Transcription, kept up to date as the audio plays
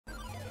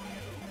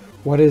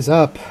What is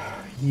up,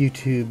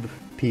 YouTube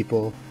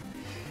people?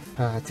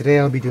 Today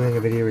I'll be doing a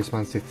video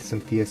response to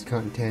some theist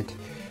content.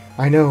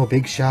 I know,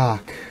 big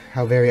shock.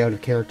 How very out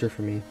of character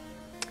for me.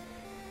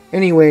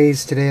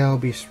 Anyways, today I'll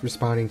be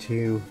responding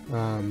to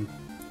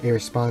a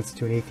response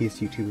to an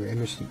atheist YouTuber,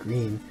 Emerson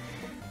Green,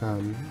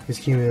 his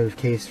cumulative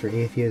case for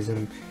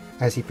atheism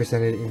as he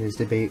presented in his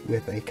debate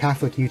with a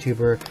Catholic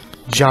YouTuber,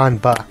 John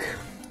Buck.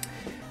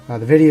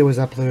 The video was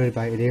uploaded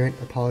by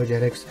Adherent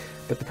Apologetics,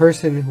 but the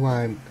person who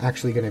I'm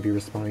actually going to be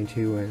responding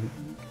to and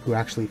who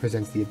actually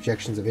presents the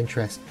objections of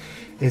interest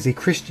is a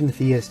Christian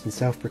theist and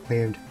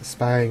self-proclaimed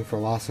aspiring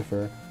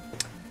philosopher,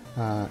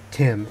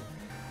 Tim,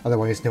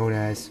 otherwise known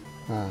as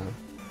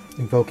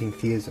Invoking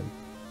Theism.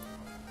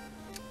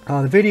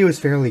 The video is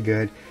fairly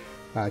good.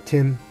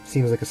 Tim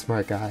seems like a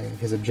smart guy.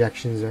 His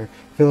objections are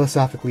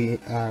philosophically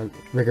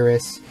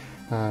rigorous,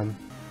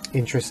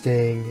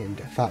 interesting, and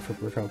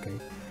thought-provoking.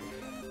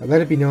 Let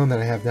it be known that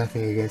I have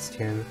nothing against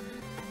him,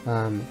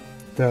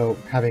 though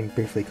having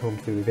briefly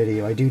combed through the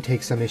video, I do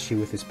take some issue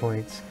with his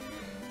points.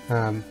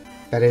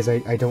 That is,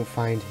 I don't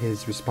find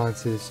his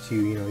responses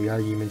to, the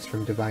arguments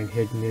from divine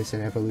hiddenness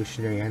and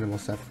evolutionary animal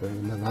suffering,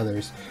 among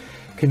others,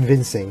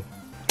 convincing.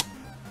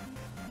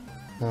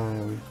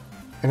 And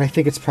I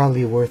think it's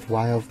probably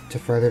worthwhile to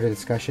further the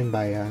discussion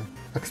by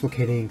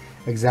explicating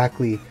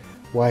exactly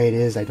why it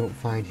is I don't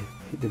find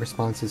the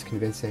responses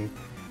convincing.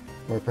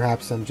 Or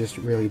perhaps I'm just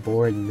really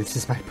bored and this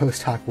is my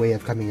post hoc way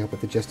of coming up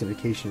with a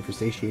justification for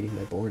satiating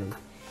my boredom.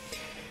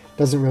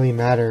 Doesn't really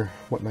matter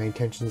what my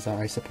intentions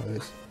are, I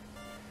suppose.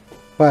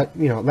 But,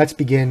 let's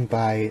begin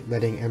by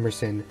letting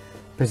Emerson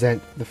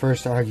present the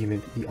first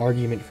argument, the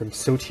argument from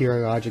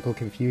Soteriological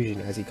Confusion,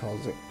 as he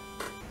calls it.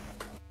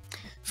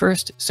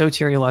 First,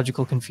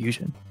 soteriological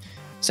confusion.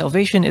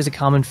 Salvation is a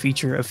common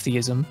feature of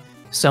theism.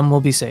 Some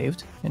will be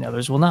saved, and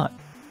others will not.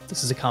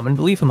 This is a common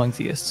belief among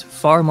theists,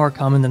 far more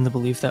common than the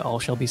belief that all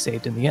shall be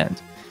saved in the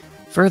end.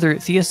 Further,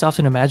 theists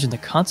often imagine the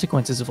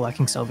consequences of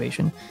lacking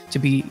salvation to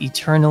be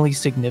eternally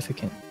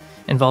significant,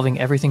 involving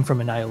everything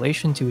from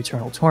annihilation to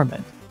eternal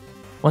torment.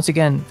 Once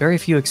again, very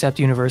few accept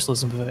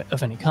universalism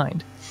of any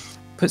kind.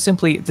 Put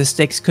simply, the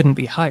stakes couldn't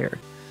be higher.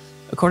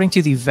 According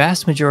to the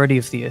vast majority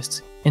of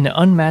theists, an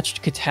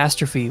unmatched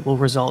catastrophe will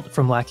result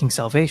from lacking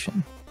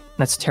salvation.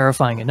 That's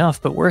terrifying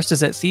enough, but worse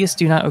is that theists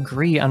do not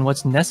agree on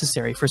what's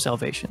necessary for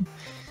salvation.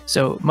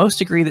 So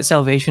most agree that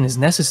salvation is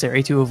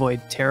necessary to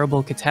avoid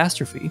terrible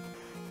catastrophe,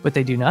 but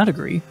they do not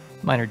agree,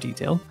 minor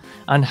detail,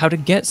 on how to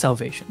get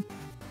salvation.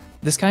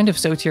 This kind of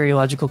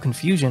soteriological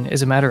confusion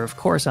is a matter of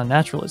course on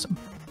naturalism.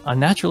 On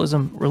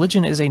naturalism,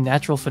 religion is a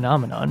natural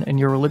phenomenon, and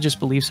your religious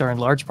beliefs are in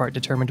large part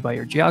determined by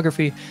your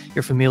geography,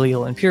 your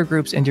familial and peer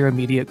groups, and your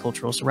immediate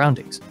cultural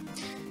surroundings.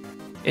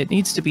 It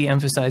needs to be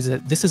emphasized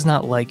that this is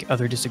not like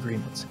other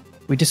disagreements.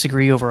 We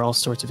disagree over all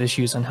sorts of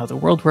issues on how the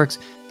world works,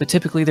 but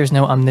typically there's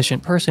no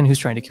omniscient person who's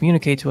trying to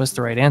communicate to us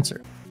the right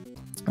answer.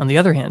 On the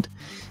other hand,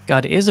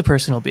 God is a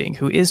personal being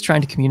who is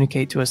trying to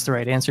communicate to us the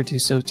right answer to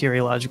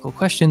soteriological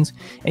questions,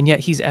 and yet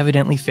he's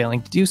evidently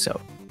failing to do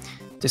so.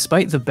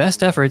 Despite the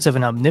best efforts of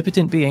an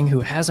omnipotent being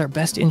who has our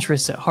best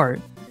interests at heart,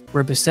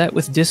 we're beset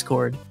with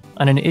discord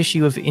on an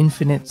issue of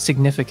infinite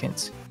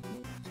significance.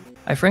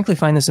 I frankly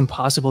find this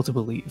impossible to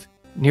believe.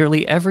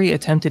 Nearly every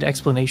attempted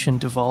explanation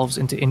devolves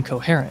into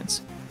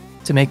incoherence.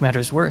 To make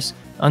matters worse,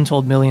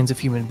 untold millions of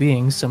human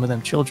beings, some of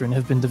them children,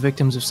 have been the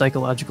victims of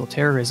psychological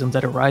terrorism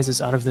that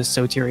arises out of this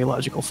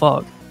soteriological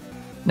fog.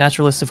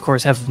 Naturalists, of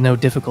course, have no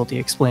difficulty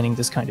explaining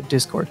this kind of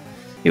discord.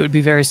 It would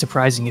be very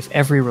surprising if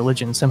every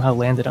religion somehow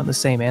landed on the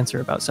same answer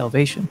about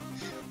salvation.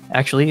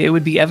 Actually, it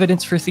would be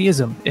evidence for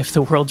theism if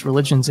the world's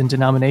religions and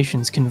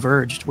denominations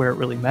converged where it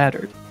really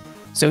mattered.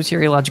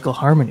 Soteriological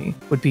harmony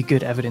would be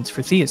good evidence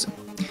for theism.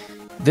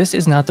 This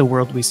is not the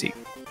world we see.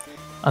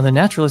 On the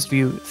naturalist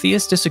view,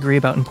 theists disagree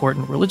about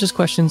important religious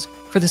questions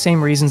for the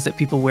same reasons that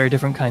people wear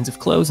different kinds of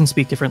clothes and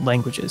speak different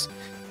languages: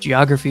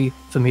 geography,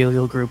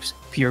 familial groups,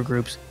 peer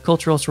groups,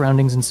 cultural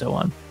surroundings, and so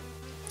on.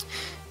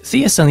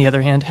 Theists, on the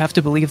other hand, have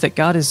to believe that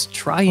God is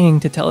trying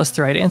to tell us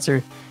the right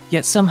answer,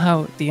 yet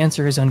somehow the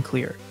answer is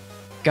unclear.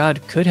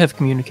 God could have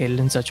communicated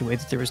in such a way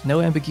that there is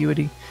no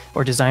ambiguity,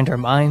 or designed our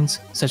minds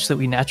such that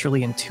we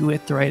naturally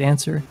intuit the right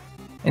answer.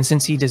 And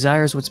since he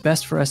desires what's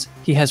best for us,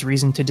 he has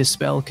reason to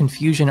dispel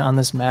confusion on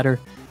this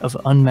matter of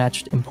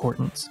unmatched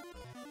importance.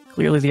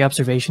 Clearly, the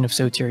observation of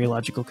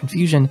soteriological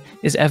confusion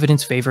is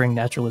evidence favoring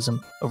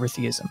naturalism over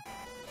theism.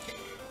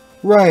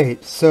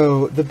 Right,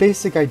 so the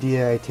basic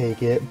idea, I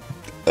take it,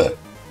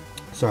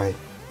 is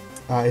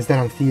that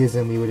on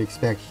theism we would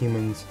expect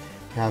humans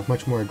to have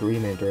much more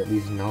agreement, or at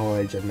least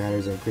knowledge of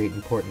matters of great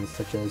importance,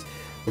 such as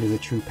what is a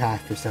true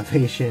path for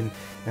salvation,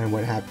 and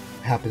what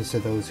happens to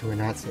those who are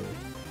not saved.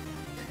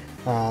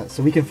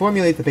 So we can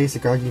formulate the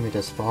basic argument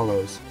as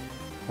follows,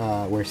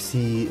 where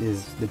C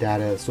is the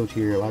data of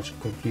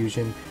soteriological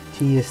confusion,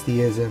 T is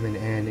theism, and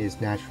N is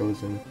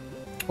naturalism.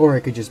 Or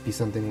it could just be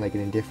something like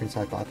an indifference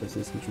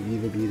hypothesis, which would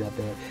either be that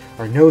there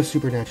are no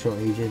supernatural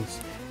agents,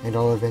 and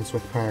all events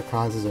with prior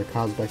causes are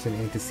caused by some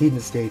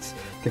antecedent states,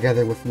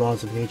 together with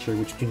laws of nature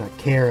which do not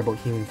care about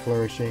human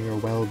flourishing or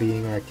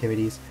well-being or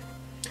activities,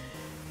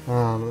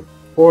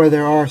 Or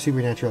there are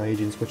supernatural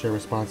agents which are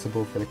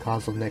responsible for the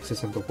causal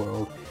nexus of the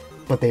world,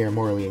 but they are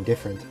morally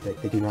indifferent.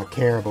 They do not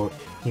care about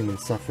human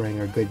suffering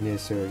or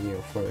goodness or,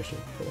 flourishing,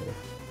 whatever.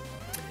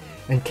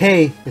 And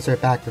K is our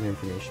background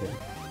information.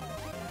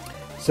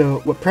 So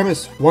what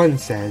premise 1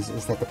 says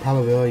is that the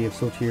probability of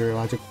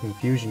soteriological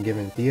confusion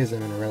given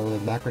theism and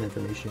irrelevant background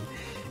information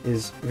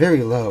is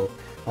very low.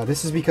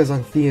 This is because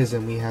on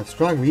theism we have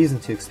strong reason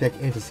to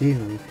expect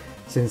antecedently,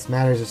 since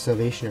matters of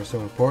salvation are so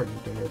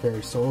important and our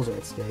very souls are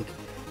at stake,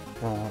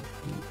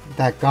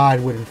 that God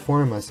would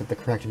inform us of the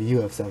correct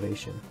view of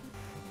salvation,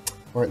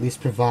 or at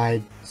least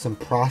provide some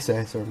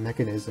process or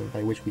mechanism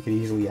by which we could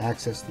easily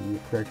access the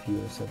correct view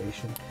of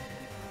salvation.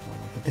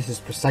 But this is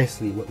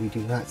precisely what we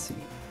do not see.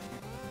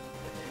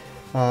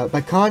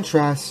 By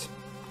contrast,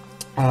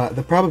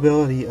 the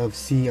probability of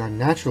C on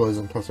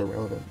naturalism plus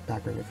irrelevant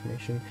background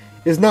information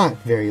is not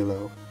very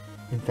low.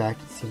 In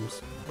fact, it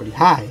seems pretty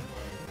high.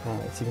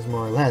 It seems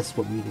more or less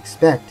what we'd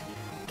expect,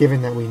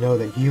 given that we know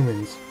that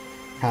humans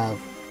have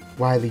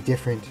widely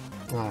different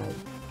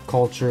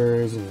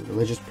cultures and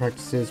religious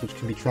practices, which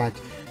can be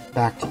tracked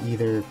back to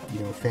either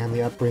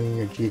family upbringing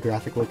or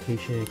geographic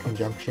location in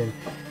conjunction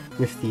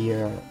with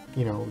the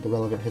the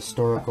relevant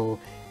historical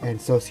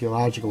and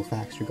sociological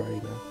facts regarding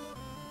them.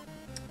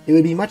 It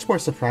would be much more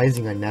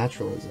surprising on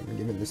naturalism,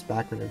 given this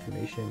background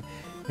information,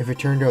 if it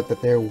turned out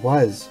that there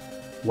was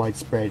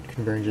widespread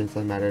convergence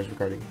on matters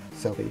regarding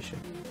salvation.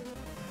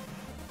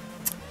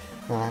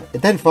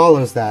 It then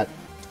follows that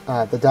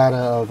the data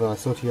of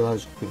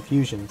soteriological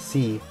confusion,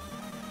 C,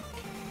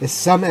 is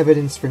some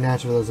evidence for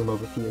naturalism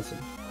over theism.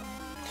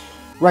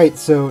 Right,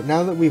 so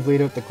now that we've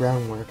laid out the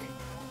groundwork,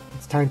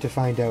 it's time to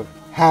find out,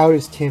 how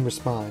does Tim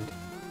respond?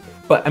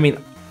 But, I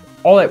mean,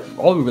 all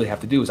we really have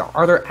to do is,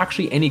 are there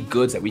actually any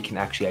goods that we can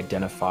actually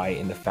identify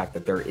in the fact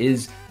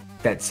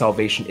that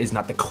salvation is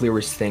not the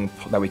clearest thing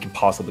that we can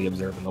possibly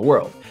observe in the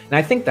world? And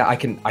I think that I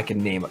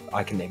can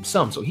name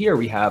some. So here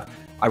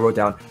I wrote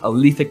down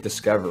alethic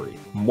discovery,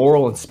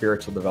 moral and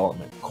spiritual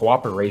development,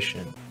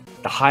 cooperation,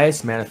 the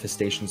highest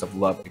manifestations of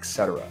love,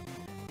 etc.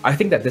 I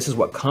think that this is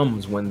what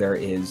comes when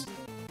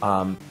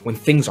when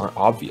things aren't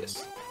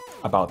obvious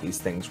about these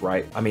things,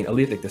 right? I mean,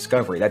 alethic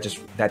discovery, that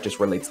just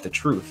relates to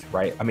truth,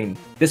 right? I mean,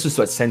 this is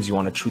what sends you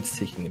on a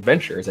truth-seeking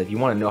adventure, is that if you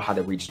want to know how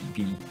to be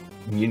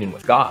in union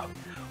with God.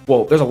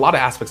 Well, there's a lot of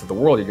aspects of the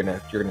world you're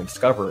gonna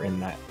discover in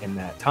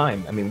that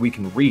time. I mean, we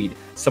can read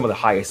some of the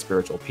highest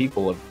spiritual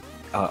people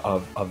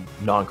of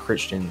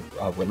non-Christian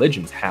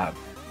religions have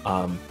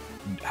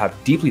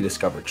deeply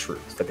discovered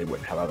truths that they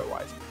wouldn't have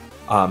otherwise.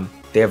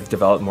 They have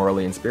developed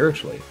morally and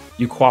spiritually.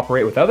 You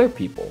cooperate with other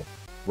people,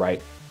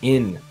 right?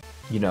 In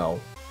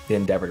the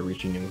endeavor to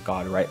reach union with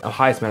God, right? The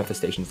highest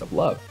manifestations of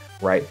love,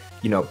 right?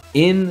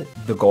 In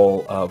the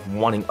goal of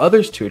wanting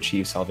others to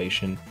achieve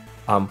salvation,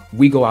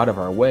 we go out of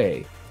our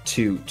way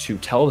to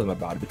tell them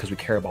about it because we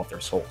care about their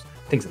souls,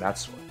 things of that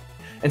sort.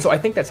 And so I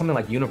think that something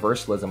like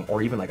universalism,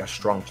 or even like a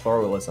strong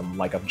pluralism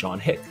like of John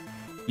Hick,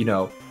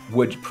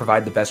 would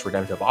provide the best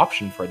redemptive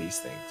option for these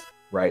things,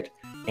 right?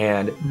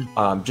 And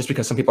just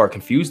because some people are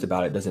confused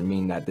about it doesn't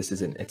mean that this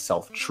isn't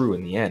itself true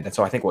in the end. And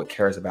so I think what it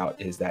cares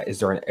about is that is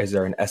there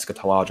an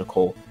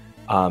eschatological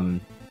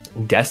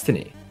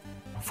destiny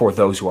for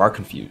those who are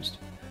confused?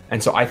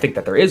 And so I think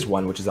that there is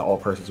one, which is that all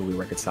persons will be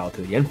reconciled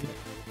to the infinite.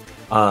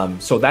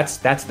 So that's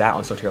that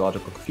on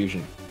soteriological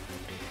confusion.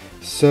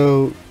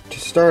 So to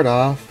start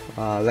off,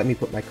 let me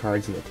put my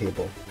cards on the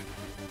table.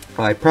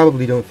 I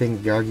probably don't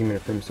think the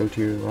argument from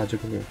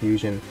soteriological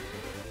confusion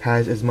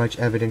has as much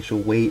evidential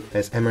weight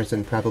as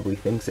Emerson probably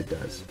thinks it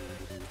does.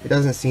 It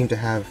doesn't seem to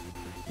have,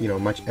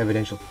 much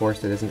evidential force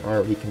that isn't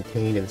already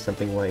contained in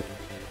something like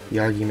the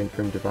argument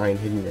from divine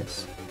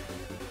hiddenness.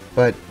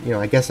 But,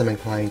 I guess I'm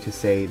inclined to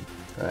say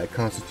it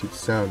constitutes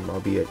some,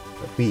 albeit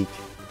weak,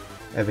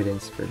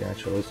 evidence for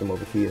naturalism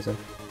over theism.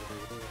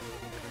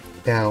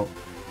 Now,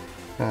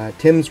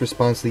 Tim's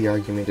response to the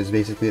argument is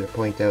basically to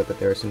point out that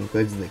there are some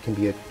goods that can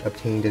be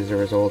obtained as a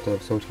result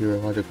of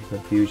soteriological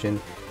confusion,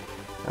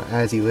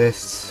 as he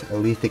lists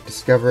alethic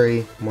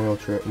discovery, moral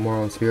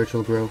and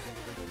spiritual growth,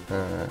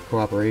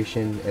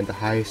 cooperation, and the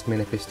highest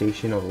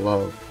manifestation of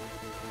love,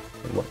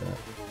 and whatnot.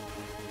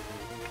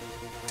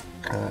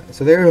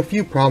 So there are a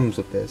few problems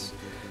with this.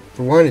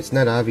 For one, it's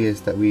not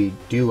obvious that we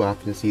do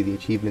often see the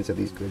achievements of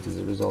these goods as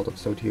a result of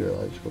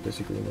soteriological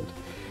disagreement.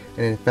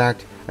 And in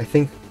fact, I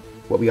think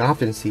what we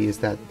often see is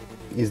the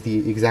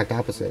exact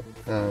opposite.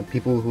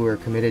 People who are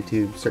committed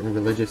to certain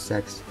religious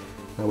sects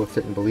with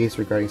certain beliefs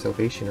regarding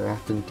salvation are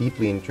often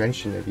deeply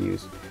entrenched in their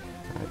views.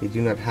 They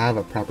do not have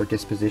a proper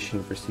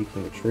disposition for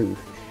seeking the truth.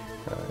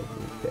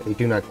 They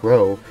do not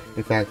grow.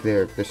 In fact,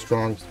 their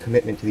strong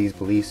commitment to these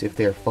beliefs, if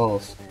they are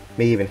false,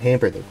 may even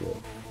hamper their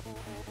growth.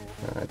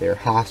 They are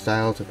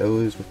hostile to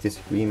those with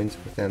disagreements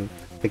with them,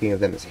 thinking of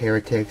them as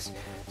heretics.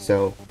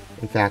 So,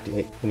 in fact,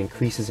 it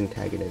increases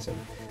antagonism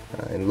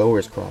and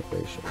lowers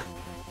cooperation.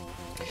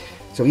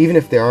 So even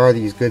if there are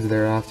these goods that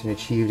are often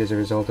achieved as a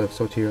result of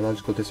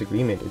soteriological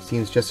disagreement, it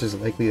seems just as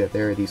likely that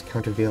there are these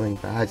countervailing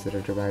bads that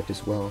are derived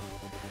as well.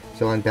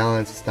 So on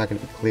balance, it's not going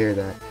to be clear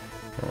that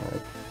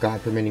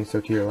God permitting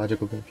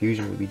soteriological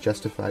confusion would be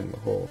justified in the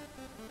whole.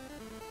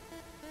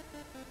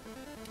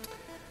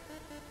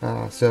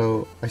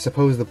 So I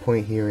suppose the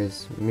point here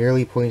is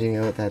merely pointing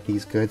out that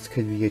these goods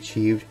could be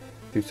achieved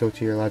through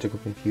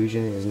soteriological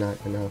confusion is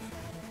not enough.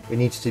 It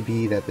needs to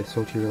be that the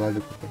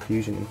soteriological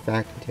confusion in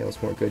fact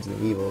entails more goods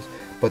than evils,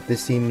 but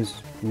this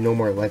seems no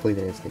more likely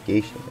than its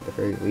negation. At the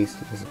very least,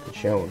 it hasn't been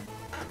shown.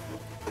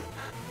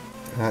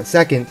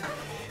 Second,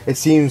 it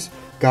seems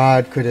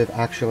God could have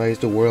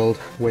actualized a world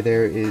where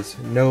there is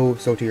no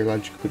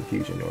soteriological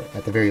confusion, or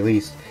at the very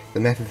least, the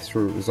methods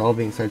for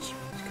resolving such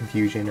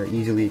confusion are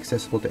easily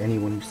accessible to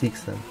anyone who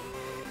seeks them.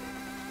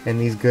 And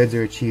these goods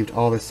are achieved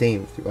all the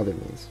same through other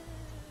means.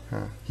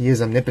 He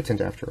is omnipotent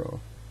after all,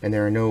 and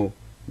there are no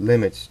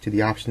limits to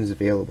the options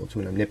available to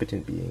an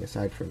omnipotent being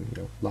aside from,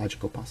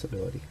 logical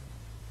possibility.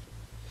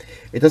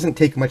 It doesn't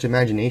take much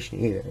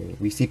imagination either. I mean,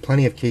 we see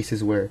plenty of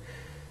cases where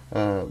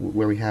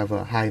we have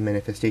high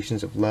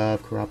manifestations of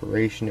love,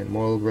 cooperation, and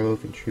moral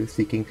growth and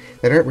truth-seeking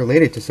that aren't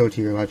related to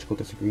soteriological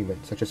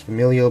disagreement, such as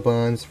familial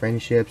bonds,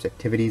 friendships,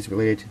 activities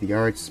related to the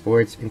arts,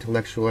 sports,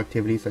 intellectual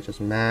activities such as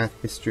math,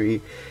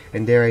 history,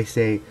 and dare I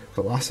say,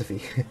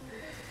 philosophy.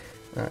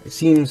 It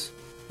seems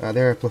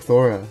there are a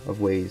plethora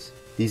of ways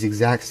these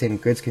exact same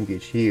goods can be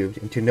achieved,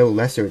 and to no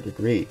lesser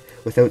degree,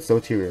 without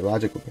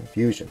soteriological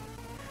confusion.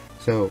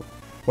 So,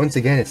 once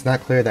again, it's not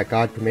clear that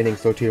God permitting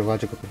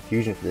soteriological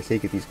confusion for the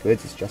sake of these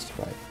goods is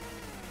justified.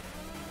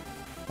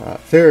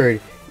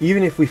 Third,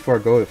 even if we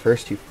forego the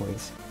first 2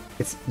 points,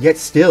 it's yet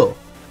still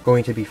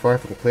going to be far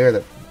from clear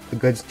that the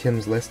goods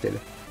Tim's listed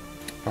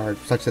are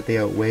such that they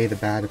outweigh the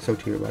bad of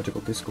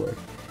soteriological discord.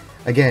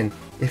 Again,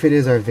 if it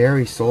is our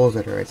very souls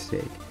that are at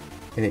stake,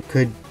 and it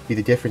could be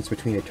the difference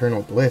between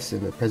eternal bliss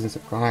in the presence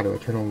of God or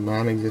eternal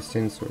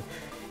non-existence, or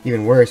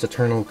even worse,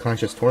 eternal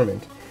conscious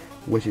torment,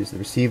 which is the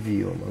received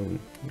view among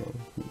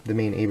the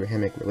main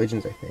Abrahamic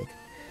religions, I think.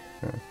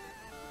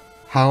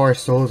 How our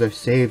souls are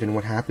saved and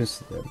what happens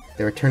to them,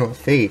 their eternal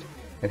fate,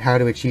 and how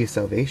to achieve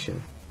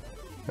salvation,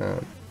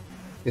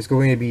 is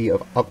going to be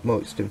of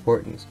utmost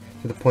importance,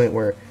 to the point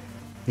where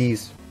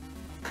these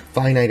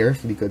finite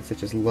earthly goods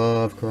such as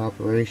love,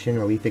 cooperation,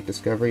 or lethic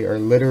discovery are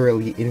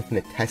literally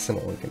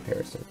infinitesimal in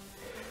comparison.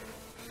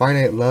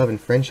 Finite love and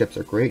friendships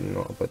are great and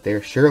all, but they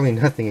are surely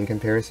nothing in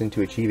comparison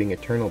to achieving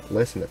eternal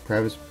bliss in the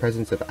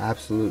presence of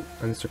absolute,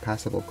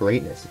 unsurpassable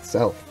greatness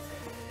itself.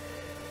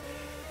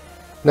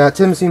 Now,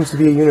 Tim seems to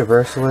be a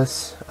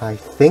universalist, I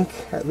think,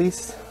 at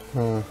least,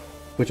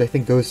 which I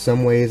think goes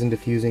some ways in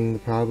diffusing the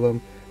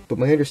problem, but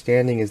my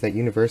understanding is that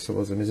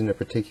universalism isn't a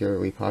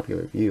particularly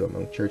popular view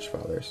among church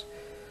fathers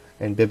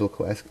and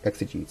biblical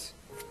exegetes.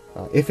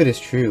 If it is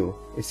true,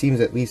 it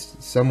seems at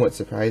least somewhat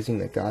surprising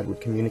that God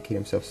would communicate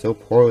himself so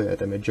poorly that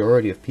the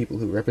majority of people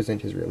who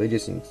represent his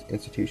religious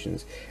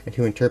institutions and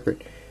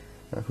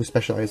who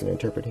specialize in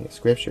interpreting his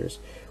scriptures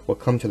will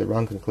come to the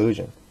wrong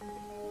conclusion.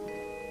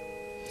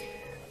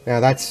 Now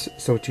that's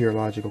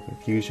soteriological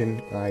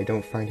confusion. I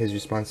don't find his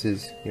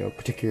responses,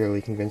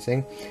 particularly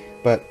convincing,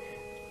 but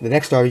the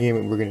next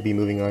argument we're going to be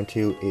moving on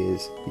to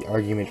is the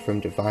argument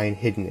from divine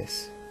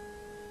hiddenness.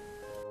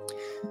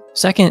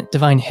 Second,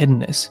 divine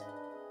hiddenness.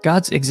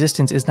 God's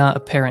existence is not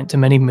apparent to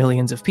many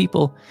millions of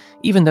people,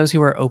 even those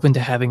who are open to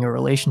having a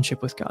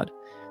relationship with God.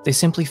 They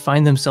simply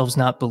find themselves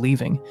not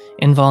believing,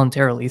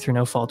 involuntarily through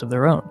no fault of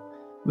their own.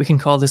 We can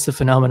call this the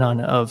phenomenon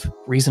of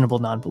reasonable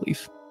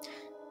non-belief.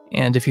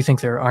 And if you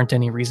think there aren't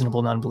any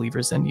reasonable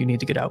non-believers, then you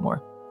need to get out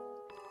more.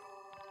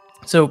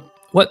 So,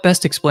 what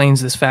best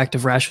explains this fact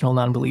of rational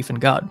non-belief in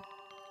God?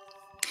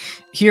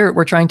 Here,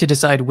 we're trying to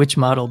decide which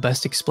model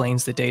best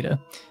explains the data,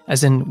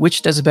 as in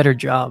which does a better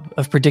job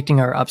of predicting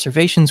our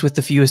observations with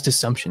the fewest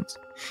assumptions.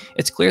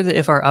 It's clear that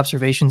if our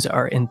observations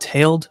are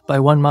entailed by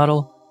one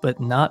model, but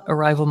not a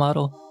rival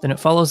model, then it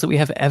follows that we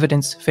have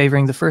evidence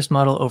favoring the first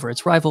model over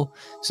its rival,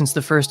 since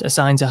the first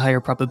assigns a higher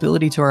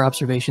probability to our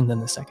observation than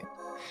the second.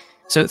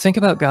 So think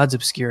about God's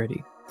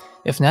obscurity.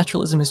 If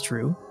naturalism is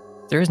true,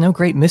 there is no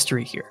great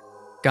mystery here.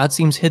 God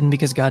seems hidden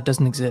because God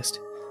doesn't exist.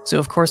 So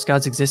of course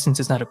God's existence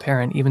is not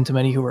apparent even to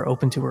many who are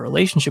open to a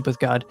relationship with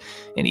God,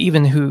 and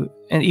even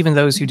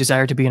those who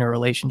desire to be in a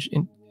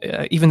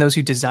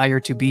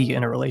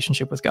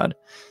relationship, with God.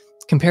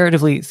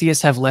 Comparatively,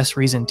 theists have less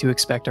reason to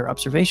expect our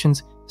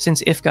observations,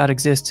 since if God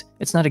exists,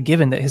 it's not a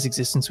given that his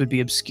existence would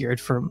be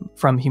obscured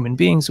from human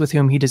beings with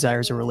whom he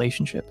desires a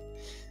relationship.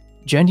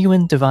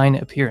 Genuine divine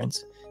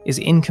appearance is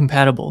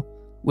incompatible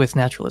with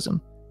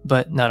naturalism,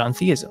 but not on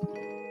theism.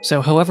 So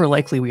however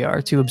likely we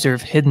are to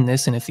observe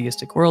hiddenness in a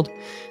theistic world,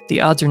 the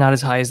odds are not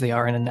as high as they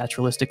are in a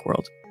naturalistic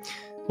world.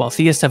 While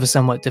theists have a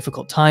somewhat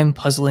difficult time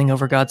puzzling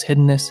over God's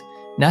hiddenness,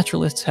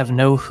 naturalists have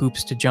no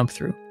hoops to jump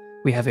through.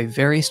 We have a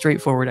very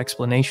straightforward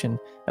explanation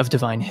of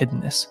divine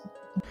hiddenness.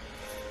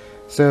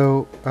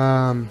 So,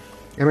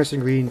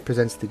 Emerson Green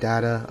presents the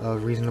data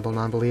of reasonable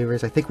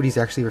non-believers. I think what he's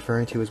actually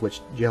referring to is what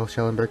J.L.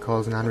 Schellenberg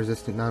calls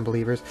non-resistant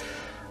non-believers.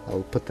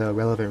 I'll put the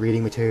relevant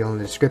reading material in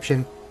the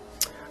description.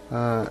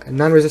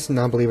 Non-resistant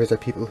non-believers are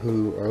people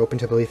who are open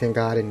to belief in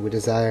God and would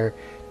desire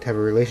to have a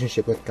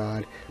relationship with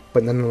God,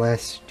 but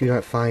nonetheless do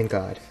not find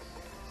God.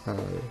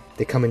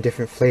 They come in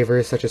different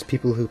flavors, such as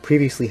people who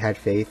previously had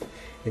faith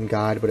in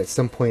God, but at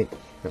some point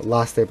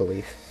lost their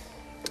belief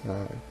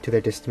to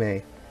their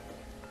dismay.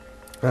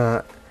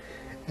 And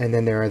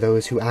then there are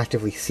those who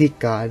actively seek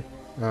God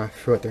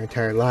throughout their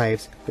entire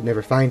lives, but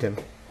never find Him.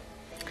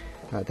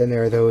 Then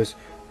there are those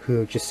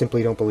who just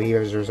simply don't believe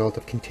as a result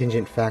of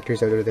contingent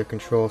factors out of their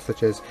control,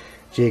 such as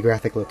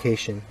geographic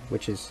location,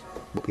 which is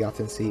what we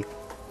often see.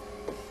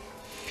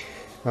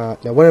 Now,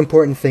 one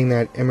important thing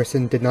that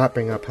Emerson did not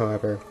bring up,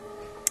 however,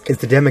 is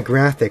the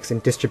demographics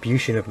and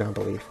distribution of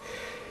non-belief.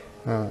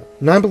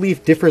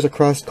 Non-belief differs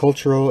across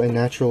cultural and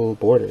natural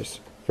borders.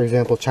 For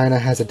example, China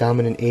has a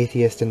dominant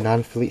atheist and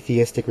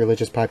non-theistic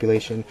religious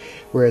population,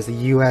 whereas the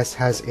US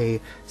has a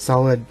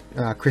solid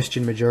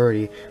Christian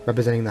majority,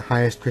 representing the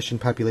highest Christian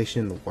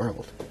population in the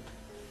world.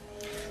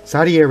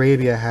 Saudi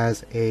Arabia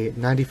has a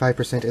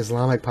 95%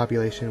 Islamic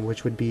population,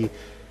 which would be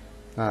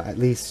at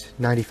least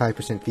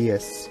 95%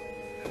 theists.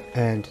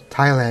 And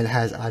Thailand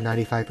has a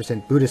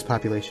 95% Buddhist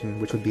population,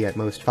 which would be at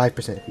most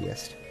 5%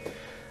 theist.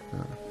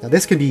 Now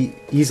this can be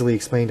easily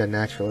explained on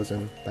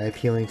naturalism by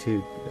appealing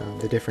to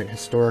the different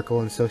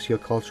historical and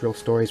sociocultural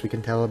stories we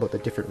can tell about the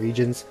different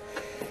regions.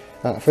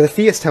 For the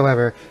theist,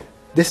 however,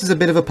 this is a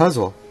bit of a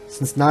puzzle,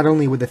 since not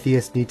only would the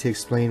theist need to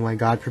explain why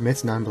God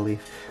permits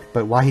non-belief,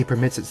 but why He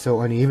permits it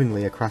so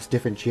unevenly across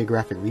different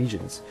geographic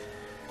regions.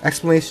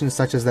 Explanations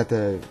such as that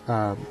the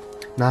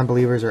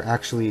non-believers are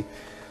actually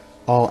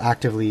all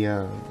actively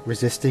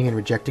resisting and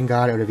rejecting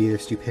God out of either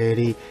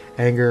stupidity,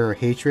 anger, or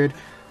hatred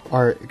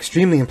are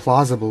extremely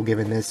implausible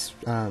given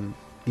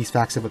these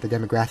facts about the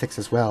demographics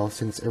as well,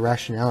 since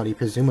irrationality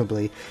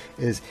presumably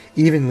is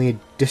evenly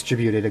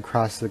distributed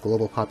across the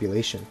global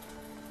population.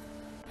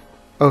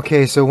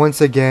 Okay, so once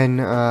again,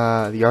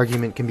 the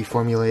argument can be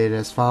formulated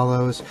as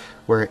follows,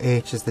 where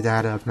H is the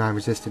data of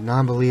non-resistant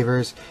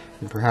non-believers,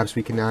 and perhaps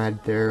we can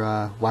add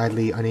their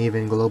widely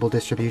uneven global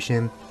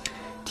distribution.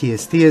 T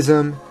is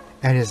theism,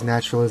 N is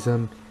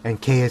naturalism,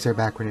 and K is our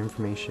background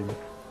information.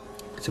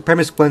 So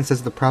premise 1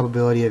 says the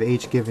probability of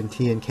H given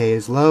T and K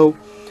is low.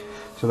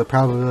 So the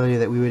probability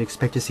that we would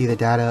expect to see the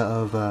data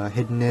of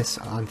hiddenness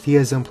on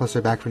theism plus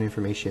our background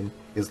information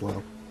is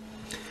low.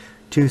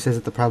 2 says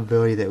that the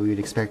probability that we would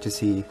expect to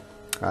see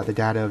the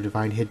data of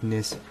divine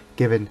hiddenness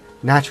given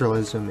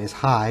naturalism is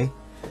high.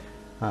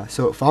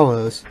 So it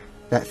follows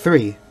that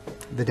 3,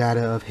 the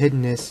data of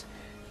hiddenness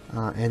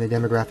and the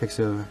demographics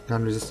of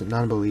non-resistant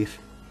non-belief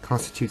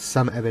constitutes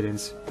some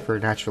evidence for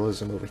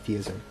naturalism over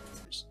theism.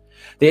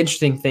 The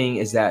interesting thing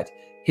is that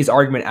his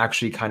argument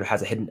actually kind of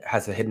has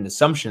a hidden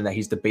assumption that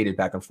he's debated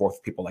back and forth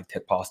with people like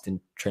Ted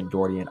Poston, Trent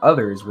Doherty, and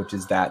others, which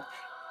is that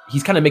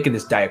he's kind of making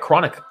this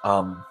diachronic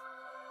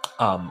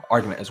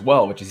argument as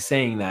well, which is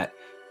saying that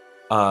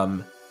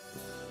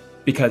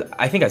because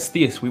I think as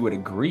theists we would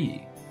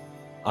agree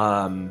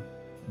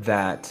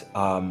that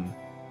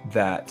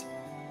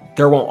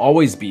there won't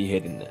always be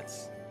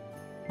hiddenness,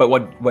 but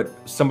what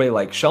somebody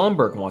like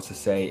Schellenberg wants to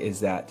say is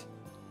that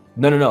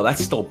no,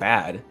 that's still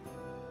bad.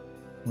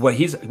 What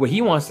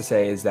he wants to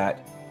say is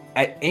that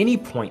at any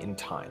point in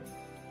time,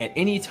 at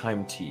any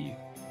time t,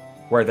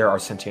 where there are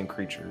sentient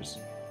creatures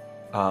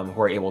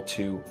who are able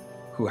to,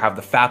 who have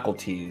the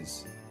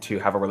faculties to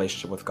have a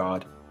relationship with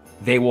God,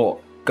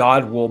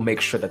 God will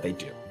make sure that they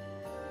do.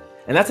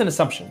 And that's an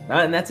assumption,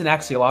 and that's an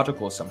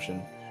axiological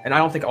assumption. And I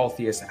don't think all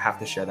theists have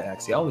to share that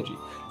axiology.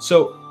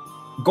 So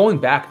going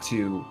back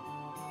to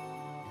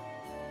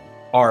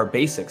our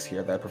basics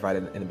here that I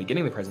provided in the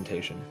beginning of the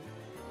presentation,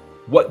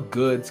 what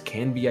goods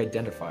can be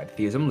identified?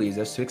 Theism leads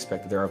us to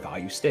expect that there are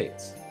value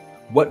states.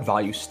 What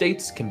value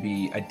states can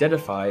be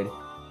identified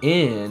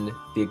in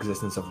the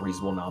existence of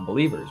reasonable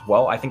non-believers?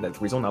 Well, I think that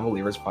reasonable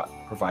non-believers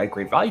provide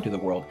great value to the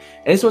world.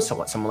 And this is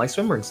what someone like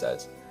Swinburne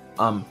says.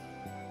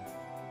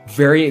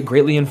 Very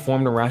greatly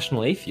informed and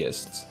rational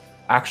atheists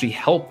actually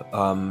help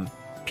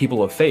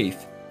people of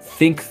faith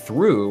think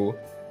through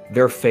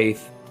their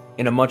faith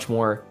in a much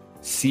more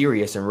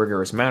serious and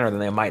rigorous manner than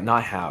they might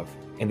not have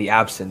in the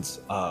absence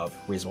of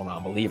reasonable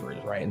non-believers,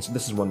 right? And so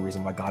this is one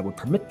reason why God would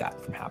permit that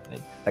from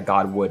happening, that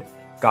God would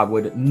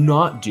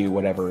not do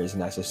whatever is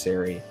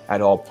necessary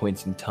at all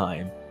points in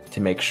time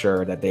to make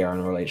sure that they are in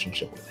a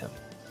relationship with Him.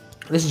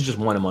 This is just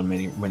one among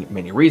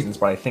many reasons,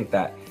 but I think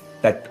that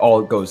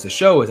all it goes to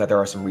show is that there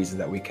are some reasons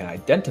that we can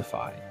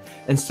identify.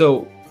 And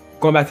so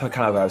going back to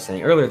kind of what I was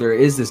saying earlier, there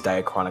is this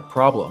diachronic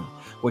problem,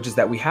 which is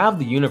that we have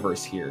the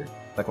universe here,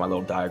 like my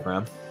little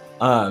diagram.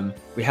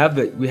 We have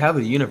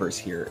the universe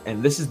here,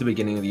 and this is the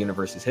beginning of the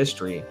universe's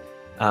history,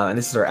 and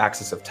this is our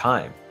axis of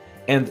time.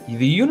 And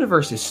the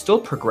universe is still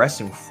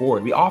progressing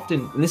forward. We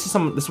often, and this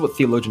is what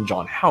theologian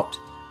John Hout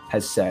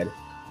has said,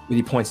 when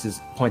he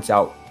points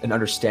out an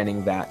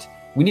understanding that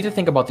we need to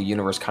think about the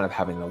universe kind of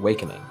having an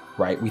awakening,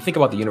 right? We think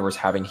about the universe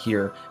having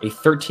here a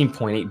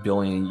 13.8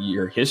 billion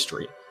year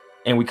history,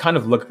 and we kind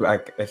of look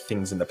back at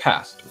things in the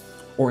past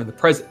or in the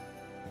present,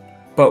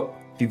 but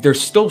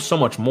there's still so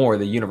much more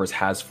the universe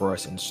has for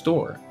us in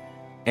store.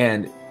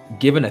 And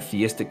given a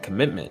theistic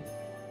commitment,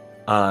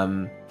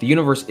 the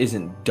universe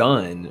isn't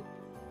done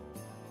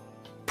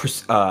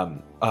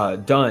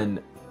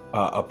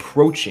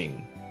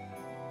approaching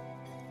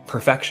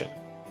perfection.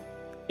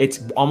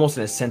 It's almost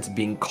in a sense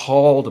being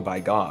called by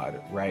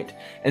God, right?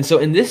 And so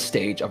in this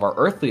stage of our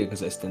earthly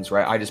existence,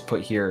 right, I just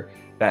put here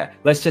that,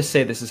 let's just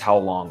say this is how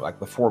long, like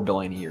the 4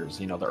 billion years,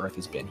 the earth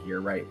has been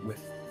here, right?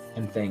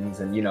 And things,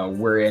 and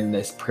we're in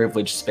this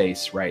privileged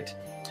space, right?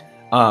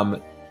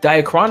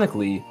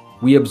 Diachronically,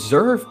 we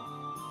observe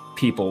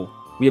people,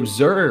 we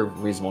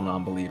observe reasonable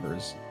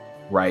non-believers,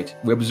 right?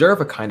 We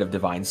observe a kind of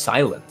divine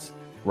silence,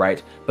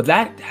 right? But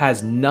that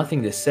has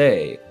nothing to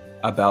say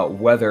about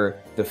whether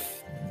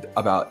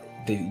about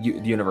the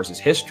universe's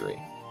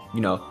history.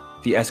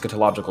 The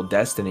eschatological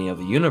destiny of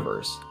the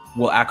universe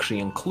will actually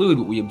include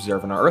what we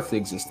observe in our earthly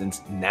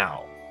existence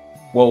now.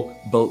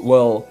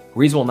 Well,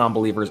 reasonable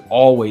non-believers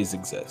always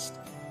exist.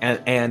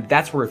 And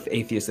that's where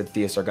atheists and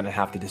theists are going to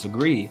have to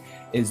disagree,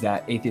 is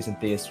that atheists and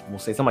theists will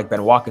say, something like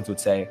Ben Watkins would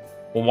say,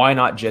 well, why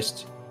not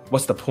just,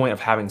 what's the point of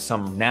having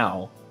some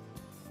now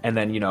and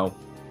then,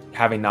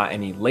 having not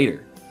any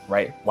later,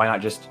 right? Why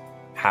not just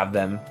have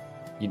them,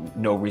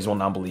 no reasonable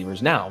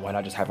non-believers now? Why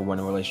not just have everyone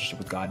in a relationship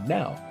with God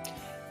now?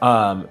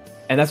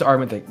 And that's an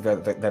argument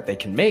that they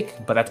can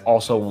make, but that's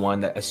also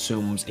one that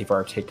assumes a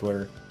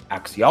particular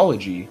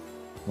axiology,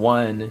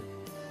 one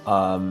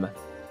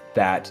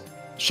that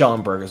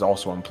Schellenberg is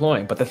also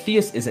employing. But the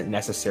theist isn't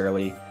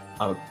necessarily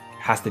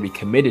has to be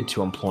committed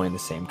to employing the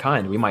same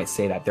kind. We might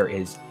say that there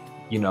is,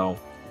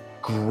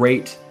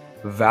 great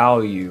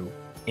value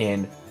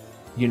in,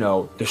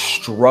 the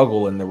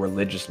struggle in the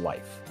religious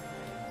life.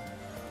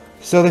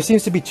 So there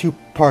seems to be two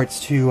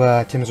parts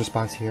to Tim's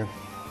response here,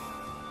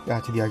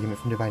 to the argument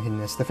from divine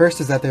hiddenness. The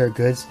first is that there are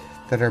goods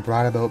that are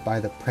brought about by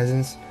the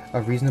presence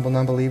of reasonable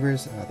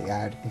non-believers. They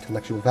add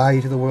intellectual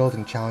value to the world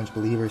and challenge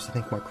believers to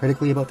think more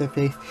critically about their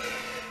faith.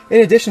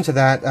 In addition to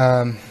that,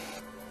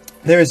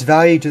 there is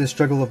value to the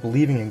struggle of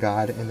believing in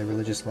God in the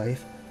religious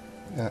life.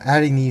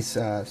 Adding these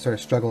sort of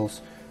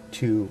struggles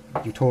to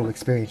your total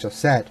experiential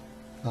set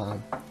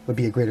would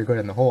be a greater good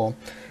on the whole.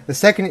 The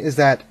second is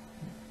that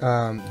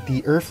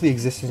the earthly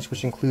existence,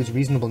 which includes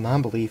reasonable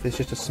non-belief, is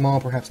just a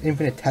small, perhaps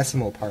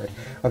infinitesimal part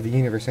of the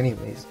universe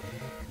anyways.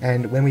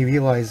 And when we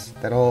realize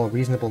that all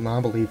reasonable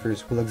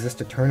non-believers will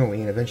exist eternally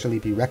and eventually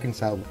be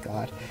reconciled with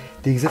God,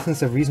 the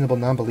existence of reasonable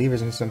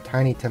non-believers in some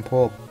tiny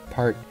temporal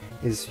part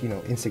is,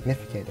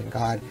 insignificant, and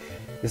God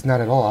is not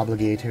at all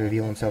obligated to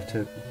reveal himself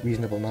to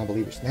reasonable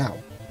non-believers now.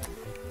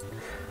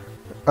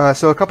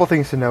 So a couple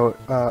things to note.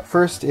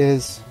 First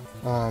is,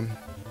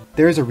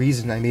 there is a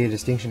reason I made a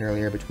distinction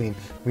earlier between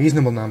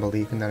reasonable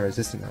non-belief and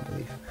non-resistant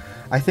non-belief.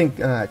 I think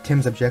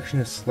Tim's objection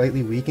is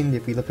slightly weakened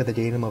if we look at the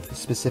datum of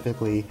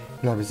specifically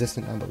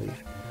non-resistant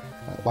non-belief.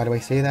 Why do I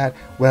say that?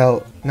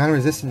 Well,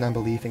 non-resistant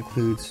non-belief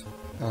includes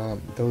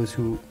those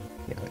who,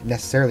 it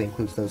necessarily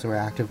includes those who are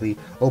actively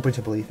open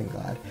to belief in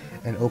God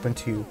and open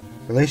to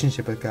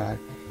relationship with God.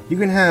 You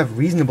can have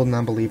reasonable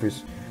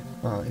non-believers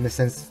in the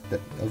sense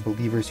that of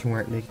believers who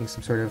aren't making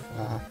some sort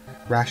of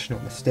rational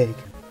mistake,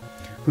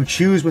 who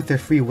choose with their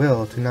free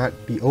will to not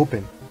be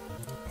open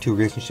to a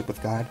relationship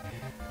with God,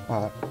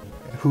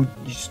 who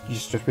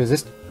just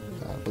resist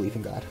belief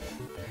in God.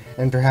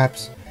 And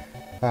perhaps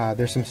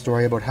there's some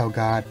story about how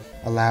God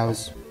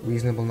allows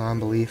reasonable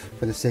non-belief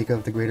for the sake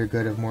of the greater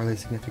good of morally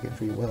significant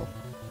free will,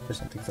 or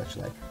something such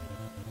like.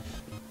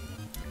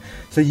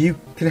 So you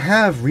can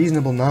have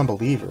reasonable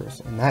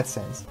non-believers, in that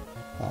sense,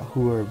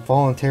 who are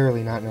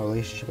voluntarily not in a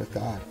relationship with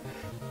God.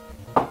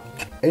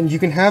 And you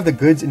can have the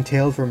goods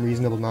entailed from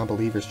reasonable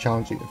non-believers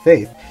challenging the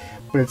faith,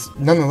 but it's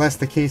nonetheless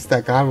the case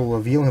that God will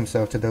reveal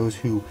himself to those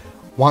who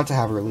want to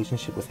have a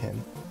relationship with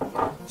him.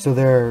 So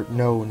there are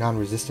no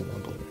non-resistant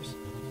non-believers.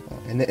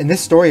 And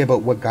this story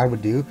about what God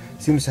would do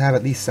seems to have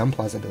at least some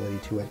plausibility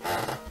to it,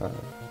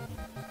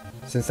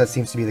 since that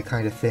seems to be the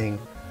kind of thing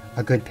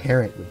a good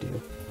parent would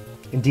do.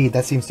 Indeed,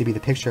 that seems to be the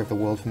picture of the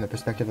world from the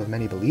perspective of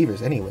many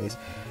believers anyways,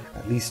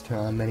 at least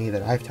many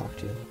that I've talked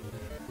to.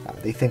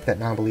 They think that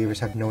non-believers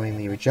have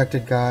knowingly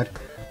rejected God,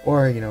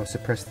 or,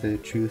 suppressed the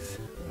truth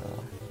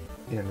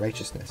in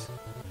unrighteousness.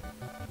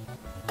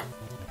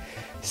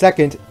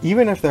 Second,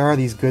 even if there are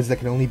these goods that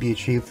can only be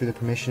achieved through the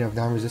permission of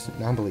non-resistant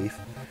non-belief,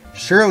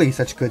 surely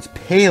such goods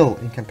pale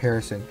in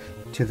comparison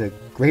to the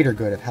greater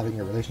good of having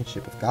a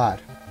relationship with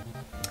God.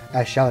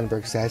 As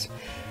Schellenberg says,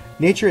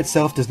 nature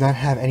itself does not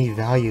have any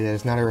value that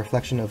is not a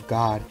reflection of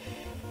God.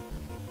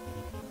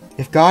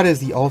 If God is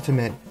the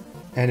ultimate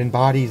and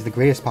embodies the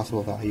greatest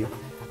possible value,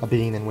 a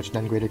being than which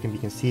none greater can be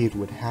conceived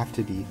would have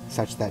to be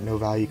such that no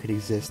value could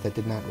exist that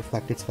did not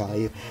reflect its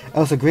value,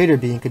 else a greater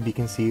being could be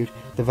conceived,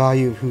 the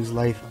value of whose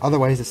life,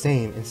 otherwise the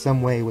same, in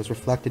some way was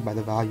reflected by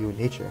the value in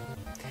nature.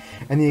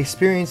 And the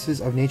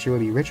experiences of nature would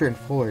be richer and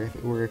fuller if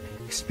it were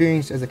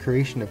experienced as a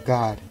creation of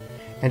God,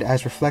 and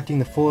as reflecting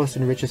the fullest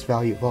and richest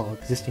value of all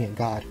existing in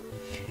God.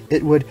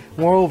 It would,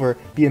 moreover,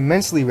 be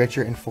immensely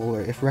richer and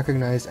fuller if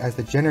recognized as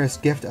the generous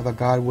gift of a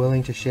God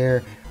willing to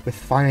share with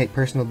finite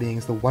personal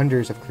beings the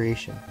wonders of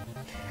creation.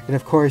 And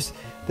of course,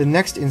 the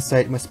next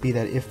insight must be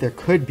that if there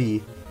could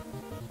be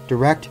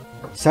direct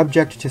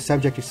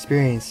subject-to-subject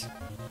experience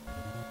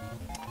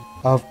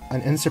of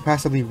an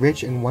unsurpassably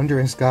rich and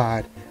wondrous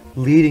God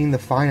leading the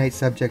finite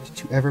subject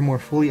to ever more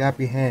fully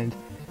apprehend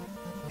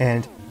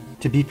and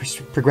to be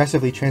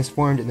progressively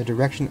transformed in the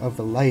direction of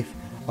the life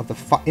of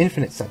the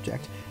infinite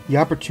subject. The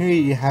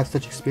opportunity to have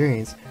such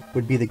experience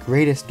would be the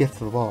greatest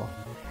gift of all,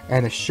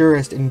 and the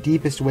surest and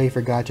deepest way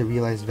for God to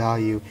realize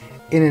value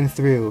in and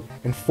through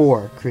and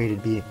for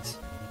created beings."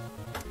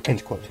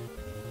 End quote.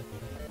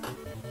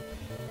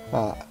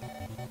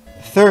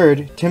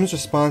 Third, Tim's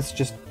response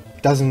just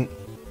doesn't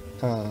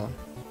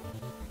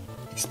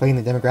explain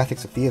the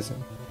demographics of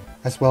theism,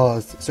 as well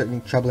as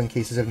certain troubling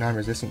cases of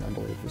non-resistant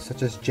unbelievers,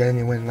 such as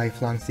genuine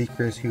lifelong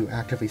seekers who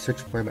actively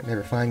search for but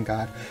never find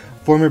God,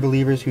 former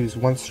believers whose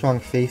once strong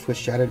faith was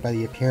shattered by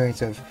the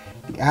appearance of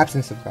the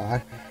absence of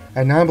God,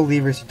 and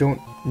non-believers who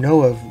don't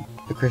know of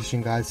the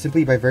Christian God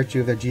simply by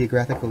virtue of their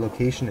geographical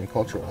location and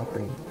cultural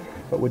upbringing,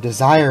 but would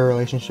desire a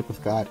relationship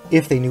with God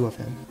if they knew of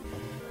Him.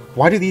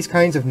 Why do these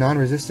kinds of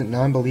non-resistant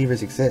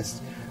non-believers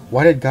exist?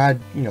 Why did God,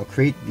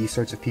 create these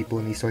sorts of people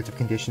in these sorts of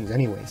conditions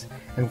anyways?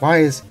 And why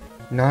is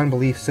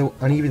non-belief so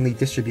unevenly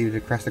distributed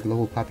across the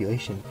global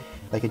population?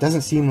 Like, it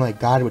doesn't seem like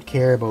God would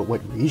care about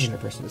what region a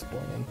person is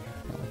born in.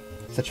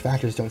 Such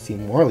factors don't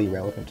seem morally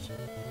relevant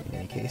in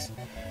any case.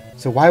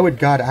 So why would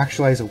God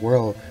actualize a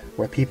world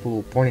where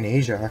people born in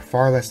Asia are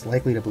far less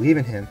likely to believe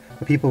in Him,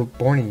 but people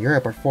born in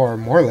Europe are far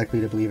more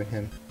likely to believe in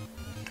Him?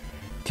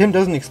 Tim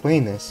doesn't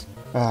explain this.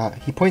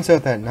 He points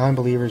out that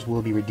non-believers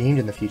will be redeemed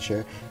in the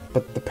future,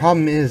 but the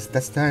problem is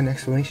that's not an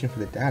explanation for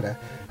the data.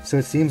 So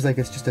it seems like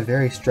it's just a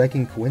very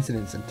striking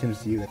coincidence in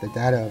Tim's view that the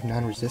data of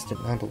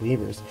non-resistant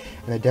non-believers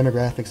and the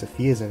demographics of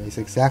theism is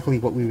exactly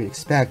what we would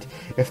expect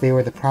if they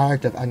were the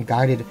product of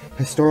unguided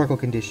historical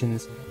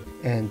conditions,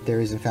 and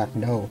there is in fact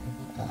no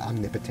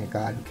omnipotent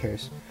God who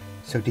cares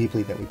so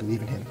deeply that we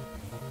believe in Him.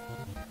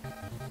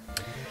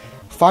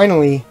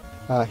 Finally,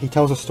 he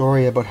tells a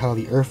story about how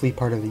the earthly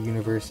part of the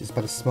universe is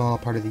but a small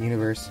part of the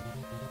universe,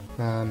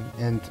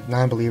 and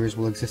non-believers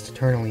will exist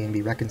eternally and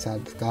be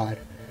reconciled with God.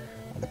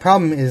 The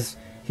problem is,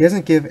 he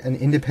doesn't give an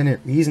independent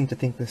reason to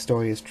think this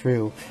story is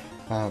true.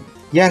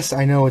 Yes,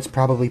 I know it's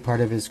probably part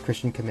of his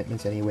Christian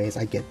commitments anyways,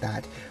 I get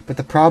that. But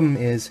the problem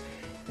is,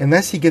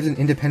 unless he gives an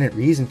independent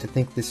reason to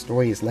think this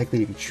story is likely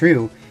to be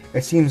true,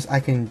 it seems I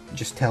can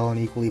just tell an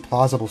equally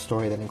plausible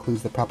story that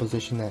includes the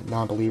proposition that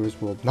non-believers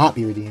will not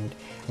be redeemed,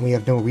 and we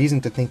have no reason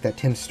to think that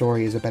Tim's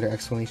story is a better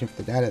explanation for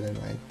the data than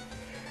mine.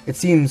 It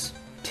seems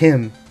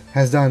Tim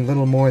has done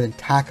little more than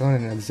tack on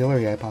an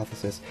auxiliary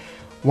hypothesis,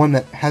 one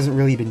that hasn't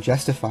really been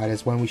justified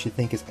as one we should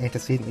think is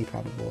antecedently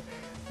probable.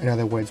 In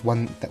other words,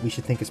 one that we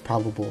should think is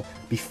probable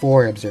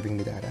before observing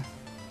the data.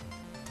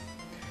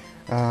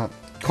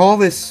 Call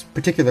this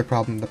particular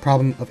problem the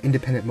problem of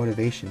independent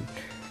motivation.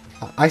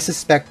 I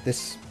suspect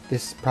this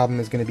problem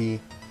is going to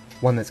be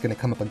one that's going to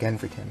come up again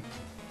for Tim.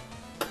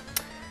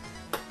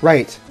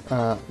 Right,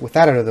 with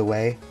that out of the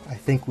way, I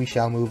think we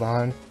shall move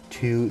on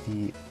to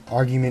the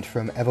argument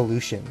from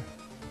evolution.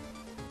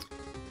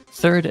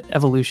 Third,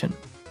 evolution.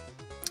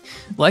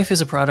 Life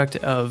is a product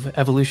of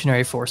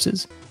evolutionary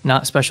forces,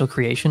 not special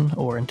creation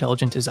or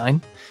intelligent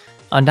design.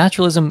 On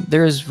naturalism,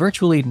 there is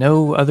virtually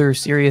no other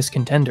serious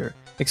contender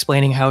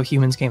explaining how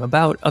humans came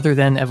about other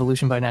than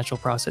evolution by natural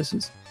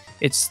processes.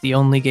 It's the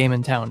only game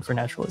in town for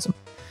naturalism.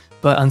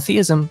 But on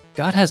theism,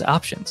 God has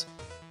options.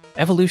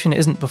 Evolution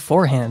isn't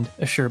beforehand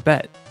a sure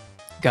bet.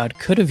 God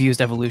could have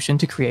used evolution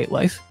to create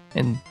life,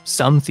 and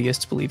some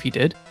theists believe he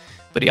did,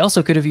 but he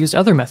also could have used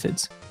other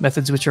methods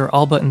which are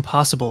all but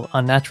impossible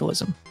on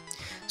naturalism.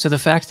 So the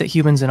fact that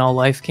humans and all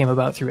life came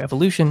about through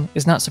evolution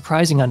is not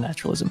surprising on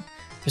naturalism.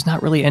 There's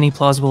not really any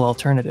plausible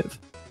alternative.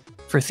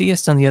 For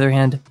theists, on the other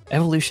hand,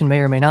 evolution may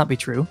or may not be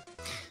true.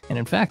 And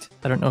in fact,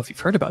 I don't know if you've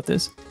heard about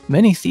this,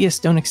 many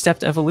theists don't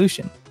accept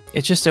evolution.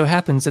 It just so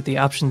happens that the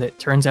option that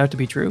turns out to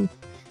be true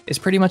is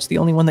pretty much the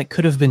only one that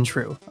could have been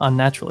true on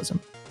naturalism.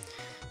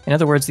 In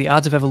other words, the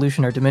odds of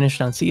evolution are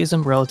diminished on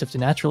theism relative to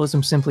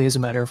naturalism simply as a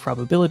matter of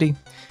probability.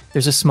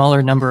 There's a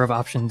smaller number of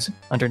options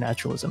under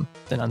naturalism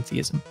than on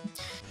theism.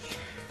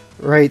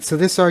 Right, so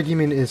this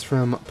argument is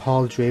from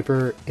Paul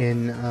Draper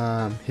in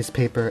his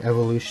paper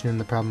Evolution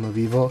and the Problem of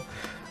Evil,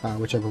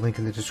 which I will link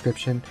in the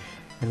description.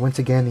 And once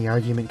again, the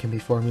argument can be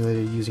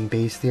formulated using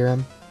Bayes'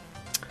 theorem.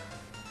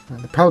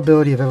 The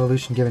probability of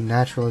evolution given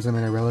naturalism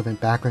and irrelevant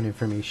background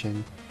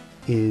information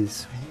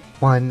is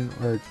 1,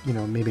 or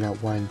maybe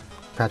not 1,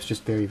 perhaps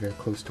just very, very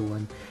close to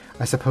 1.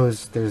 I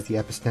suppose there's the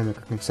epistemic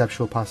or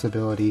conceptual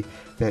possibility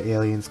that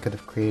aliens could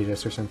have created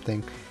us or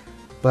something.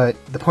 But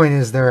the point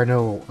is, there are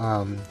no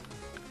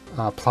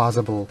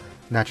plausible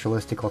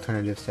naturalistic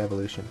alternatives to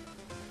evolution.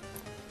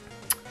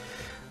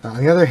 On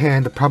the other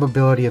hand, the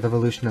probability of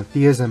evolution on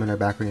theism and our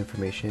background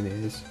information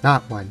is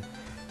not 1,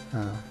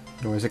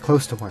 nor is it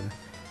close to 1.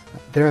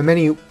 There are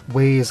many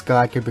ways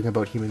God could bring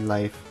about human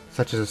life,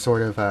 such as a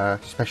sort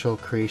of special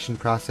creation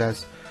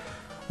process,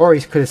 or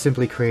he could have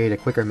simply created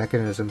a quicker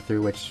mechanism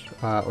through which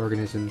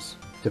organisms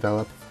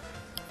develop.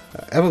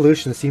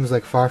 Evolution seems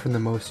like far from the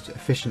most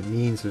efficient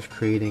means of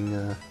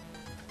creating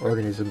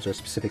organisms, or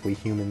specifically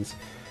humans.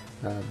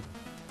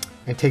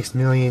 It takes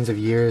millions of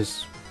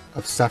years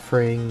of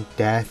suffering,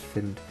 death,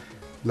 and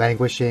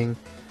languishing,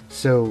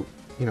 So,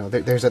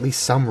 there's at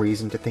least some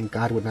reason to think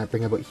God would not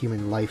bring about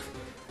human life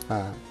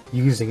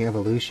using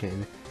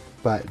evolution,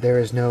 but there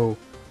is no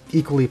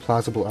equally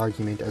plausible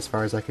argument, as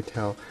far as I could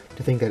tell,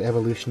 to think that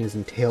evolution is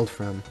entailed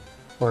from,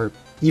 or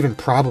even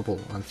probable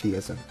on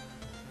theism.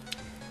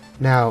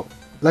 Now,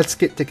 let's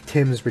get to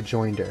Tim's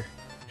rejoinder.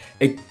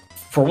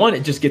 For one,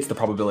 it just gets the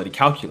probability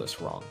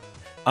calculus wrong.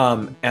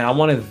 And I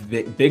want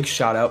a big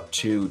shout out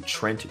to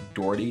Trent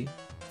Doherty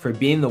for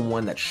being the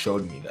one that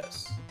showed me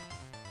this.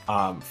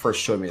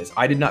 First showed me this.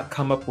 I did not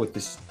come up with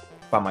this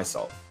by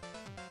myself.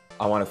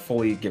 I want to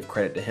fully give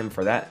credit to him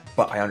for that,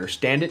 but I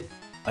understand it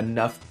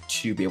enough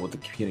to be able to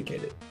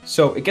communicate it.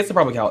 So it gets the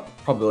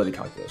probability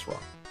calculus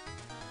wrong.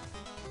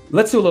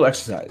 Let's do a little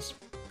exercise.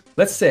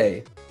 Let's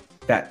say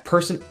that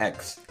person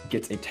X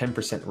gets a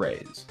 10%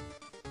 raise,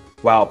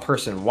 while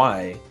person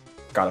Y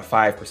got a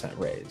 5%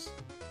 raise.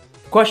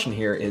 The question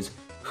here is,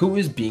 who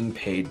is being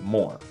paid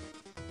more?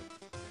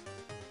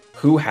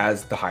 Who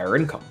has the higher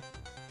income?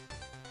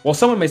 Well,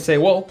 someone may say,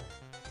 well,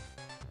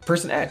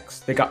 person X,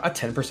 they got a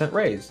 10%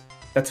 raise.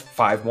 That's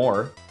 5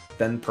 more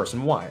than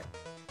person Y.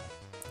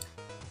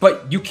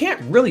 But you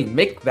can't really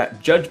make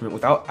that judgment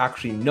without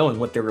actually knowing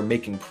what they were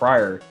making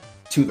prior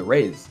to the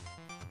raise.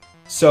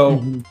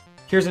 So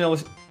here's an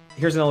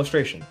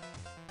illustration.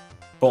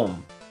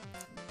 Boom.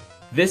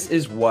 This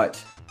is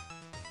what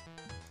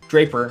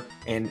Draper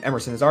and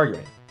Emerson is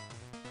arguing.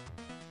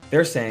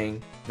 They're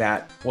saying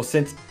that, well,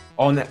 since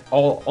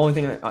only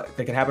thing that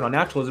can happen on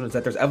naturalism is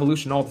that there's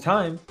evolution all the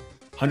time,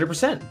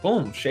 100%,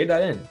 boom, shade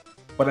that in.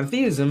 But on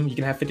theism, you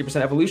can have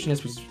 50%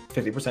 evolutionists, which is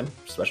 50%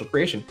 special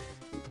creation.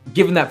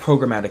 Given that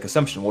programmatic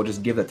assumption, we'll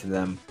just give that to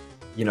them.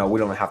 We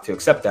don't have to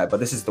accept that, but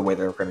this is the way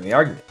they're framing the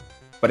argument.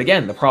 But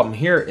again, the problem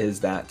here is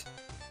that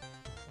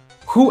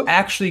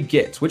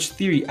which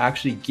theory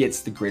actually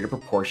gets the greater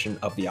proportion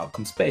of the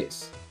outcome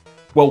space?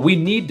 Well, we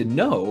need to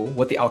know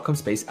what the outcome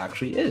space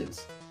actually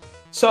is.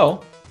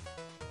 So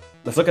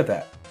let's look at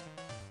that.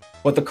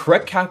 What the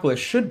correct calculus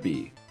should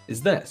be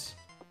is this.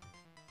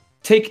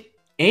 Take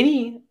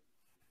any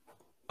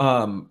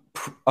axiological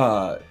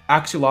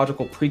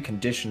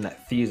precondition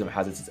that theism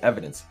has as its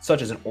evidence,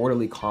 such as an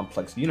orderly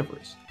complex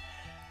universe.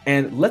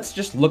 And let's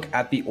just look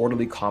at the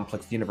orderly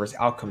complex universe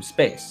outcome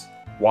space.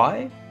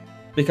 Why?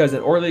 Because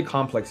an orderly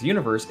complex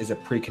universe is a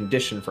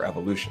precondition for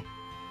evolution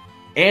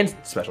and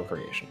special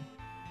creation.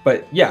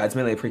 But yeah, it's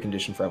mainly a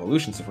precondition for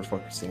evolution, so we're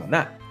focusing on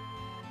that.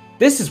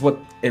 This is what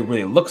it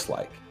really looks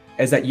like,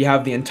 is that you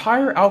have the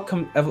entire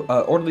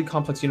orderly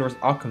complex universe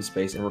outcome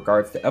space in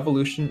regards to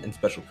evolution and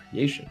special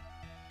creation.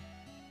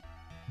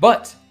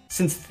 But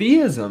since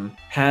theism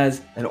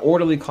has an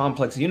orderly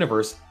complex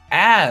universe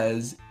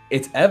as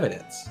its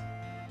evidence,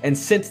 and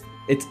since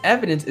its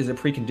evidence is a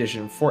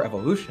precondition for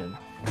evolution,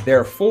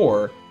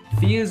 therefore,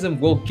 theism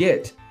will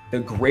get the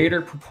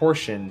greater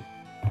proportion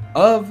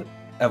of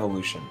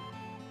evolution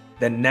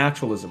than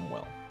naturalism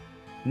will.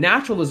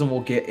 Naturalism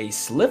will get a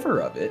sliver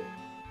of it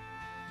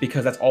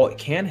because that's all it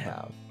can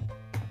have.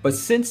 But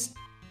since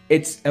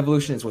its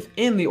evolution is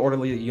within the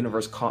orderly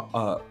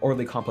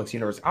complex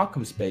universe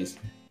outcome space,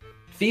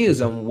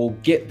 theism will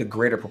get the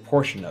greater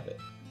proportion of it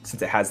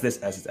since it has this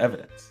as its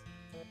evidence.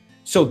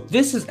 So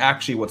this is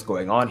actually what's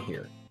going on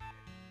here.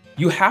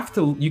 You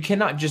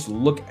cannot just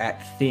look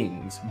at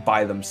things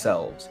by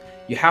themselves.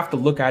 You have to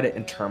look at it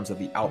in terms of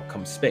the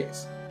outcome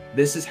space.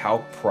 This is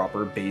how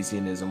proper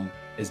Bayesianism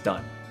is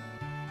done.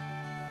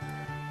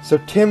 So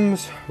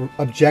Tim's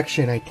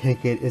objection, I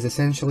take it, is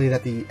essentially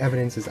that the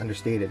evidence is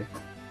understated.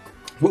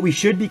 What we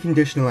should be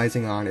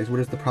conditionalizing on is what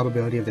is the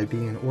probability of there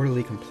being an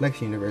orderly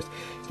complex universe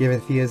given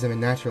theism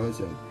and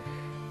naturalism.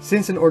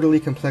 Since an orderly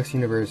complex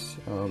universe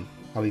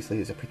obviously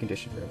is a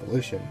precondition for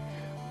evolution,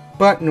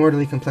 but an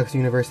orderly complex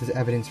universe is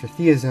evidence for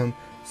theism,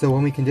 so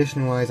when we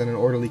conditionalize on an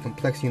orderly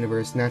complex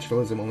universe,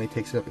 naturalism only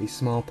takes up a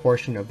small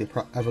portion of the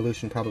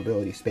evolution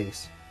probability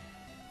space,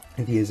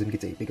 and theism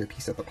gets a bigger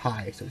piece of the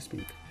pie, so to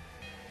speak.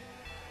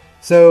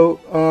 So,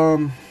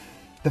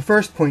 the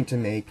first point to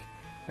make,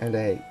 and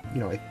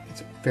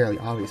it's a fairly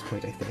obvious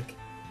point, I think,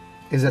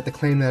 is that the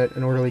claim that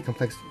an orderly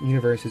complex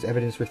universe is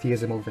evidence for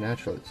theism over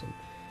naturalism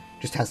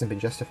just hasn't been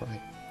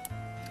justified.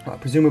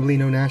 Presumably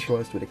no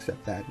naturalist would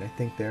accept that, and I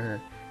think there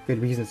are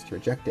good reasons to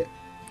reject it.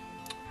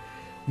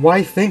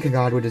 Why think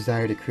God would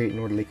desire to create an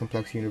orderly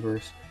complex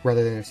universe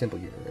rather than a simple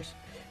universe?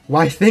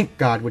 Why think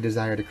God would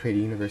desire to create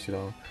a universe at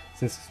all,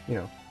 since,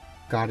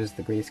 God is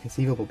the greatest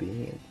conceivable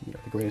being and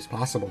the greatest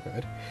possible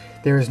good?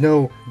 There is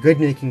no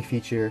good-making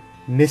feature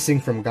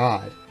missing from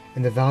God,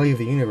 and the value of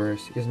the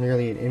universe is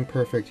merely an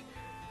imperfect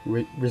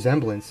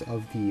resemblance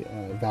of the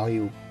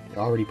value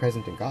already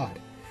present in God.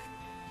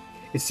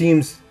 It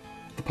seems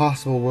the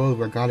possible world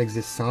where God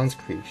exists sans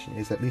creation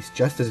is at least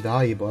just as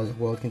valuable as a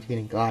world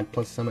containing God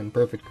plus some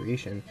imperfect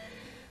creation.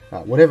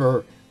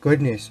 Whatever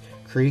goodness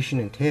creation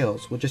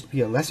entails will just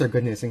be a lesser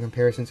goodness in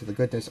comparison to the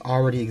goodness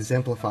already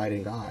exemplified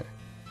in God.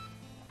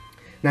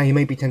 Now you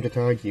might be tempted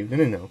to argue,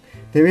 no,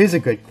 there is a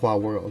good qua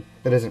world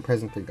that isn't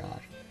present in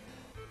God.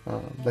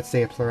 Let's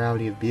say a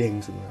plurality of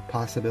beings and the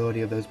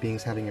possibility of those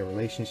beings having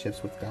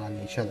relationships with God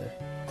and each other.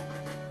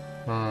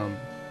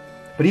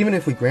 But even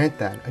if we grant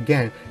that,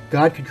 again,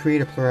 God could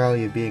create a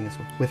plurality of beings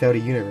without a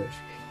universe.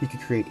 He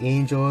could create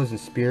angels and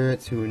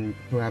spirits who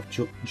have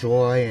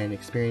joy and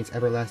experience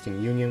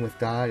everlasting union with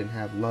God and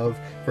have love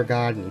for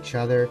God and each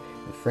other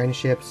and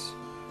friendships.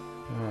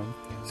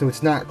 So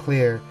it's not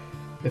clear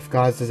if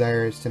God's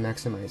desire is to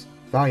maximize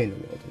value in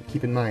the world. And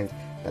keep in mind,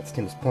 that's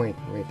Tim's point,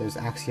 right? There's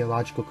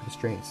axiological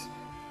constraints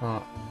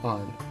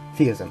on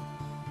theism.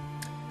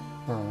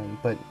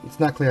 But it's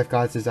not clear if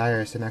God's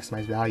desire is to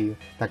maximize value,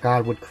 that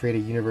God would create a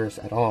universe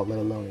at all, let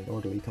alone an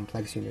orderly,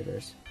 complex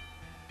universe.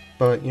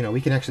 But,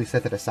 we can actually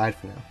set that aside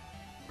for now.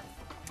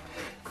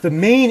 The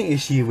main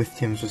issue with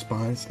Tim's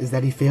response is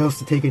that he fails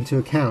to take into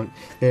account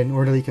that an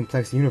orderly,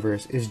 complex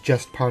universe is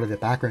just part of the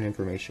background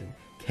information,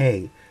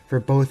 K,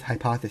 for both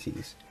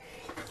hypotheses,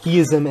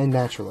 theism and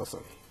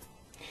naturalism.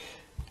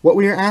 What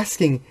we are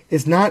asking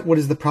is not what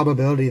is the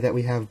probability that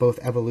we have both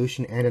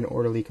evolution and an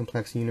orderly,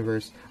 complex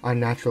universe on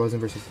naturalism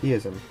versus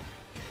theism.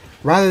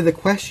 Rather, the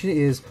question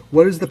is,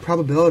 what is the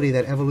probability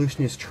that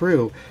evolution is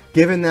true,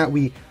 given that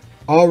we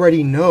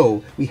already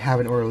know we have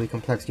an orderly,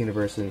 complex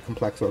universe and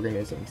complex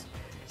organisms,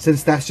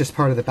 since that's just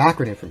part of the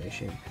background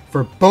information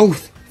for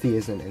both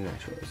theism and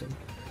naturalism.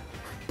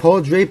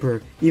 Paul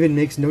Draper even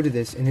makes note of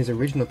this in his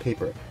original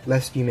paper,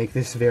 lest you make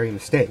this very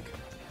mistake.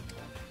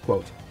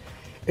 Quote,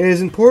 "It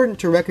is important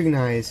to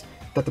recognize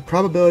that the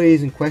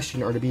probabilities in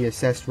question are to be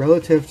assessed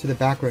relative to the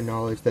background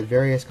knowledge that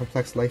various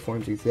complex life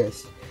forms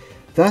exist.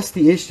 Thus,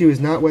 the issue is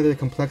not whether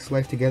complex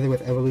life together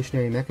with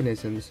evolutionary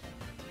mechanisms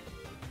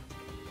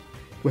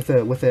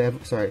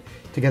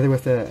together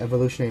with the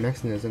evolutionary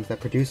mechanisms that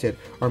produce it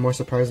are more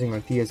surprising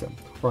on theism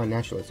or on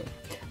naturalism.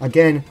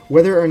 Again,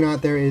 whether or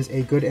not there is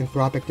a good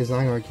anthropic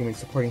design argument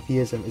supporting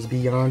theism is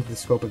beyond the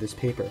scope of this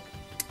paper."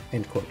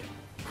 End quote.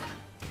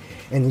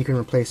 And you can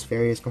replace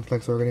various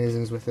complex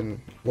organisms with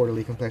an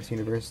orderly, complex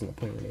universe, and the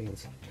point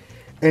remains.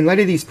 In light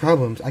of these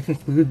problems, I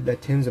conclude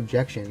that Tim's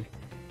objection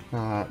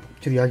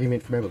to the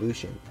argument from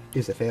evolution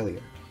is a failure.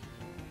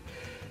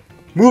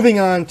 Moving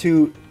on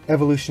to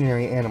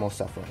evolutionary animal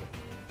suffering.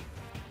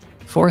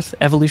 Fourth,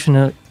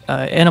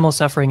 animal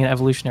suffering and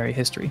evolutionary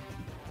history.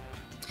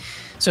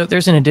 So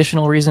there's an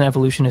additional reason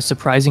evolution is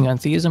surprising on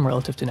theism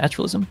relative to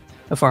naturalism,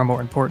 a far more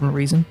important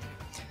reason.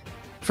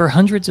 For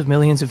hundreds of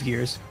millions of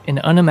years, an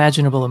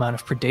unimaginable amount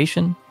of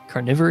predation,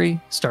 carnivory,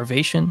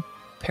 starvation,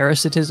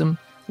 parasitism,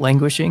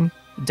 languishing,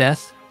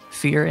 death,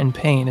 fear, and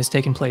pain has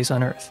taken place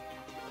on Earth.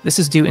 This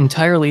is due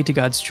entirely to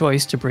God's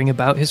choice to bring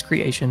about his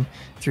creation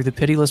through the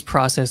pitiless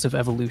process of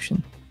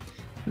evolution.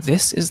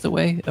 This is the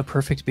way a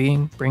perfect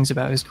being brings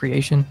about his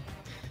creation.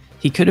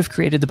 He could have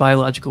created the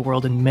biological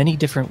world in many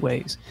different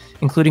ways,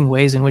 including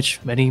ways in which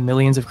many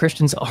millions of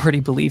Christians already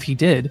believe he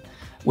did,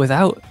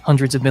 without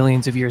hundreds of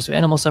millions of years of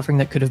animal suffering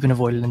that could have been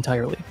avoided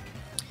entirely.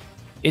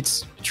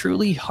 It's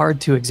truly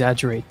hard to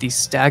exaggerate the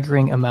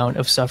staggering amount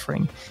of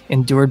suffering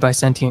endured by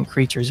sentient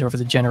creatures over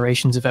the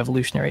generations of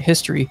evolutionary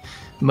history,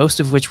 most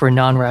of which were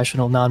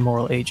non-rational,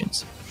 non-moral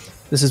agents.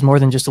 This is more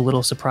than just a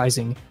little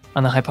surprising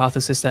on the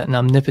hypothesis that an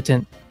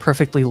omnipotent,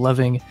 perfectly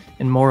loving,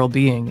 and moral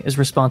being is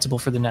responsible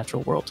for the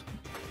natural world.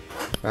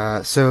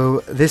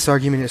 So this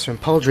argument is from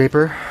Paul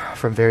Draper,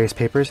 from various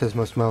papers, his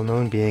most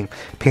well-known being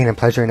Pain and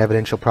Pleasure, an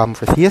Evidential Problem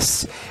for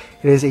Theists.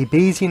 It is a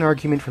Bayesian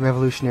argument from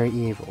evolutionary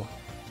evil.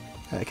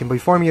 It can be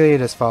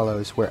formulated as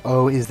follows, where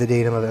O is the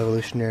datum of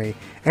evolutionary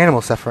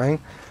animal suffering,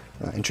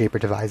 and Draper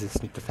devises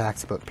the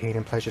facts about pain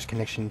and pleasure's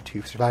connection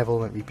to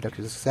survival and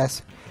reproductive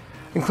success,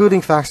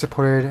 including facts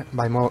reported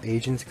by moral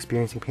agents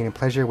experiencing pain and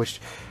pleasure which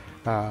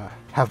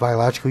have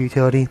biological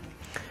utility,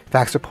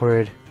 facts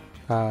reported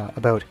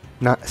about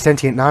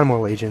sentient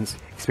non-moral agents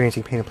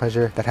experiencing pain and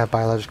pleasure that have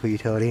biological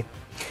utility,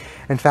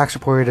 and facts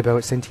reported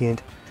about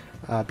sentient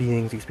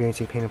beings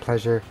experiencing pain and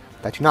pleasure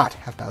that do not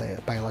have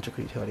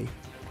biological utility.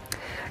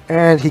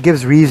 And he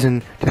gives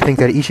reason to think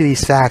that each of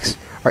these facts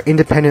are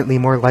independently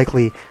more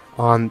likely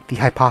on the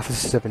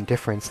hypothesis of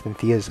indifference than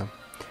theism.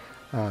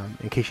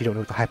 In case you don't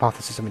know what the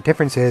hypothesis of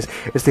indifference is,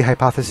 it's the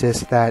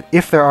hypothesis that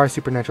if there are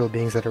supernatural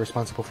beings that are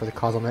responsible for the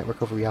causal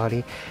network of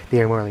reality,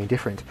 they are morally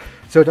indifferent.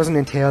 So it doesn't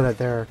entail that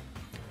there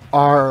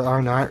are or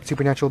are not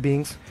supernatural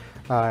beings,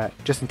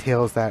 just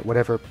entails that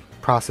whatever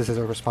processes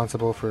are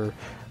responsible for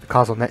the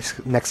causal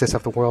nexus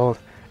of the world,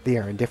 they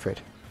are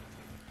indifferent.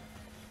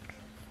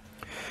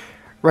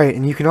 Right,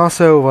 and you can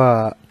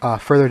also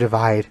further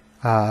divide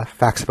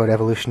facts about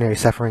evolutionary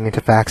suffering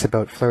into facts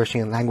about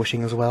flourishing and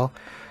languishing as well.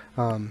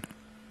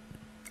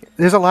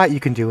 There's a lot you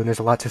can do, and there's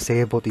a lot to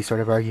say about these sort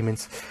of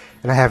arguments,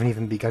 and I haven't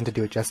even begun to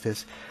do it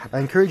justice. I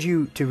encourage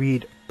you to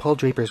read Paul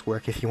Draper's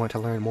work if you want to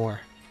learn more.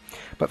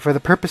 But for the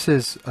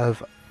purposes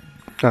of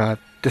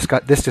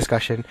this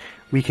discussion,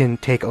 we can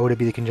take O to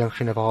be the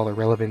conjunction of all the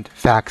relevant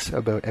facts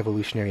about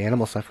evolutionary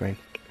animal suffering.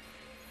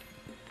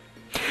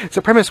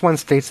 So premise 1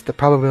 states that the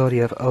probability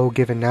of O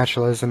given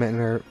naturalism and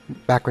their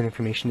background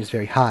information is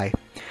very high.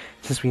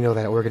 Since we know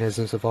that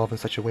organisms evolve in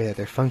such a way that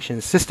their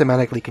functions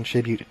systematically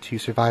contribute to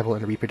survival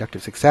and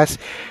reproductive success,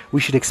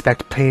 we should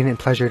expect pain and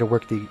pleasure to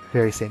work the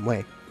very same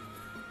way.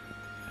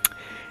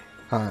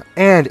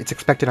 And it's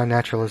expected on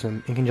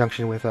naturalism in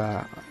conjunction with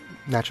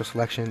natural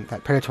selection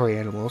that predatory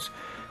animals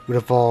would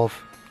evolve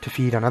to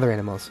feed on other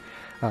animals,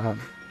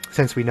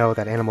 since we know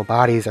that animal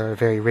bodies are a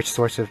very rich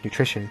source of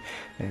nutrition,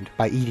 and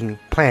by eating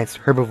plants,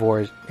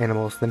 herbivore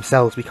animals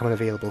themselves become an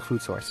available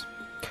food source.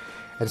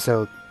 And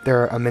so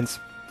there are immense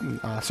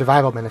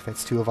survival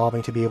benefits to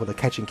evolving to be able to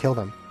catch and kill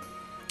them,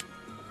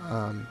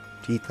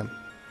 to eat them.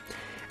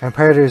 And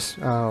predators,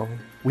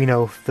 we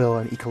know, fill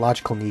an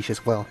ecological niche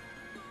as well.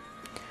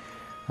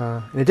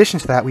 In addition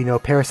to that, we know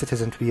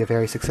parasitism to be a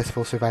very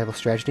successful survival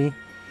strategy.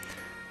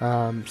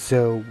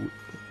 So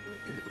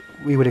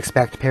we would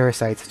expect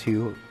parasites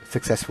to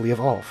successfully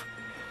evolve.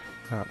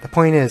 The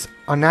point is,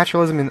 on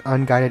naturalism and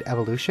unguided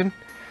evolution,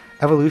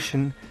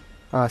 evolution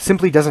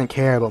simply doesn't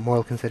care about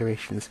moral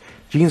considerations.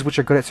 Genes which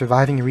are good at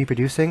surviving and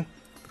reproducing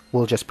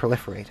will just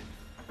proliferate.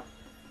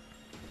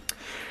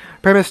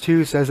 Premise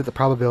 2 says that the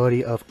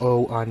probability of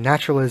O on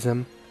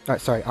naturalism,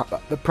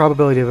 the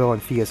probability of O on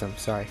theism,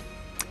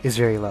 is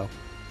very low.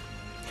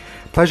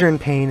 Pleasure and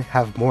pain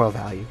have moral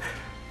value.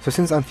 So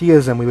since on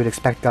theism we would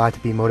expect God to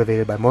be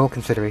motivated by moral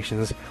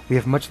considerations, we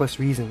have much less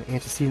reason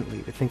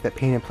antecedently to think that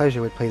pain and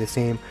pleasure would play the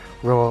same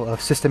role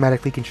of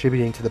systematically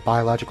contributing to the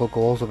biological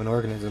goals of an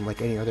organism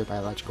like any other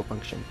biological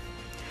function.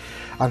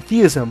 On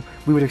theism,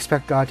 we would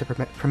expect God to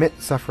permit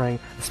suffering,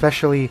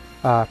 especially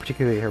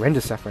particularly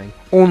horrendous suffering,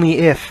 only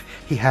if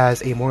he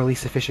has a morally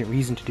sufficient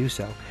reason to do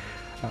so.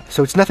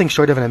 So it's nothing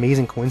short of an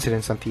amazing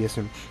coincidence on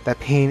theism that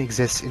pain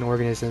exists in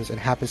organisms and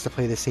happens to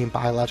play the same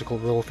biological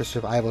role for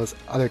survival as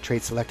other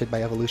traits selected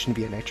by evolution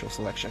via natural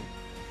selection.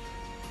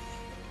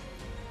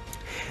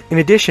 In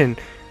addition,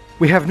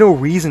 we have no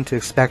reason to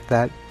expect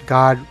that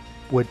God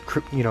would,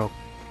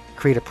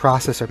 create a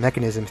process or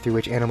mechanism through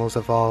which animals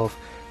evolve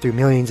through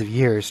millions of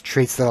years,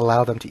 traits that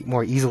allow them to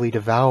more easily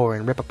devour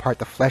and rip apart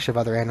the flesh of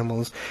other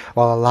animals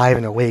while alive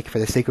and awake for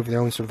the sake of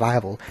their own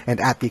survival and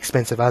at the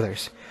expense of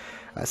others.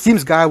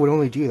 Seems God would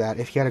only do that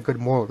if he had a good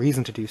moral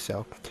reason to do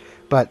so,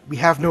 but we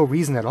have no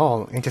reason at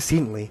all,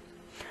 antecedently,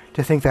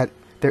 to think that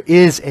there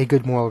is a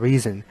good moral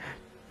reason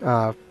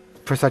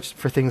for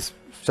things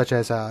such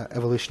as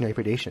evolutionary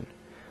predation.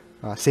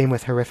 Same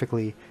with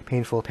horrifically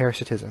painful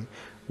parasitism,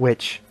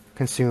 which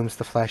consumes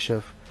the flesh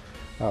of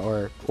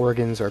or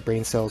organs or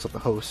brain cells of the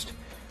host.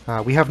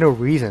 We have no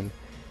reason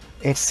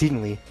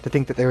antecedently to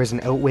think that there is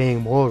an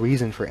outweighing moral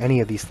reason for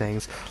any of these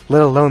things,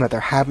 let alone that there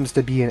happens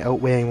to be an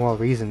outweighing moral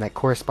reason that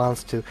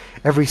corresponds to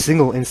every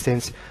single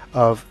instance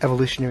of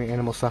evolutionary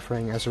animal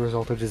suffering as a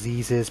result of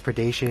diseases,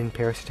 predation,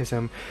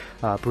 parasitism,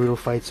 brutal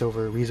fights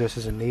over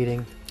resources and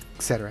mating,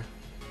 etc.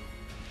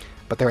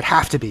 But there would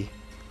have to be,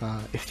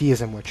 if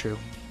theism were true.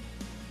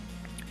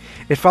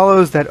 It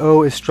follows that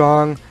O is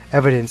strong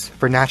evidence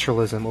for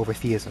naturalism over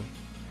theism.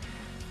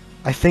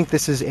 I think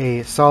this is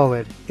a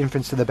solid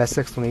inference to the best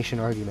explanation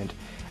argument,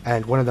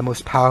 and one of the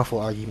most powerful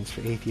arguments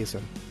for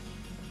atheism.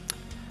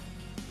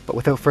 But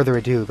without further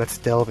ado, let's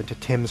delve into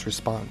Tim's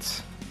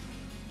response.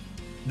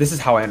 This is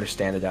how I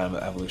understand the data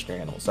of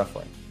evolutionary animal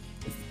suffering.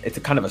 It's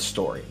a kind of a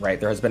story, right?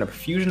 There has been a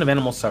profusion of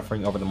animal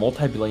suffering over the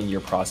multi-billion-year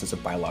process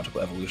of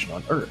biological evolution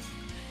on Earth.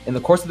 In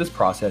the course of this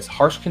process,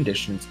 harsh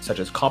conditions such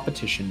as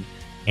competition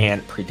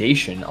and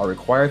predation are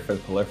required for the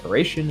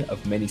proliferation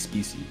of many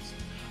species.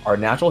 Our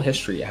natural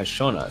history has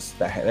shown us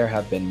that there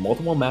have been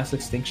multiple mass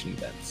extinction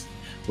events,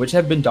 which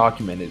have been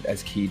documented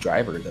as key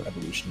drivers of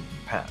evolution in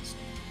the past.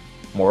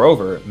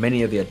 Moreover,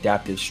 many of the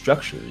adaptive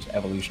structures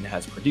evolution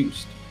has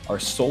produced are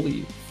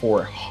solely for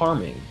the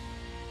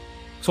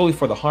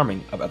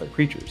harming of other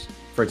creatures.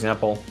 For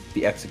example,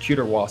 the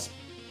executor wasp,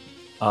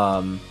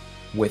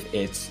 with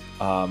its,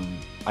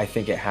 I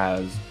think it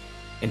has,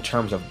 in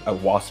terms of a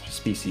wasp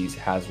species,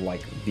 has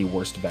like the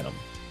worst venom.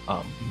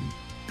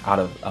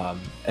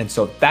 And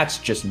so that's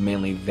just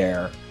mainly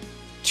there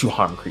to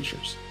harm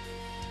creatures.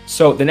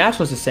 So the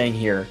naturalist is saying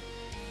here,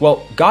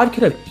 well, God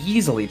could have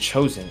easily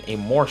chosen a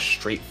more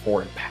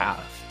straightforward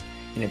path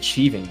in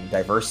achieving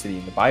diversity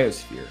in the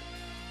biosphere,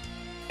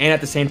 and at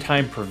the same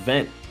time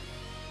prevent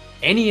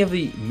any of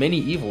the many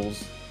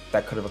evils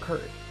that could have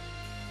occurred.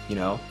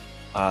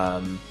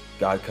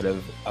 God could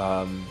have,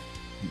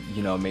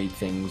 made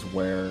things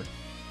where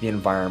the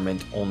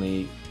environment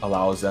only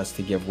allows us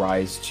to give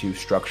rise to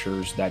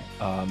structures that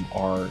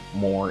are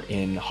more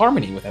in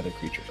harmony with other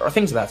creatures, or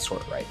things of that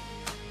sort, right?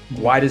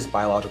 Why does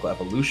biological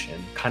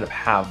evolution kind of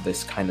have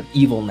this kind of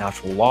evil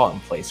natural law in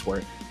place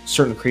where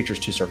certain creatures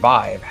to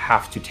survive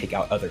have to take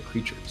out other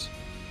creatures?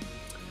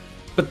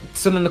 But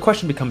so then the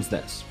question becomes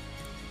this.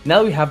 Now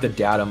that we have the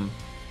datum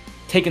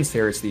taken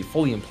seriously,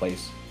 fully in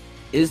place,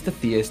 is the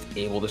theist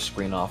able to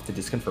screen off the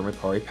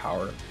disconfirmatory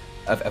power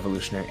of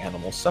evolutionary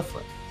animal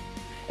suffering?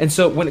 And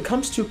so when it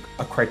comes to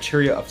a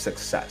criteria of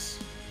success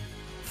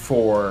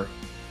for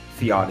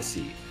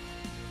theodicy,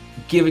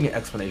 giving an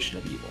explanation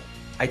of evil,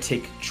 I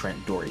take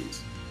Trent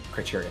Doherty's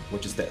criterion,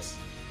 which is this.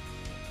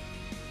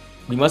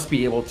 We must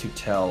be able to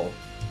tell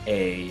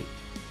a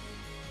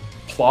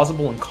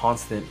plausible and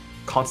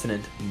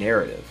consonant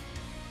narrative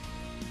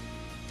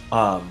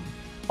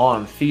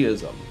on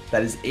theism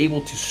that is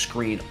able to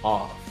screen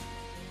off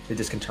the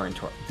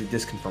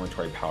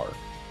disconfirmatory power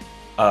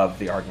of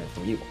the argument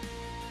from evil.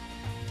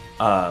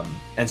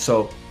 And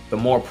so the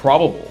more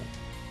probable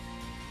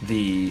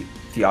the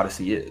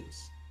theodicy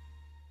is,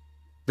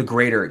 the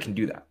greater it can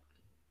do that.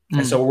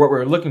 And so what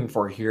we're looking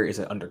for here is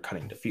an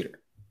undercutting defeater.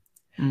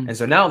 And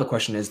so now the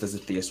question is, does the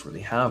theist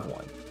really have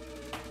one?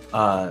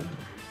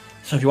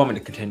 So if you want me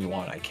to continue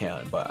on, I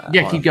can. But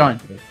yeah, keep going.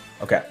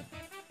 Okay.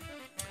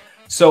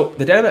 So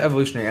the data of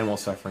evolutionary animal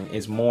suffering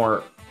is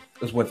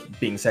what's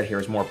being said here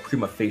is more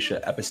prima facie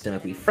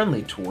epistemically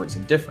friendly towards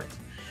indifference.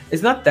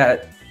 It's not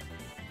that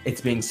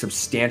it's being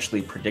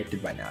substantially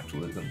predicted by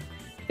naturalism.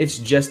 It's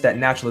just that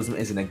naturalism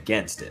isn't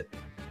against it,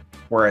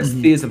 whereas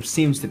theism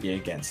seems to be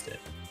against it.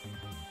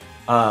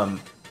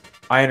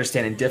 I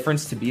understand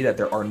indifference to be that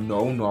there are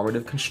no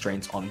normative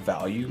constraints on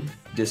value,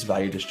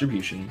 disvalue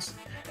distributions,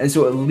 and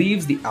so it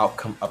leaves the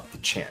outcome up to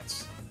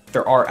chance.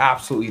 There are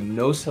absolutely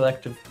no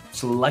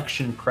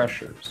selection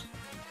pressures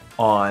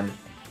on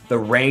the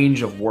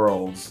range of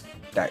worlds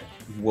that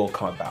will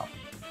come about.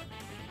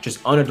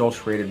 Just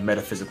unadulterated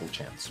metaphysical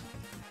chance.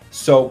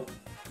 So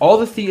all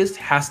the theist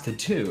has to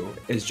do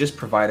is just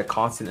provide a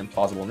constant and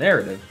plausible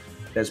narrative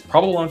that is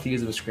probable on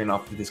theism to screen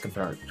off this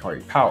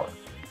confirmatory power.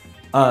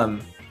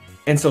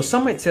 And so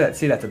some might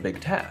say that's a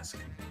big task.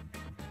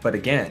 But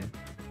again,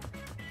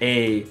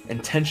 a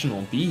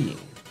intentional being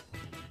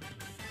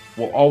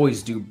will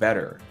always do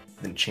better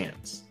than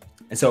chance.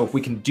 And so if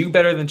we can do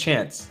better than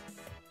chance,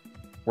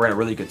 we're in a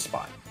really good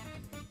spot.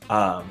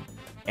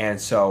 And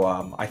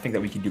so I think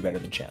that we can do better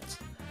than chance.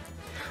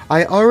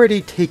 I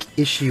already take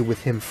issue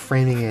with him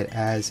framing it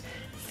as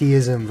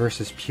theism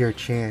versus pure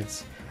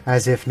chance,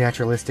 as if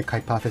naturalistic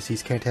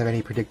hypotheses can't have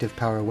any predictive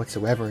power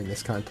whatsoever in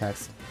this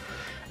context.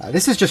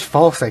 This is just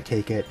false, I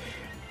take it.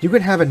 You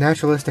can have a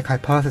naturalistic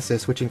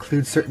hypothesis which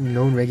includes certain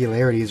known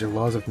regularities or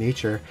laws of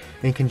nature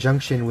in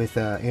conjunction with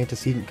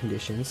antecedent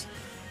conditions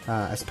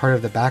as part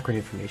of the background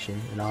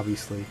information, and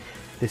obviously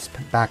this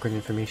background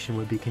information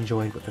would be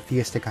conjoined with the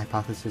theistic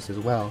hypothesis as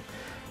well.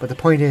 But the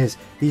point is,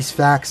 these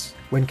facts,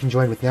 when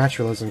conjoined with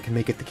naturalism, can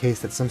make it the case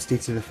that some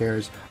states of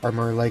affairs are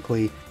more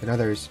likely than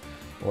others,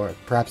 or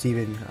perhaps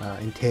even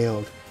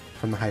entailed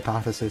from the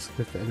hypothesis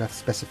with enough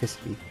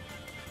specificity.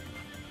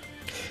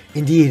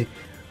 Indeed,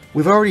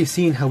 we've already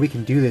seen how we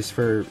can do this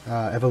for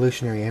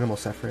evolutionary animal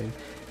suffering.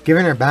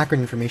 Given our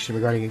background information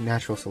regarding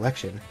natural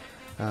selection,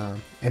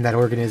 and that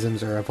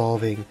organisms are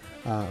evolving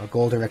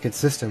goal-directed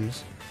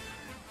systems,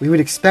 we would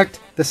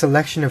expect the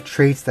selection of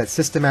traits that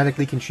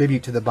systematically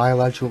contribute to the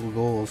biological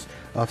goals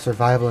of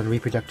survival and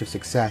reproductive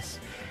success.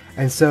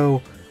 And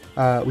so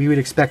we would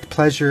expect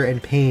pleasure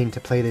and pain to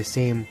play the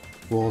same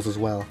roles as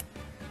well.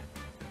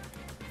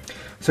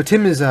 So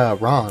Tim is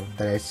wrong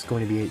that it's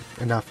going to be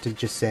enough to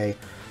just say,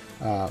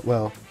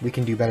 well, we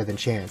can do better than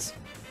chance.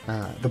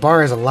 The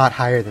bar is a lot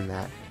higher than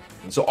that.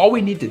 So all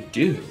we need to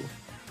do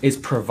is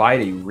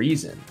provide a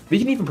reason. We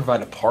can even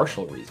provide a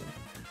partial reason.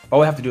 All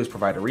we have to do is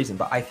provide a reason.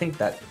 But I think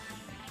that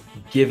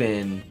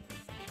given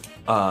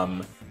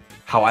how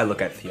I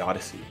look at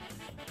theodicy,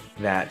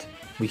 that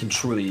we can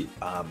truly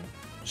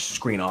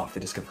screen off the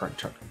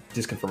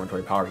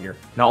disconfirmatory power here,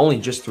 not only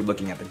just through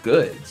looking at the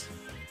goods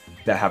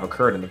that have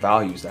occurred and the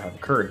values that have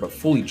occurred, but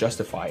fully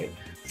justify it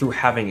through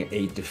having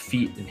a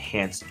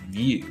defeat-enhanced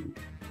view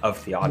of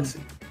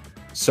theodicy.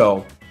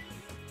 So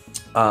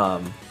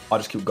I'll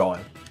just keep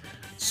going.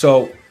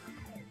 So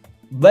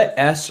let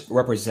S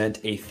represent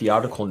a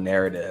theodical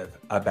narrative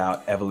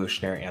about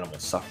evolutionary animal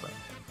suffering.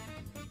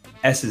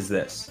 S is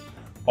this: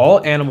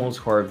 all animals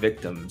who are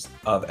victims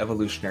of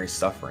evolutionary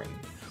suffering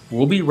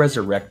will be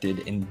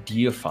resurrected and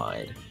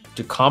deified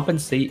to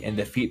compensate and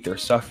defeat their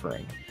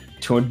suffering,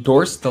 to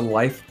endorse the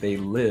life they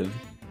lived.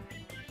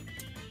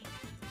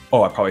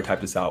 Oh, I probably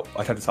typed this out.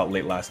 I typed this out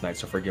late last night,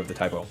 so forgive the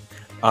typo.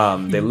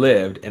 They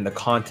lived in the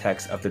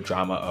context of the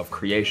drama of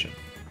creation.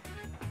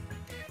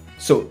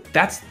 So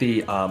that's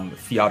the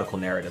theodical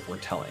narrative we're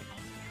telling.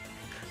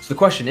 So the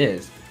question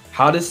is,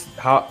 how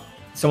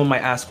someone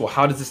might ask, well,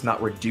 how does this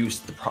not reduce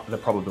the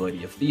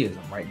probability of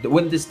theism, right?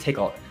 Wouldn't this take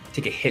a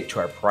hit to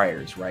our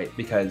priors, right?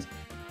 Because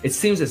it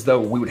seems as though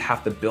we would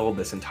have to build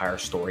this entire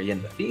story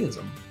into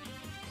theism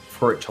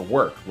for it to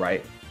work,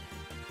 right?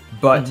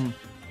 But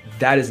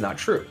that is not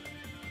true.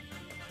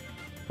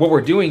 What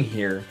we're doing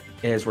here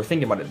is we're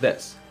thinking about it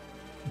this: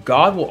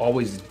 God will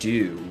always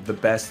do the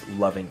best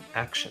loving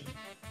action.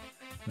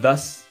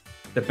 Thus,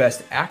 the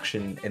best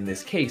action in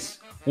this case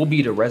will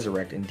be to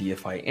resurrect and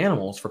deify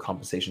animals for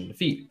compensation and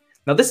defeat.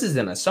 Now, this is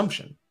an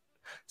assumption.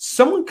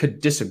 Someone could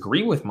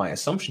disagree with my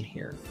assumption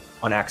here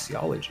on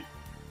axiology,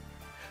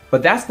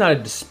 but that's not a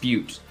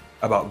dispute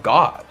about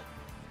God.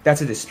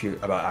 That's a dispute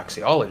about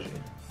axiology.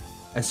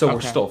 And so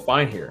we're still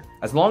fine here.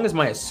 As long as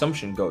my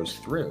assumption goes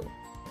through,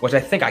 which I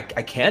think I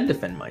can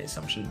defend my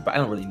assumption, but I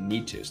don't really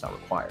need to. It's not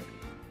required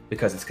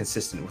because it's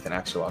consistent with an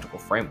axiological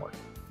framework.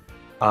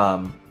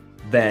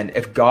 Then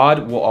if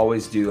God will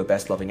always do a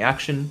best loving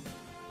action,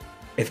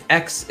 if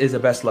X is a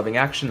best loving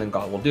action, then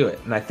God will do it.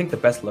 And I think the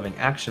best loving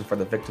action for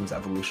the victims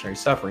of evolutionary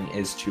suffering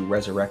is to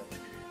resurrect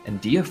and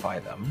deify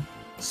them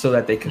so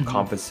that they can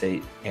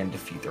compensate and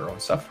defeat their own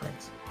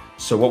sufferings.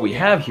 So what we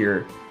have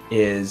here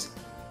is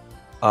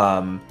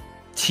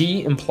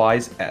T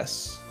implies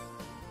S,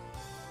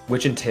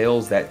 which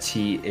entails that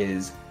T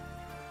is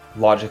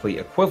logically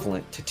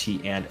equivalent to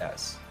T and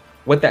S.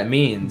 What that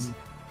means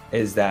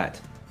is that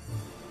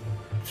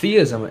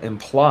theism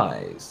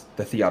implies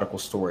the theodical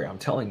story I'm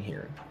telling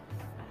here.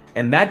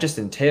 And that just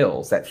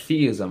entails that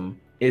theism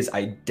is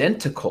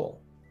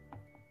identical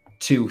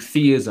to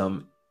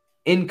theism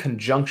in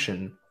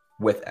conjunction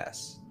with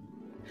S.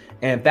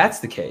 And if that's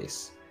the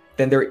case,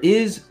 then there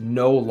is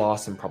no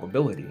loss in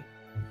probability,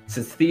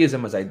 since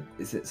theism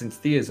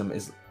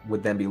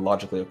would then be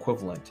logically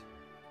equivalent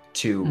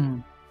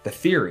to the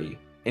theory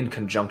in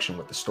conjunction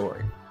with the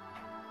story.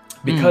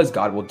 Because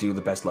God will do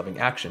the best loving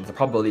action, the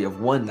probability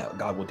of one that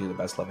God will do the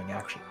best loving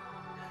action.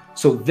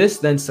 So this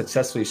then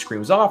successfully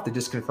screams off the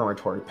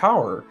disconfirmatory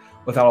power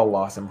without a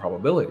loss in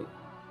probability.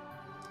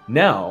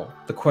 Now,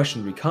 the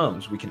question we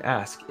can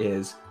ask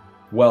is,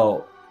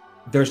 well,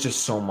 there's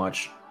just so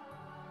much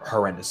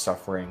horrendous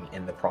suffering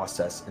in the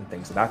process and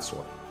things of that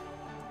sort.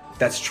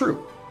 That's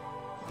true.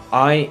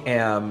 I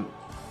am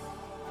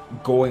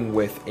going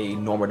with a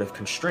normative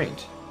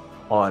constraint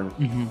on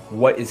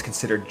what is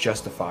considered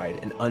justified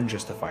and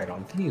unjustified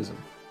on theism.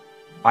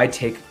 I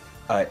take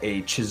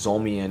a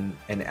Chisholmian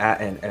and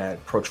an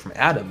approach from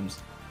Adams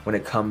when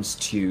it comes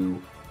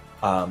to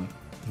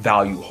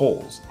value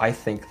wholes. I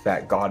think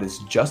that God is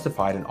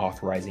justified in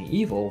authorizing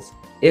evils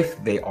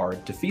if they are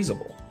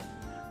defeasible.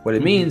 What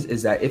it means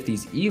is that if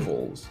these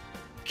evils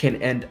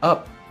can end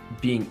up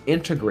being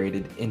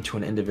integrated into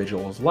an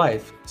individual's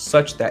life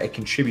such that it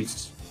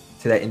contributes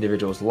to that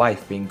individual's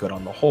life being good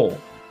on the whole,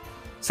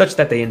 such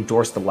that they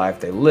endorse the life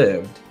they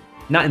lived,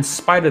 not in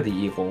spite of the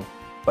evil,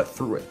 but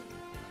through it.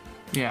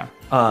 Yeah.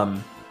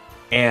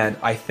 And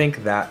I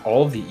think that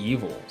all of the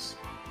evils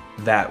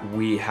that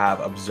we have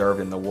observed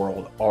in the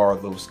world are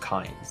those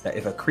kinds, that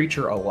if a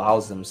creature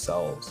allows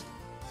themselves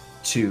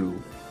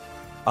to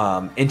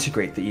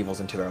integrate the evils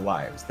into their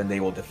lives, then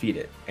they will defeat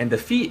it. And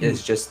defeat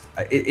is just,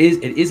 it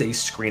is a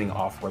screening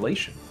off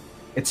relation.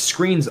 It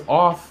screens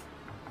off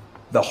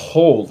the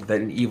hold that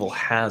an evil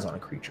has on a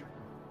creature.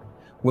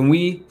 When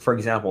we, for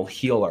example,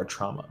 heal our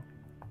trauma,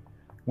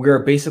 we are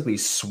basically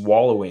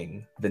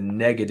swallowing the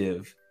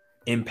negative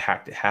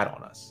impact it had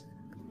on us,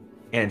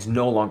 and it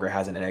no longer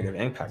has a negative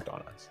impact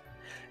on us.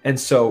 And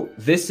so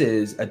this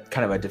is a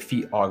kind of a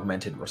defeat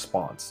augmented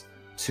response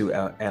to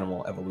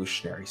animal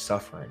evolutionary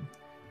suffering.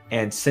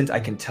 And since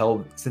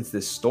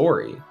this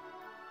story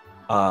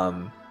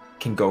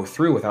can go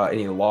through without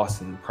any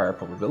loss in prior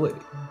probability,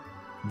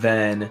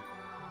 then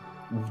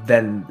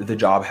the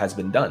job has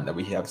been done. That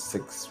we have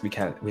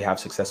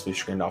successfully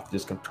screened off the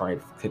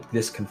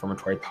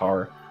disconfirmatory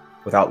power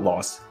without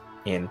loss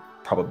in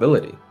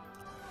probability.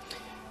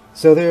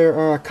 So there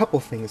are a couple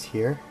things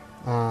here.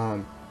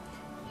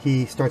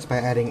 He starts by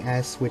adding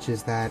S, which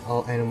is that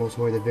all animals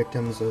who are the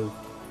victims of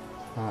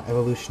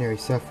evolutionary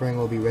suffering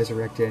will be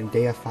resurrected and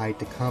deified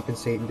to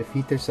compensate and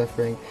defeat their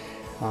suffering,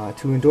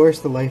 to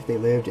endorse the life they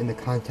lived in the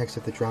context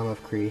of the drama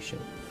of creation.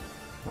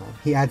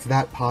 He adds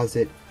that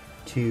posit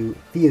to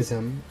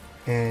theism,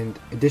 and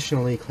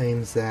additionally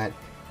claims that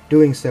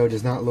doing so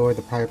does not lower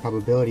the prior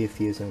probability of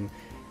theism,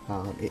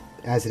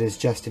 as it is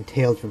just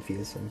entailed from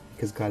theism,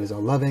 because God is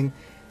all-loving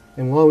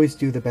and will always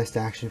do the best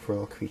action for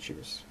all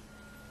creatures.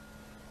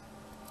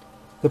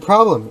 The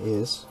problem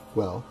is,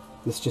 well,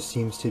 this just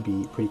seems to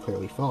be pretty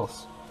clearly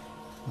false.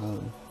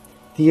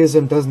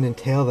 Theism doesn't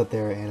entail that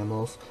there are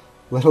animals,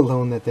 let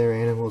alone that there are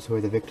animals who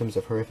are the victims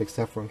of horrific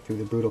suffering through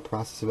the brutal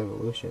process of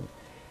evolution.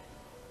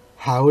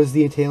 How is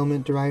the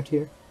entailment derived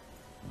here?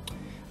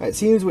 It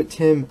seems what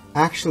Tim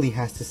actually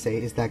has to say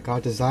is that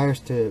God desires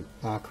to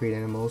create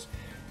animals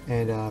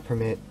and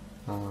permit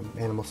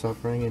animal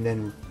suffering, and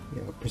then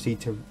proceed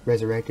to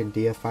resurrect and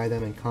deify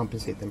them and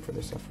compensate them for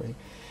their suffering.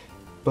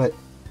 But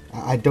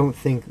I don't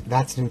think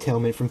that's an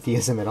entailment from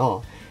theism at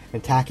all.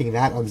 And tacking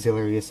that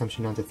auxiliary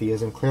assumption onto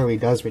theism clearly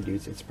does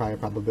reduce its prior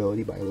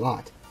probability by a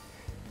lot,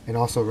 and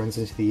also runs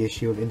into the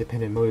issue of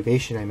independent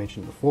motivation I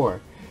mentioned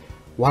before.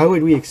 Why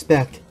would we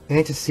expect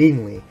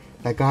antecedently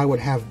that God would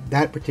have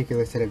that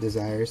particular set of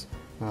desires,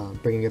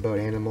 bringing about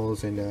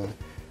animals and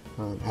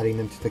adding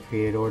them to the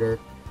created order,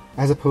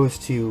 as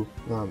opposed to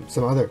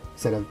some other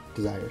set of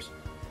desires?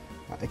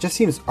 It just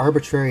seems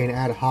arbitrary and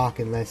ad hoc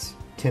unless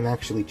Tim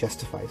actually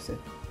justifies it.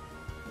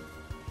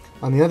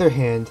 On the other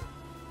hand,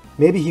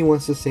 maybe he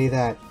wants to say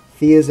that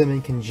theism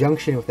in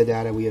conjunction with the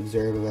data we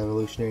observe of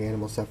evolutionary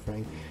animal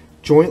suffering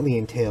jointly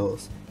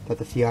entails that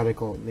the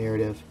theodical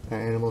narrative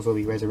that animals will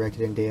be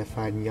resurrected and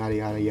deified and yada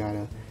yada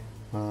yada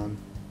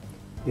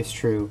is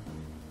true,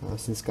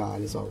 since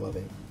God is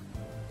all-loving.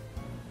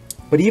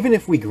 But even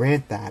if we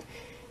grant that,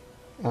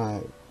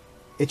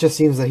 it just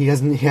seems that he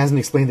hasn't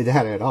explained the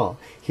data at all.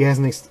 He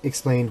hasn't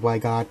explained why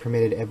God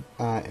permitted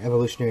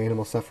evolutionary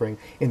animal suffering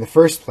in the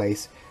first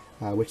place,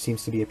 which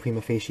seems to be a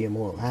prima facie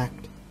immoral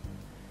act.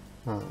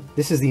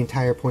 This is the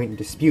entire point in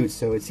dispute,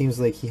 so it seems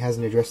like he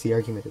hasn't addressed the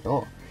argument at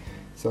all.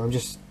 So I'm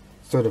just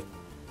sort of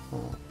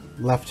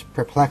left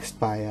perplexed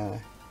by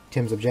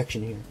Tim's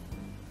objection here.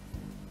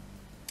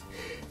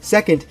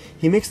 Second,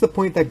 he makes the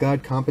point that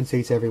God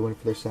compensates everyone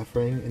for their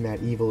suffering and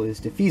that evil is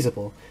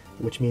defeasible,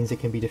 which means it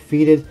can be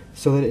defeated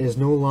so that it is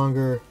no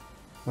longer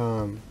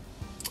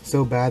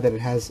so bad that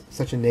it has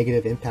such a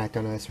negative impact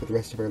on us for the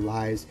rest of our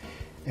lives,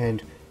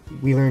 and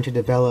we learn to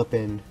develop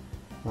and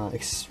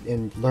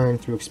learn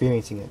through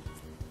experiencing it.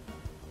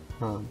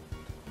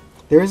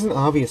 There is an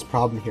obvious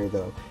problem here,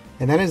 though,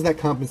 and that is that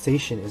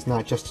compensation is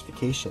not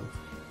justification,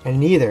 and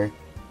neither,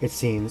 it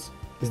seems,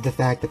 is the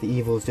fact that the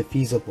evil is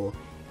defeasible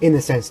in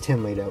the sense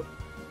Tim laid out.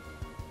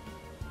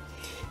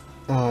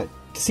 To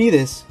see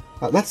this,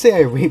 let's say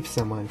I rape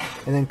someone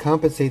and then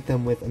compensate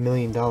them with $1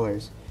 million.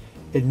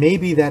 It may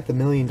be that the $1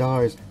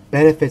 million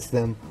benefits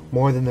them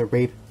more than the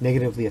rape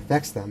negatively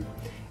affects them,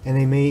 and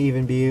they may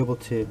even be able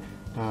to,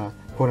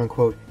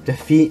 quote-unquote,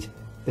 defeat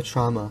the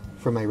trauma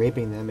from my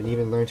raping them and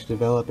even learn to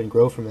develop and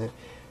grow from it.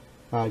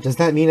 Does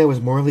that mean I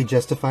was morally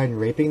justified in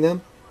raping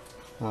them?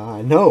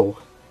 No.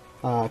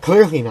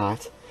 Clearly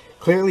not.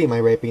 Clearly my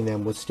raping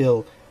them was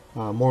still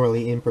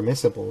morally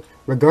impermissible,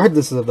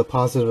 regardless of the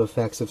positive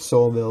effects of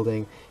soul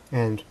building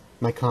and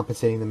my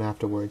compensating them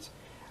afterwards.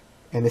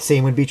 And the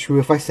same would be true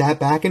if I sat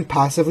back and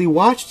passively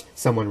watched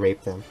someone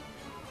rape them.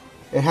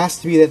 It has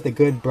to be that the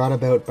good brought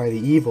about by the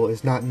evil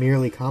is not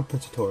merely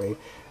compensatory,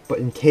 but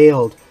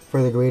entailed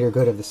for the greater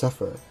good of the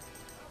sufferer.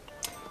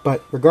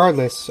 But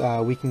regardless,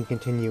 we can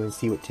continue and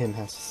see what Tim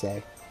has to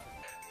say.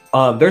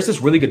 There's this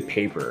really good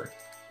paper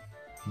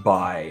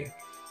by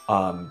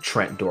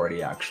Trent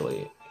Doherty,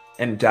 actually.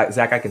 And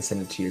Zach, I can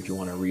send it to you if you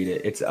want to read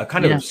it. It's a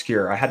kind of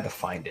obscure. I had to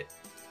find it.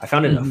 I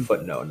found it in a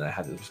footnote, and I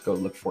had to just go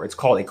look for it. It's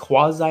called A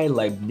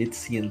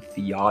Quasi-Leibnizian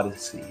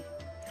Theodicy.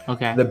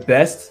 Okay. The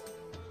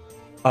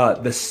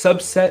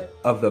subset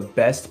of the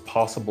best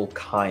possible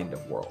kind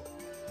of world.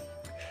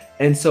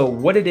 And so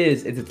what it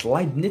is it's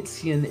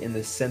Leibnizian in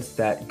the sense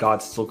that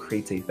God still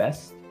creates a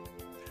best,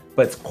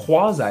 but it's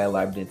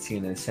quasi-Leibnizian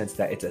in the sense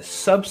that it's a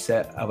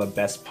subset of a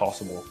best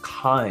possible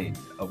kind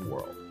of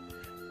world.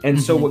 And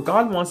so what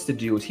God wants to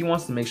do is he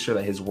wants to make sure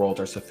that his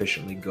worlds are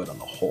sufficiently good on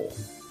the whole.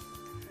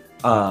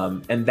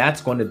 And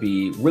that's going to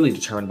be really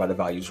determined by the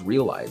values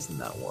realized in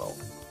that world.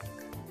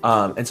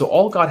 And so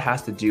all God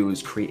has to do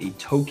is create a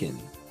token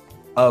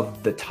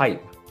of the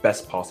type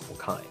best possible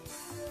kind.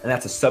 And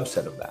that's a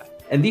subset of that.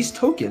 And these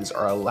tokens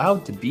are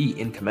allowed to be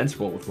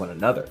incommensurable with one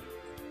another.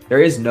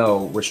 There is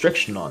no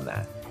restriction on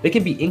that. They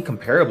can be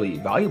incomparably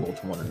valuable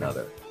to one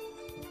another.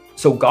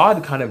 So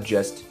God kind of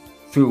just,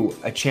 through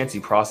a chancy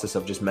process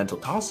of just mental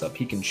toss-up,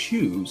 he can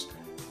choose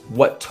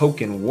what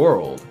token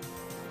world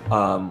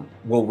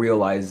will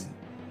realize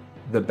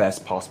the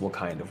best possible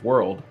kind of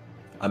world,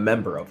 a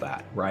member of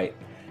that, right?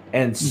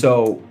 And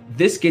so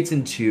this gets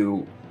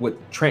into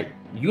what Trent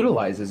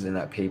utilizes in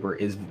that paper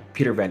is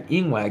Peter Van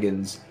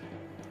Inwagen's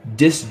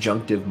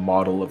disjunctive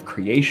model of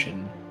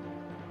creation,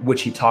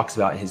 which he talks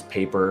about in his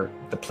paper,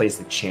 The Place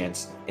of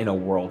Chance in a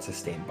World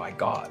Sustained by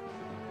God,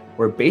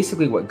 where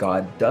basically what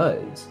God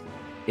does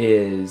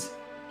is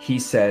he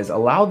says,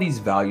 allow these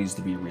values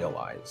to be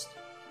realized,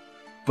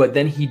 but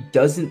then he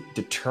doesn't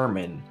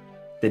determine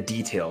the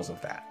details of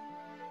that.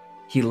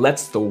 He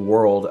lets the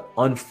world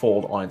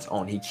unfold on its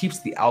own. He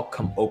keeps the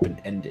outcome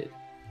open-ended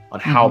on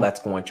how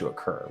that's going to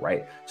occur,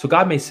 right? So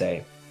God may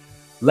say,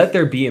 let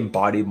there be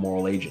embodied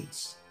moral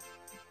agents,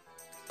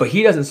 but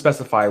he doesn't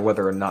specify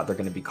whether or not they're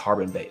going to be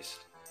carbon-based.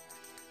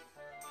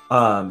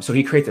 So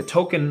he creates a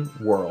token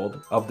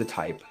world of the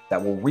type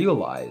that will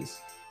realize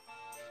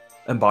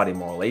embodied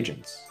moral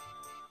agents.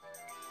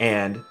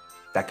 And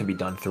that can be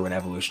done through an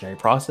evolutionary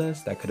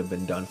process. That could have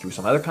been done through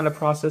some other kind of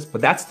process, but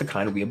that's the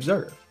kind we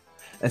observe.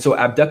 And so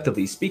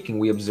abductively speaking,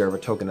 we observe a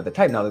token of the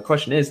type. Now the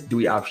question is, do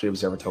we actually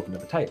observe a token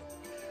of the type?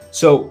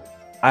 So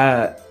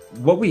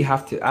what we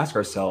have to ask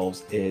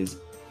ourselves is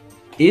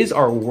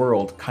our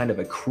world kind of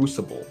a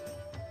crucible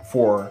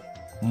for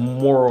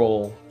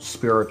moral,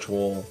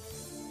 spiritual,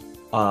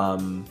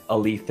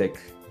 alethic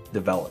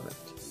development,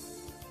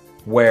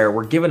 where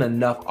we're given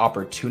enough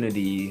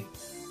opportunities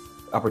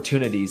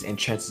and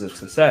chances of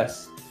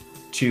success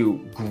to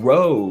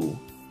grow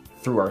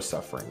through our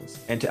sufferings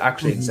and to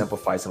actually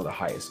exemplify some of the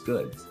highest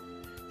goods.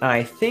 And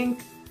I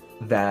think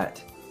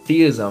that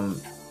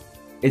theism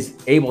is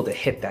able to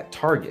hit that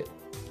target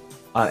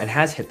and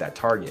has hit that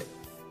target.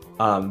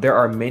 There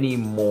are many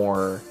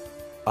more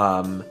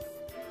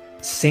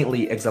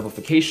saintly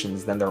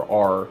exemplifications than there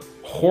are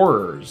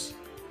horrors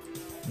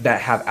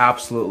that have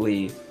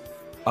absolutely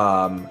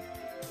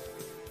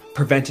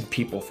prevented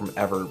people from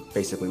ever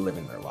basically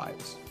living their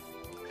lives.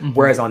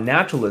 Whereas on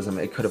naturalism,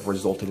 it could have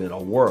resulted in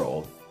a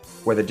world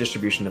where the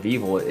distribution of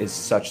evil is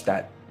such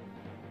that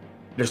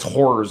there's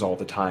horrors all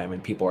the time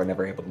and people are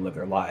never able to live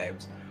their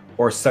lives,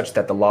 or such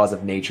that the laws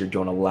of nature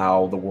don't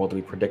allow the world to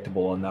be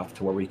predictable enough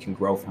to where we can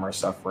grow from our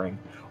suffering,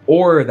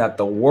 or that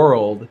the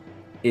world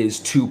is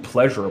too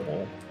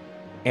pleasurable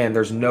and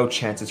there's no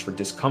chances for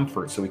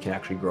discomfort so we can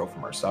actually grow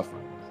from our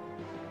suffering.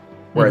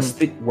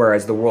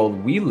 Whereas the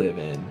world we live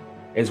in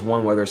is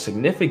one where there's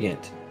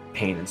significant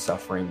pain and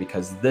suffering,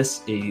 because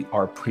this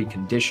are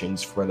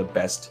preconditions for the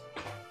best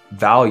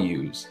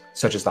values,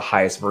 such as the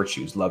highest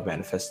virtues, love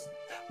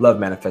love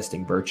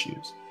manifesting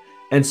virtues.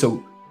 And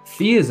so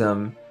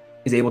theism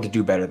is able to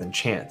do better than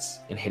chance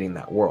in hitting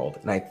that world.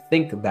 And I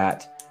think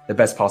that the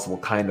best possible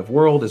kind of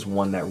world is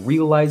one that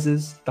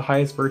realizes the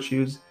highest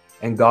virtues,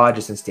 and God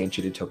just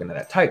instantiated a token of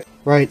that type.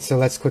 Right, so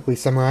let's quickly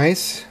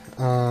summarize.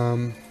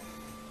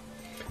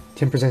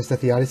 Tim presents the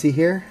theodicy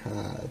here,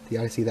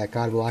 theodicy that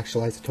God will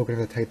actualize the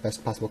token of the type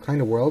best possible kind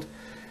of world,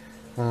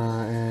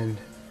 and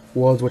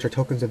worlds which are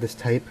tokens of this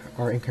type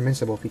are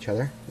incommensurable with each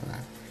other.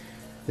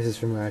 This is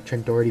from a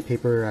Trent Doherty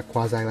paper,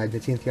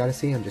 Quasi-Leibnizian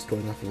Theodicy. I'm just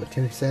going off of what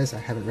Tim says. I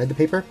haven't read the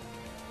paper.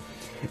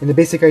 And the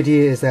basic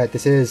idea is that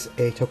this is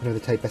a token of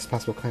the type best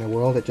possible kind of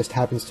world. It just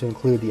happens to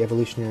include the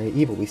evolutionary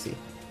evil we see.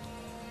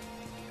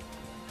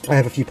 I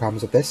have a few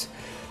problems with this.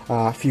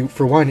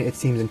 For one, it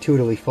seems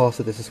intuitively false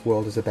that this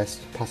world is the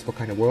best possible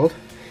kind of world.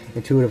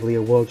 Intuitively,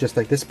 a world just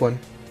like this one,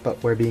 but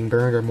where being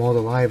burned or mauled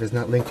alive is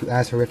not linked to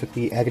as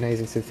horrifically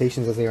agonizing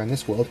sensations as they are in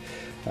this world,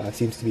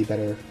 seems to be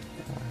better,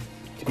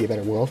 to be a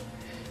better world.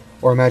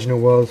 Or imagine a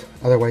world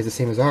otherwise the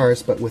same as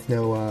ours, but with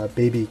no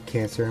baby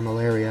cancer,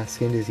 malaria,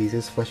 skin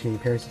diseases, flesh-eating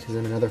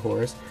parasitism, and other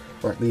horrors,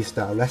 or at least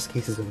less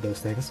cases of those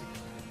things.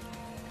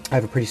 I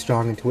have a pretty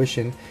strong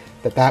intuition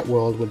that that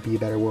world would be a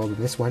better world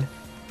than this one.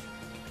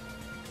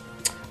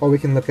 Or we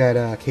can look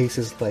at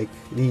cases like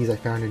these I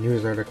found in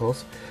news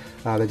articles.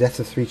 The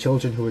deaths of 3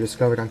 children who were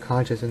discovered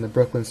unconscious in the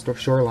Brooklyn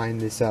shoreline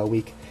this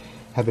week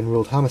have been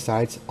ruled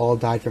homicides. All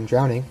died from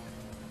drowning.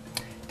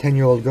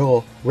 10-year-old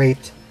girl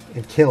raped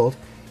and killed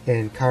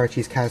in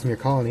Karachi's Kashmir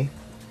colony.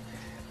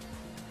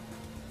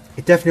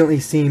 It definitely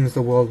seems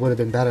the world would have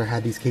been better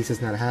had these cases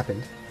not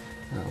happened.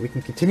 We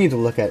can continue to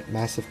look at a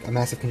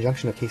massive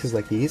conjunction of cases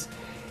like these,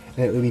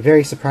 and it would be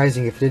very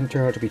surprising if it didn't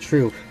turn out to be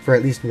true for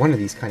at least one of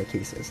these kind of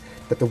cases,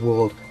 that the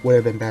world would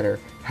have been better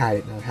had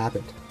it not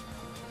happened.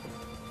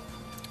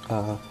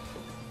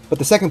 But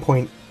the second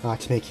point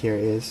to make here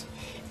is,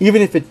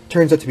 even if it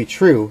turns out to be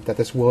true that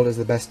this world is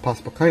the best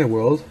possible kind of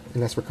world,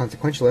 unless we're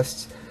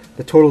consequentialists,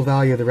 the total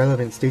value of the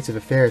relevant states of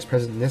affairs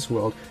present in this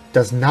world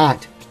does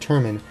not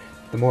determine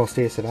the moral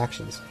status of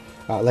actions.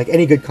 Like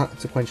any good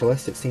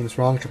consequentialist, it seems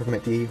wrong to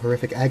permit the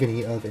horrific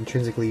agony of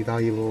intrinsically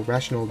valuable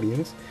rational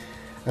beings,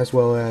 as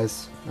well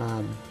as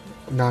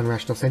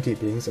non-rational sentient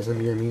beings, as a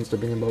mere means to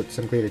bring about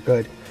some greater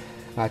good.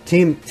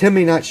 Tim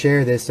may not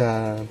share this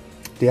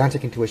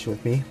deontic intuition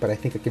with me, but I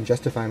think it can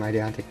justify my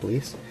deontic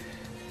beliefs.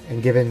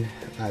 And given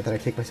that I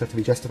take myself to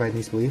be justified in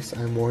these beliefs,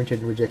 I'm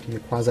warranted in rejecting the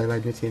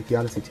quasi-Leibnizian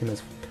theodicy Tim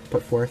has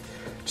put forth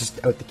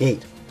just out the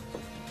gate.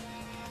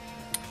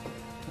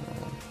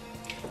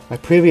 My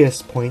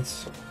previous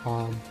points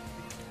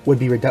would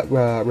be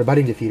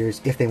rebutting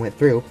defeaters if they went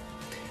through,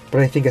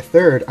 but I think a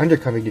third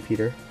undercutting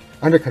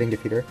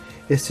defeater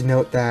is to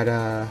note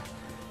that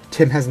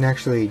Tim hasn't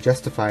actually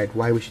justified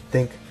why we should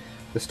think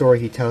the story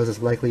he tells is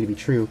likely to be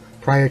true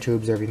prior to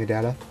observing the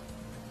data.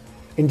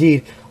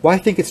 Indeed, why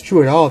think it's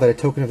true at all that a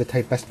token of the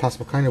type best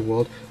possible kind of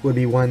world would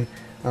be one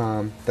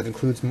that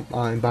includes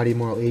embodied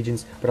moral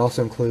agents, but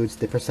also includes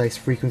the precise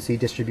frequency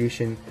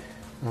distribution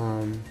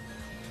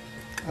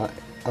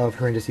of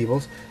horrendous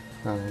evils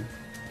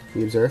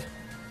we observe,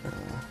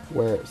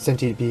 where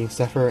sentient beings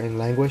suffer and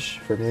languish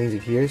for millions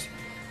of years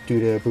due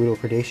to brutal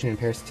predation and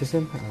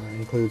parasitism.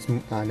 Includes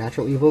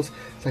natural evils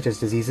such as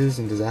diseases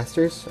and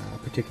disasters,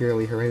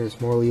 particularly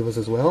horrendous moral evils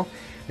as well,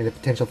 and the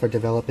potential for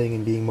developing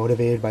and being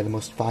motivated by the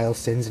most vile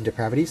sins and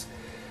depravities.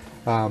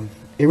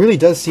 It really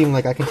does seem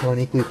like I can tell an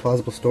equally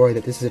plausible story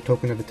that this is a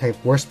token of the type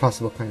worst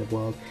possible kind of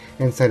world,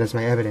 and cite as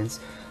my evidence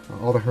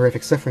all the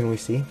horrific suffering we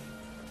see,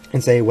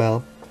 and say,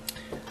 well,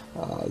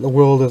 the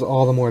world is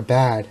all the more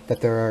bad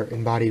that there are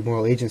embodied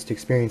moral agents to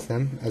experience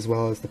them, as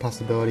well as the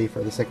possibility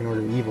for the second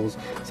order evils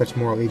such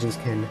moral agents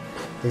can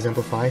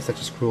exemplify, such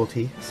as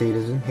cruelty,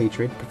 sadism,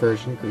 hatred,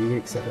 perversion, greed,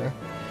 etc.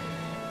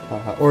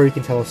 Or you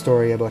can tell a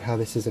story about how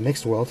this is a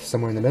mixed world,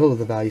 somewhere in the middle of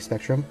the value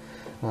spectrum,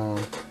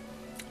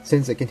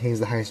 since it contains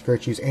the highest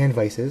virtues and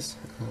vices,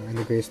 and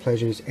the greatest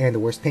pleasures and the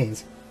worst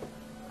pains.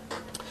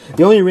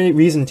 The only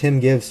reason Tim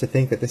gives to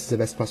think that this is the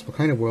best possible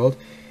kind of world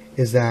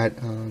is that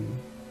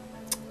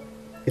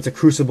it's a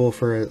crucible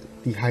for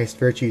the highest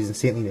virtues and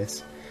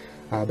saintliness.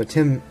 But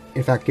Tim,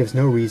 in fact, gives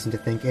no reason to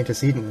think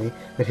antecedently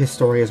that his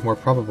story is more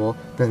probable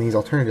than these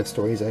alternative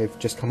stories I've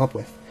just come up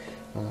with.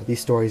 These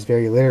stories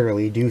very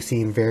literally do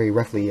seem very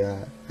roughly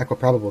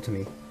equiprobable to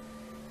me.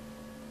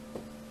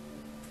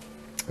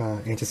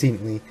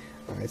 Antecedently,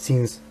 it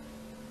seems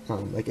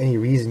like any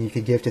reason you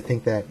could give to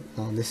think that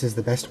this is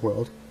the best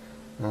world.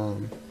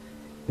 An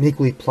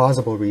equally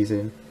plausible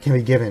reason can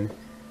be given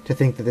to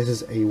think that this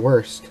is a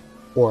worst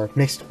or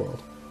mixed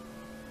world.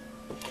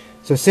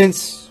 So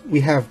since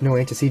we have no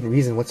antecedent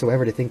reason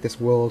whatsoever to think this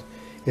world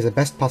is a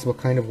best possible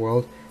kind of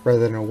world rather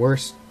than a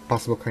worst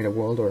possible kind of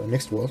world or a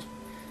mixed world,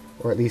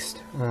 or at least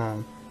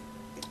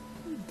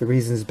the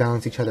reasons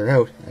balance each other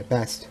out at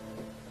best,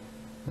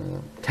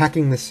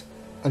 tacking this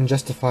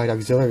unjustified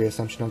auxiliary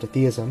assumption onto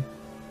theism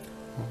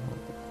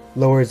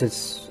lowers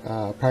its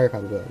prior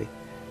probability.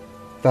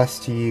 Thus,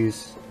 to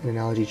use an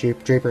analogy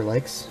Draper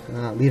likes,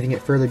 leaving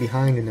it further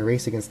behind in the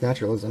race against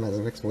naturalism as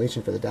an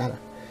explanation for the data.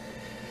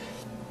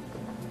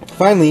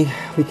 finally,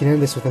 we can end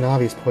this with an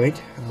obvious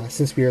point.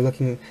 Since we are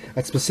looking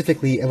at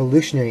specifically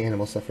evolutionary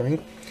animal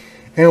suffering,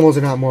 animals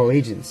are not moral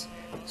agents.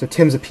 So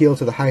Tim's appeal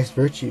to the highest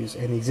virtues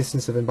and the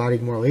existence of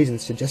embodied moral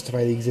agents to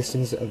justify the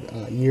existence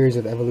of years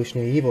of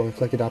evolutionary evil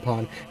inflicted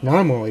upon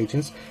non-moral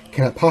agents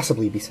cannot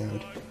possibly be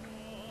sound.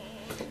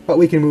 But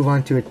we can move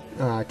on to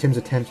Tim's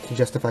attempt to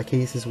justify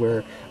cases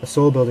where a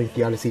soul-building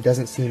theodicy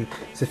doesn't seem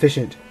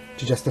sufficient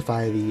to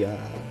justify the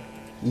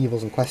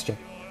evils in question.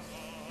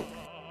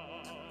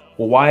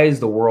 Well, why is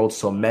the world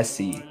so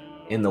messy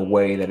in the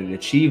way that it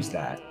achieves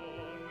that?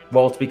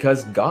 Well, it's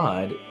because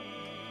God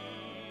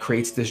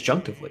creates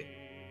disjunctively.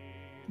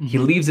 He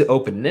leaves it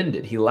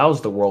open-ended. He allows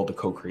the world to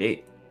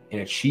co-create in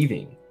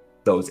achieving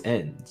those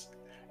ends.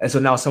 And so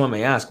now someone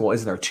may ask, well,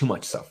 isn't there too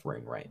much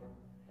suffering, right?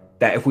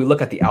 That if we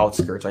look at the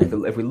outskirts, right?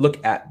 If we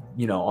look at,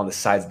 on the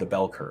sides of the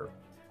bell curve,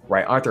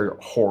 right? Aren't there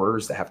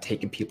horrors that have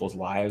taken people's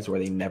lives where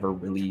they never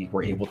really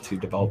were able to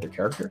develop their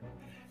character?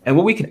 And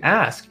what we can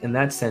ask in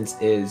that sense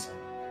is,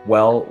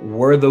 well,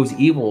 were those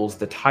evils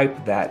the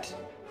type that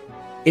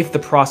if the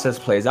process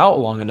plays out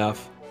long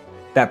enough,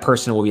 that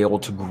person will be able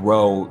to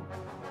grow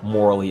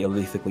morally,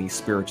 ethically,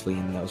 spiritually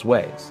in those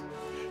ways?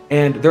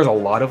 And there's a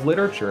lot of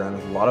literature and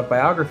there's a lot of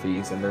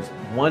biographies, and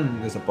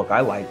there's a book I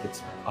like.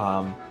 It's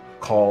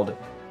called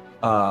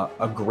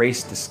A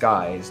Grace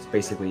Disguised,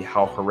 basically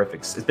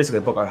it's basically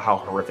a book on how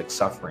horrific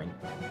suffering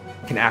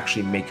can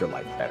actually make your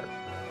life better.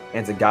 And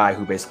it's a guy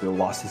who basically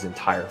lost his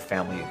entire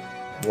family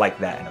like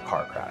that in a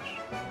car crash,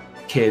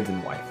 kids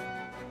and wife,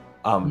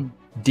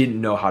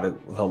 didn't know how to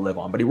live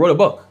on, but he wrote a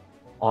book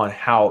on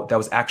how that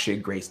was actually a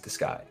grace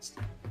disguised.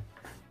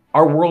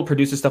 Our world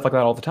produces stuff like that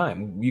all the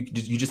time. You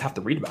just have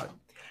to read about it.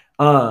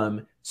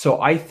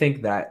 So I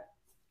think that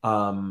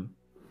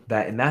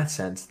that in that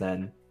sense,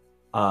 then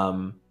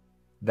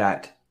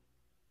that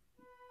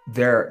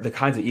the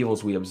kinds of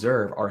evils we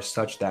observe are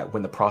such that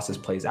when the process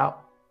plays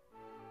out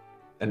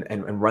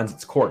and runs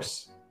its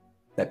course,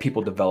 that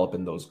people develop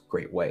in those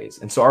great ways.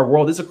 And so our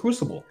world is a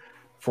crucible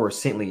for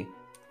saintly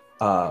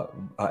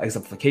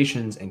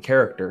exemplifications and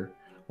character,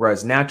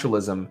 whereas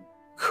naturalism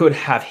could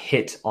have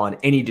hit on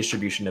any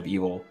distribution of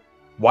evil.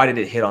 Why did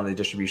it hit on the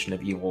distribution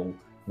of evil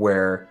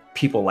where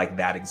people like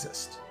that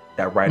exist,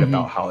 that write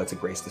about how it's a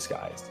grace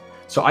disguised?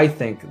 So I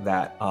think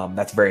that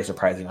that's very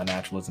surprising on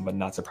naturalism, but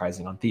not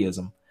surprising on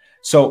theism.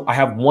 So I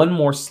have one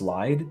more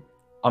slide.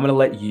 I'm going to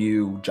let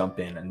you jump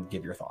in and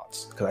give your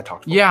thoughts because I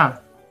talked about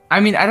that. I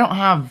mean, I don't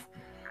have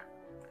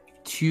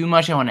too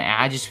much I want to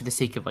add just for the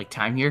sake of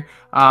time here.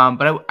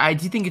 But I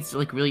do think it's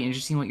really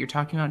interesting what you're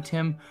talking about,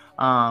 Tim.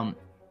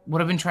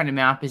 What I've been trying to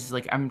map is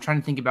I'm trying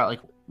to think about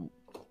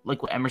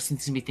what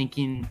Emerson's gonna be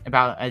thinking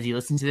about as he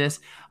listens to this.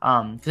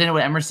 Because I know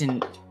what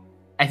Emerson,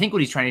 I think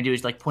what he's trying to do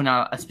is point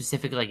out a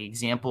specific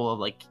example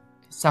of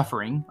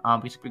suffering,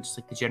 basically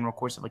just the general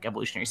course of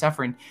evolutionary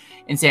suffering,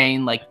 and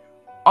saying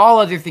all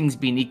other things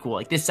being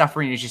equal, this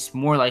suffering is just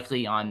more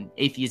likely on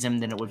atheism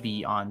than it would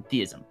be on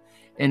theism.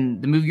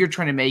 And the move you're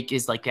trying to make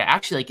is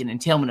actually an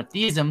entailment of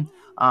theism,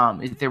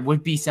 is that there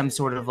would be some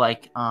sort of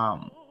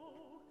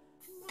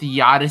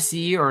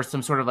theodicy or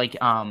some sort of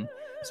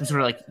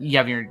you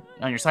have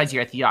on your slides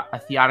here a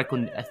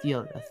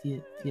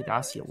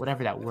theodicy,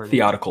 whatever that word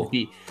theodical would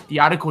be,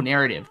 theodical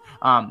narrative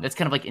that's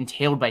kind of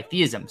entailed by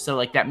theism.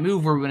 So that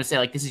move where we're going to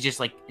say this is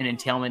just an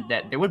entailment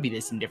that there would be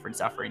this indifferent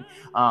suffering.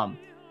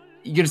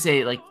 You're going to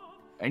say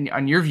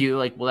on your view,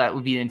 well, that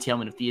would be an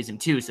entailment of theism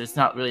too. So it's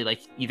not really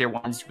either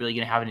one's really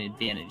going to have an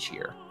advantage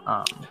here.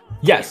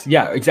 Yes,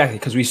 yeah, exactly.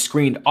 Because we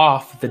screened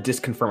off the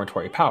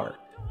disconfirmatory power.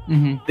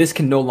 This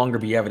can no longer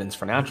be evidence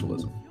for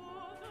naturalism.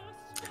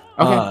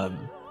 Okay.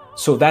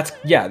 So that's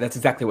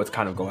exactly what's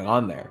kind of going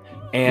on there.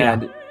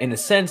 And in a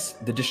sense,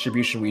 the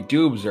distribution we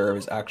do observe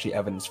is actually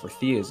evidence for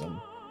theism,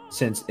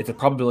 since it's a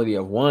probability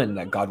of one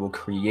that God will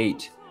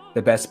create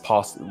the best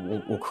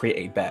possible, will create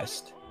a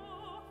best.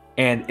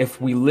 And if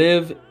we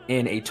live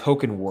in a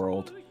token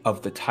world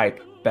of the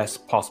type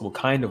best possible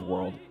kind of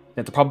world,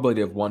 then the probability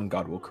of one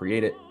God will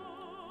create it.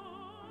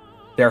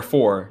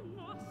 Therefore,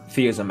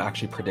 theism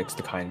actually predicts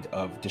the kind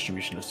of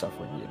distribution of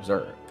suffering we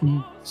observe.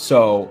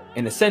 So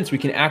in a sense, we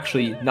can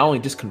actually not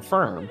only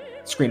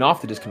screen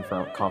off the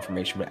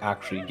disconfirmation, but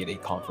actually get a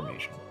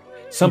confirmation.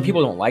 Some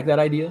people don't like that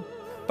idea,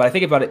 but I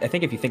think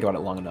if you think about it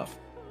long enough,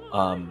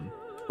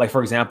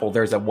 for example,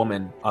 there's a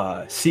woman,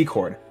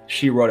 Secord.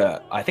 She wrote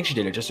I think she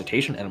did a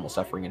dissertation on animal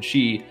suffering, and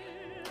she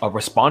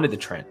responded to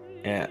Trent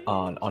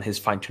on his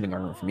fine-tuning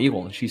argument from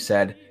evil. And she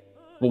said,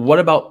 well, what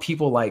about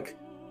people like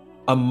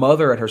a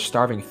mother and her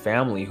starving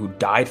family who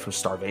died from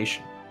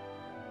starvation?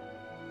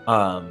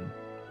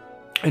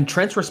 And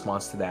Trent's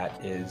response to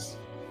that is,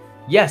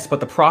 yes, but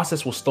the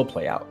process will still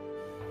play out.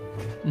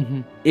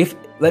 If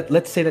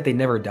let's say that they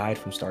never died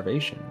from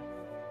starvation,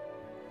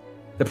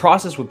 the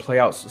process would play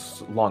out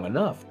long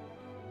enough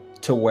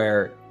to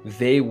where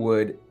they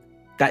would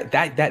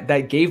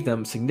that gave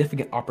them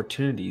significant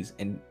opportunities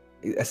and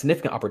a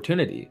significant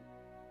opportunity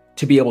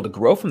to be able to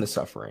grow from the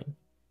suffering,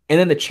 and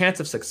then the chance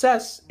of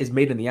success is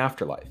made in the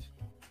afterlife.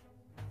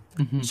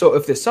 So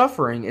if the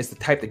suffering is the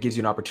type that gives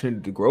you an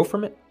opportunity to grow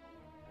from it,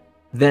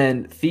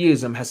 then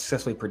theism has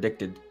successfully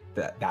predicted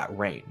that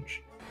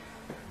range.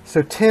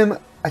 So Tim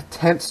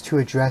attempts to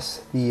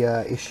address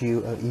the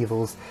issue of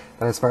evils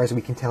that, as far as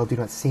we can tell, do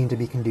not seem to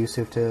be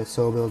conducive to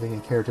soul building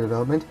and character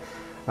development,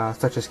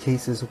 such as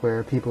cases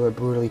where people are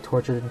brutally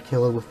tortured and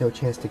killed with no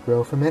chance to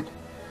grow from it.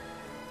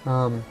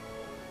 And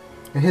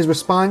his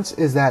response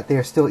is that they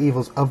are still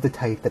evils of the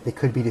type that they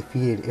could be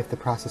defeated if the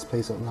process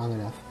plays out long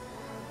enough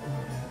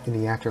in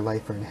the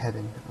afterlife or in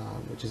heaven,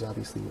 which is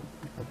obviously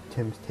what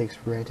Tim takes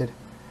for granted.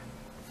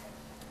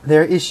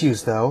 There are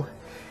issues, though.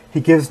 He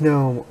gives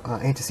no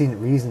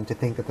antecedent reason to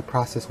think that the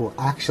process will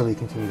actually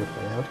continue to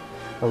play out,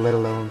 let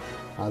alone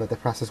that the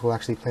process will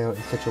actually play out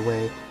in such a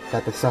way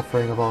that the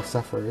suffering of all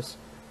sufferers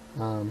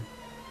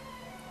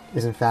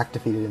is in fact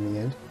defeated in the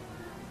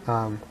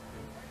end.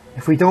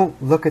 If we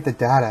don't look at the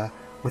data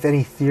with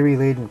any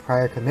theory-laden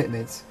prior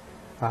commitments,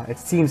 it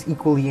seems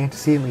equally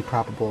antecedently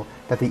probable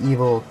that the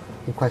evil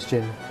in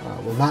question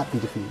will not be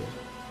defeated.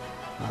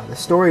 The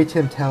story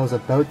Tim tells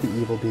about the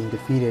evil being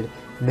defeated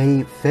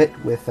may fit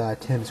with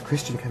Tim's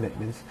Christian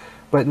commitments,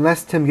 but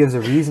unless Tim gives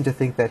a reason to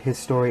think that his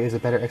story is a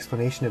better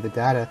explanation of the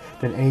data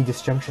than any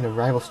disjunction of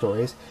rival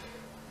stories,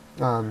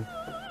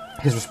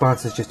 his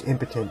response is just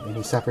impotent, and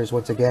he suffers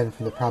once again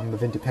from the problem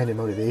of independent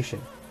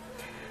motivation.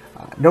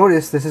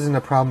 Notice this isn't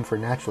a problem for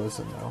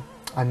naturalism, though.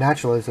 On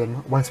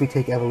naturalism, once we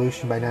take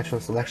evolution by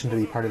natural selection to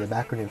be part of the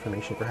background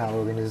information for how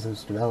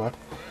organisms develop,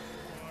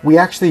 we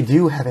actually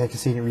do have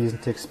antecedent reason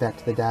to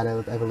expect the data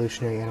of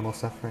evolutionary animal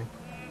suffering.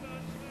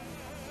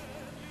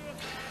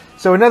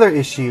 So another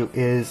issue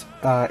is,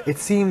 it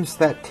seems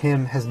that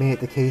Tim has made it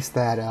the case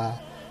that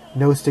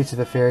no states of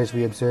affairs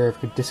we observe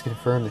could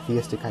disconfirm the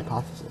theistic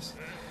hypothesis.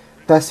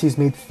 Thus, he's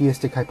made the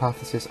theistic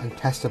hypothesis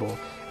untestable,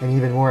 and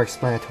even more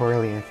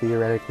explanatorily and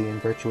theoretically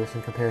invirtuous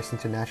in comparison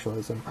to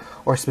naturalism,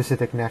 or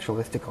specific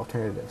naturalistic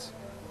alternatives.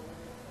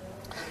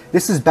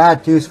 This is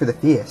bad news for the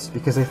theist,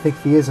 because I think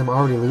theism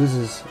already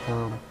loses,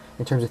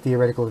 in terms of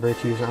theoretical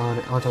virtues, on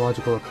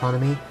ontological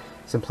economy,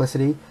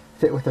 simplicity,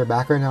 fit with their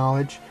background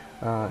knowledge,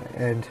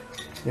 and,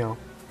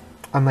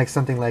 unlike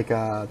something like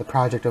the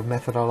project of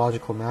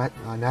methodological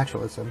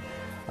naturalism,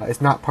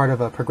 it's not part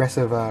of a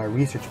progressive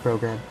research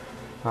program,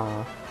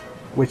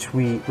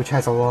 which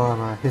has a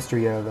long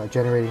history of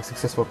generating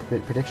successful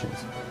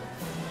predictions.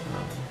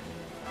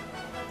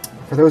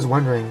 For those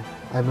wondering,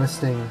 I'm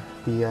listing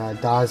the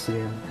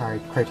Dawesian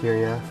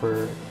criteria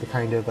for the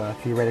kind of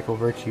theoretical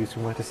virtues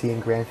we want to see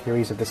in grand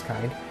theories of this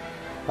kind,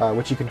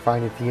 which you can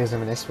find in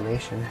Theism and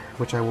Explanation,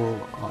 which I will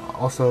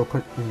also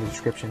put in the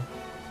description.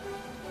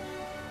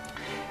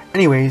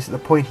 Anyways, the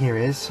point here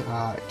is,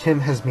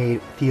 Tim has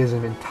made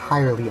theism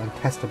entirely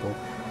untestable.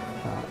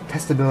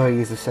 Testability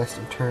is assessed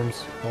in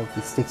terms of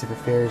the states of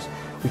affairs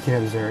we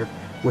can observe,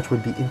 which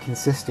would be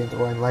inconsistent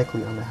or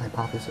unlikely on the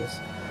hypothesis.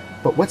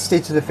 But what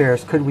states of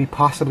affairs could we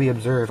possibly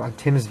observe on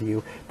Tim's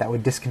view that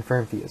would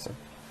disconfirm theism?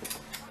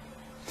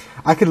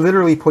 I could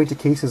literally point to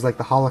cases like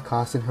the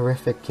Holocaust and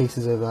horrific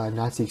cases of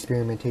Nazi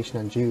experimentation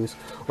on Jews,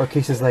 or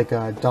cases like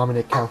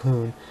Dominic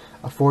Calhoun,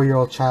 a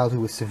 4-year-old child who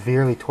was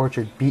severely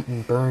tortured,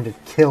 beaten, burned,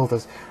 and killed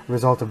as a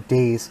result of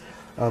days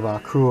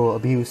of cruel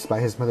abuse by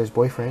his mother's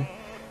boyfriend.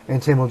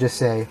 And Tim will just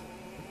say,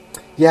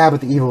 yeah,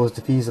 but the evil is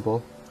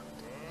defeasible,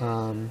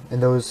 and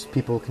those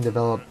people can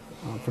develop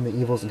from the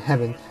evils in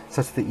heaven,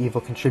 such that the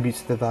evil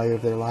contributes to the value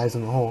of their lives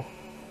on the whole.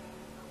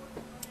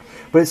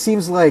 But it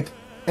seems like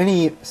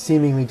any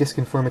seemingly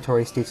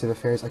disconfirmatory states of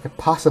affairs I could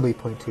possibly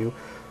point to,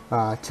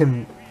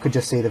 Tim could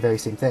just say the very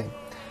same thing.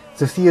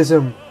 So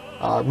theism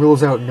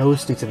rules out no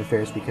states of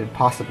affairs we could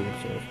possibly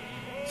observe,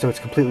 so it's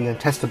completely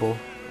untestable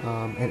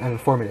and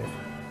uninformative.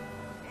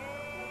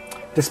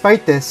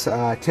 Despite this,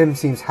 Tim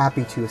seems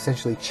happy to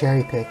essentially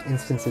cherry-pick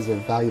instances of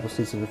valuable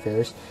states of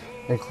affairs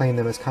and claim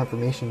them as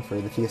confirmation for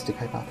the theistic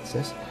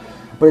hypothesis.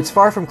 But it's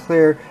far from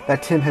clear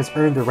that Tim has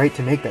earned the right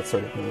to make that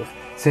sort of move,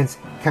 since,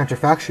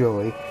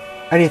 counterfactually,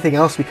 anything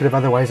else we could have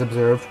otherwise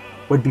observed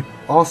would be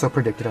also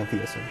predicted on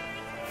theism,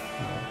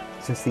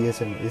 since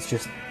theism is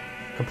just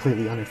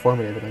completely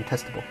uninformative and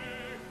untestable,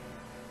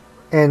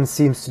 and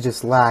seems to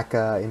just lack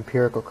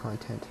empirical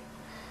content.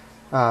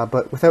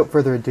 But without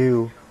further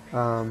ado,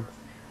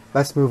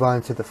 let's move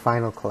on to the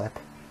final clip.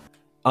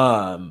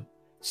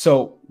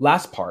 So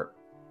last part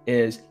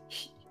is,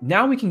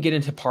 now we can get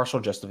into partial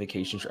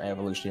justifications for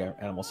evolutionary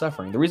animal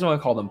suffering. The reason why I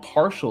call them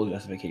partial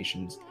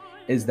justifications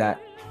is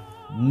that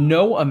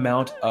no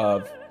amount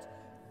of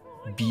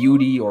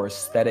beauty or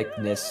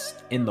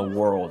aestheticness in the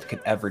world could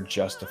ever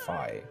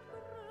justify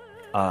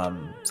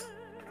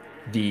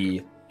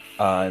the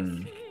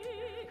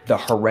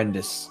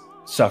horrendous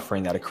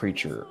suffering that a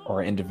creature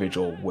or an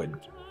individual would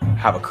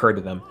have occurred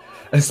to them,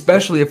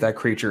 especially if that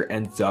creature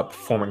ends up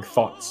forming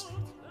thoughts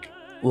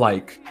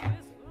like,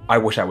 I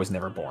wish I was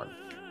never born,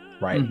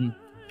 right? Mm-hmm.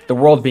 The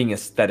world being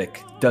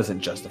aesthetic doesn't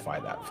justify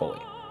that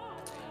fully.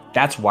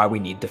 That's why we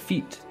need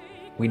defeat.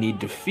 We need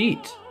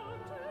defeat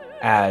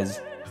as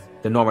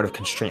the normative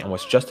constraint on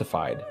what's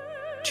justified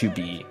to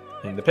be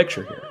in the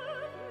picture here.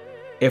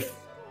 If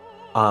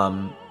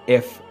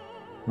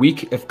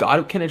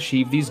God can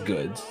achieve these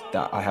goods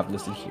that I have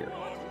listed here,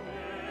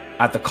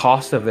 at the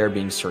cost of there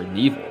being certain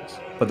evils,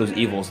 but those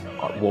evils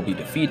will be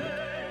defeated.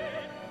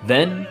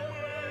 Then,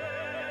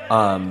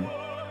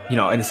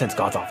 in a sense,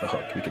 God's off the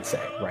hook, we could say,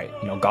 right?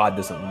 God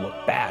doesn't look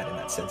bad in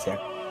that sense.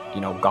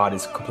 God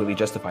is completely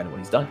justified in what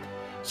he's done.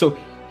 So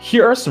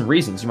here are some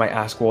reasons you might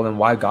ask, well, then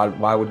why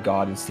would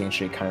God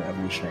instantiate kind of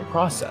evolutionary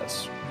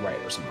process, right?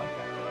 Or something like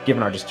that.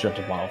 Given our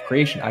disjunctive model of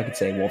creation, I could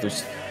say, well,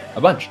 there's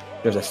a bunch.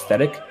 There's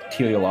aesthetic,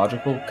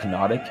 teleological,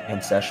 canonic,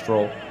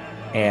 ancestral,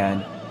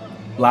 and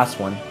last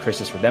one,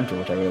 Christus Redemptor,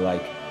 which I really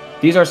like.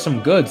 These are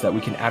some goods that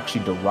we can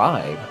actually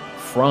derive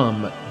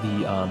from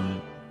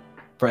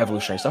from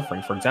evolutionary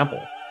suffering. For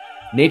example,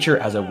 nature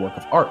as a work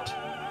of art,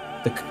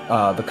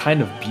 the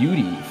kind of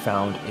beauty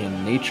found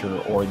in nature,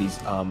 or these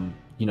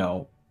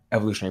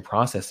evolutionary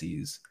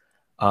processes,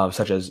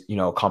 such as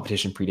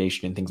competition,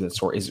 predation, and things of that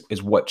sort,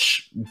 is what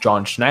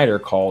John Schneider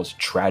calls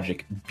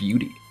tragic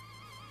beauty.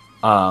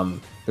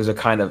 There's a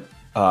kind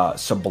of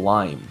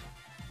sublime,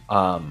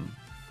 kind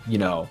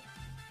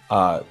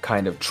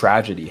of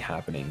tragedy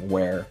happening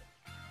where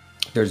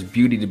there's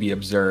beauty to be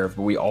observed,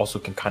 but we also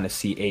can kind of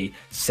see a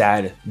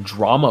sad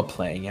drama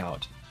playing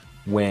out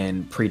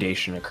when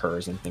predation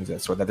occurs and things of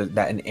that sort,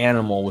 that an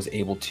animal was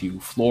able to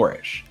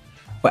flourish,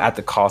 but at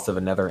the cost of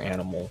another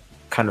animal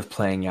kind of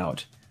playing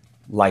out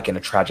like in a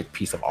tragic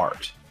piece of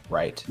art,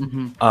 right?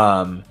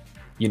 Mm-hmm.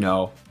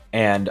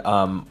 And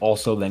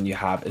also then you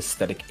have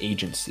aesthetic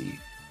agency,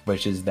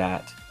 which is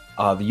that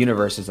the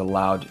universe is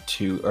allowed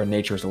to, or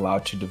nature is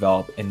allowed to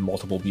develop in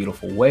multiple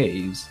beautiful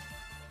ways,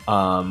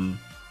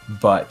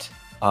 but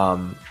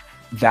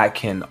that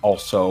can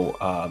also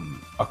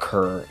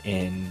occur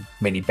in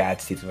many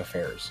bad states of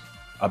affairs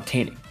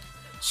obtaining.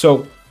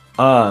 So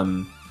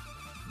now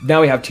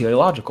we have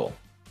teleological,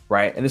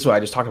 right? And this is what I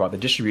just talked about, the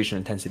distribution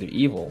and intensity of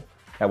evil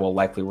that will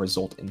likely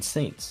result in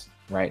saints,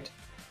 right?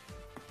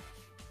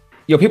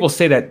 People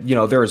say that,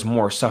 there is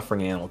more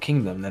suffering in the animal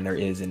kingdom than there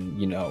is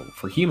in,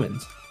 for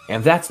humans. And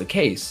if that's the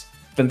case,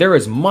 then there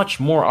is much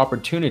more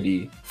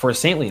opportunity for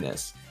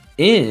saintliness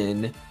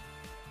in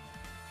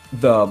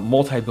the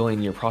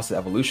multi-billion year process of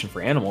evolution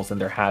for animals than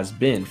there has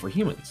been for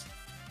humans.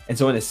 And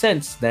so in a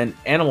sense, then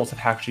animals have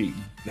actually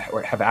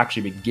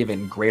been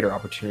given greater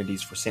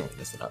opportunities for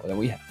saintliness than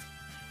we have.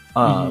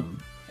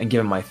 And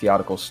given my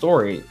theodical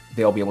story,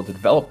 they'll be able to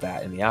develop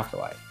that in the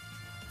afterlife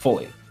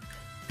fully.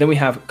 Then we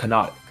have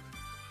canonic,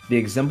 the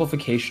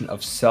exemplification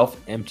of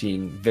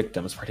self-emptying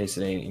victims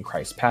participating in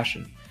Christ's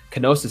passion.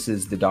 Kenosis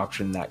is the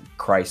doctrine that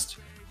Christ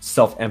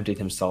self-emptied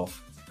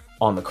himself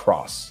on the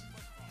cross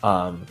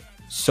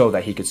so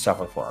that he could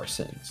suffer for our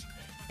sins.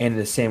 And in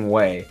the same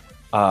way,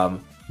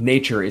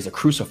 nature is a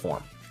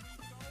cruciform,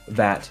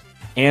 that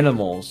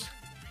animals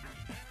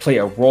play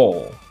a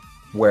role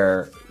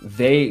where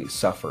they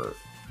suffer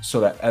so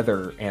that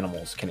other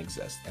animals can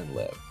exist and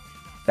live.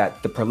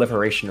 That the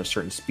proliferation of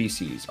certain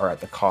species are at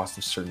the cost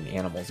of certain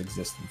animals'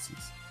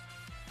 existences.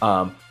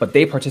 But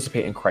they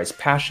participate in Christ's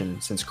passion,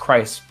 since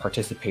Christ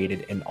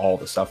participated in all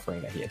the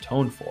suffering that he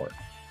atoned for.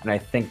 And I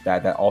think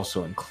that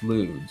also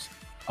includes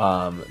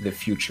the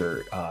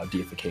future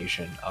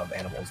deification of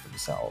animals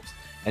themselves.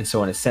 And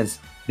so in a sense,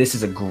 this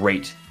is a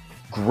great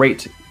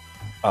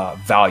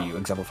value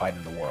exemplified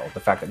in the world. The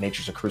fact that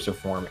nature's a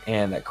cruciform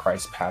and that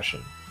Christ's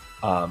passion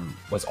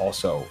was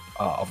also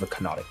of the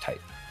canonic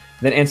type.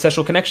 Then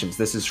ancestral connections.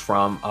 This is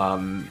from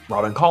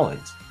Robin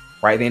Collins,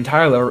 right? The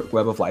entire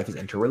web of life is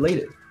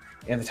interrelated.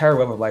 And the entire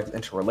web of life is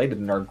interrelated,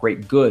 and there are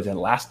great goods and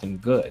lasting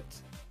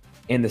goods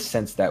in the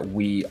sense that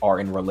we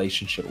are in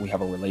relationship. We have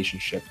a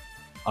relationship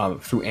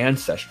through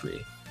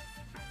ancestry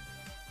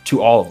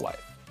to all of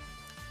life.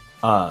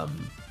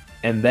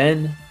 And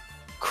then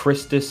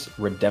Christus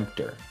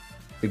Redemptor,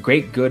 the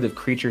great good of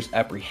creatures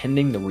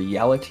apprehending the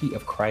reality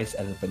of Christ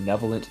as a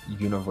benevolent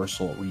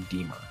universal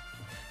redeemer.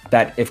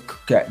 That if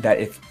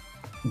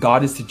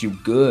God is to do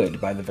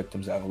good by the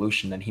victims of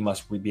evolution, then he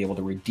must be able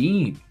to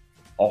redeem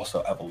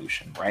also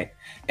evolution, right?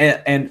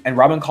 And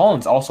Robin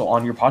Collins also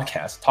on your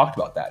podcast talked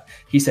about that.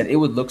 He said it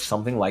would look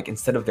something like,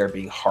 instead of there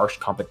being harsh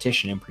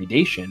competition and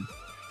predation,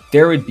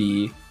 there would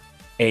be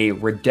a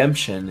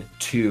redemption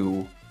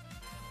to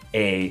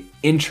a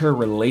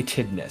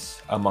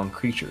interrelatedness among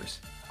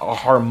creatures, a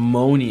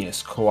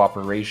harmonious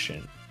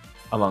cooperation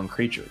among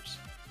creatures.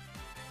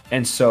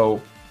 And so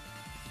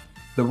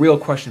the real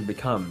question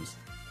becomes,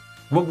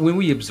 when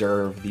we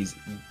observe these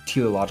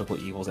teleological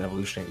evils and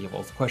evolutionary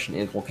evils, the question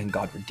is, well, can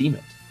God redeem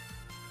it?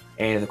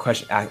 And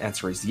the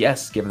answer is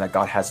yes, given that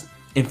God has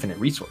infinite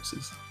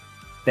resources.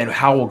 Then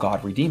how will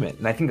God redeem it?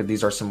 And I think that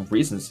these are some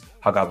reasons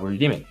how God will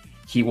redeem it.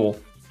 He will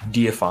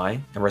deify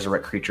and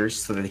resurrect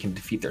creatures so that they can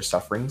defeat their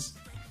sufferings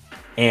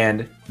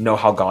and know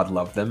how God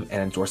loved them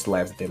and endorse the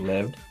lives that they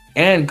lived.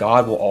 And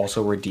God will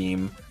also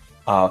redeem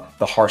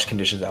the harsh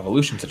conditions of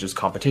evolution, such as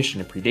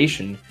competition and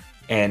predation,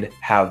 and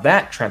have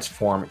that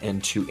transform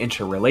into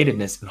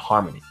interrelatedness and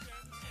harmony.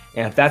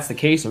 And if that's the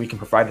case, and we can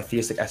provide a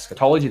theistic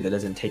eschatology that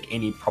doesn't take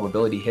any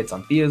probability hits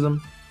on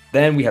theism,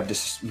 then we have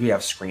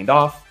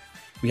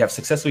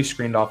successfully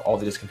screened off all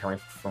the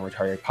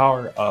discontinuatory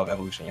power of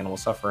evolutionary animal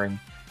suffering,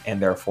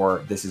 and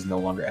therefore this is no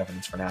longer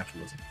evidence for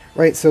naturalism.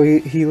 Right, so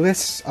he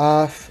lists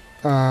off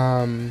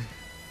some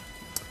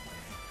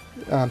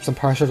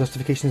partial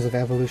justifications of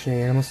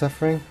evolutionary animal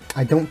suffering.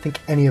 I don't think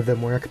any of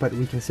them work, but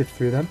we can sift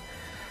through them.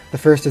 The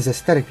first is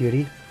aesthetic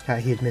beauty.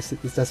 He admits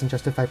that this doesn't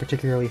justify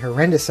particularly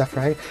horrendous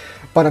suffering,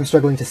 but I'm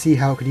struggling to see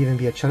how it could even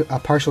be a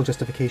partial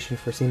justification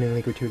for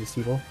seemingly gratuitous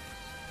evil.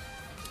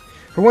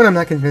 For one, I'm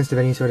not convinced of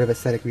any sort of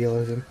aesthetic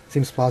realism. It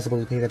seems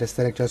plausible to me that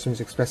aesthetic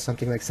judgments express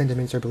something like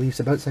sentiments or beliefs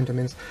about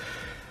sentiments,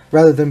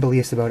 rather than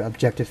beliefs about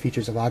objective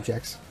features of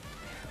objects.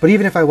 But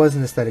even if I was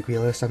an aesthetic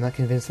realist, I'm not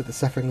convinced that the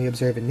suffering we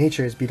observe in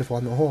nature is beautiful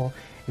on the whole.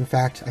 In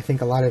fact, I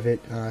think a lot of it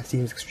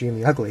seems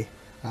extremely ugly.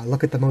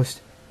 Look at the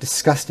most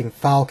disgusting,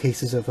 foul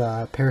cases of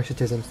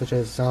parasitism, such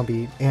as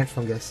zombie ant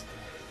fungus.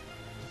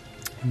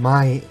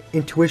 My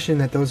intuition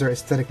that those are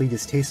aesthetically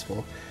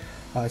distasteful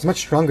is much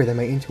stronger than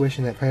my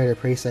intuition that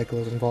predator-prey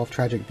cycles involve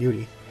tragic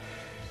beauty.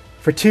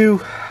 For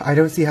two, I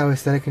don't see how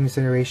aesthetic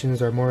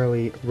considerations are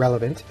morally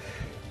relevant.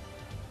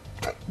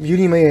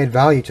 Beauty may add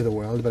value to the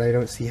world, but I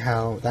don't see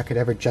how that could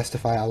ever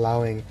justify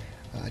allowing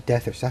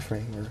death or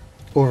suffering,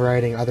 or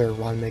overriding other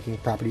wrong-making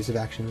properties of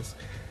actions.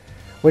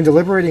 When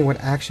deliberating what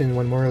action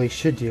one morally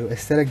should do,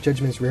 aesthetic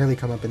judgments rarely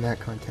come up in that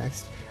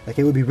context. Like,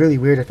 it would be really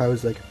weird if I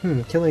was like,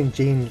 killing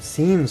Jane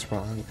seems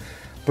wrong,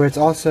 but it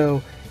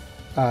also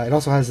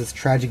has this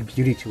tragic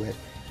beauty to it,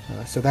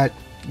 so that,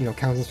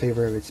 counts in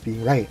favor of its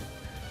being right.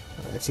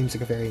 It seems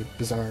like a very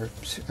bizarre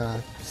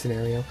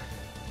scenario.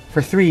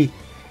 For three,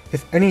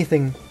 if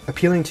anything,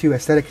 appealing to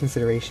aesthetic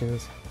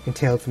considerations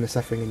entailed from the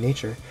suffering in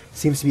nature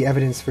seems to be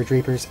evidence for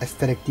Draper's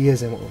aesthetic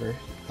deism over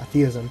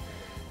theism,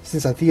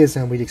 since on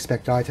theism we'd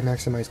expect God to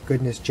maximize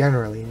goodness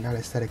generally, not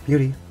aesthetic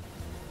beauty.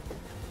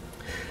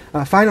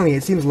 Finally,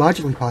 it seems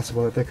logically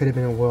possible that there could have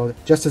been a world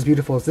just as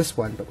beautiful as this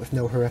one, but with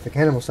no horrific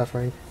animal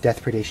suffering,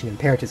 death, predation, and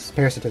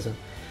parasitism.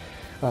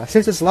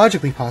 Since it's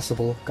logically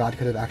possible, God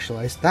could have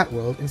actualized that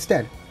world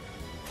instead.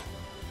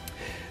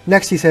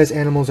 Next, he says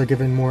animals are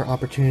given more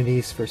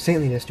opportunities for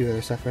saintliness due to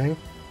their suffering.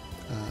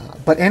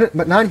 But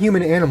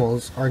non-human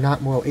animals are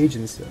not moral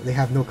agents. They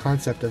have no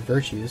concept of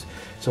virtues,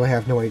 so I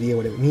have no idea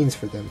what it means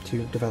for them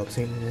to develop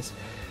saintliness.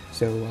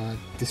 So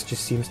this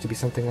just seems to be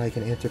something like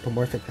an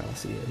anthropomorphic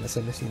fallacy, unless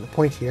I'm missing the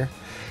point here.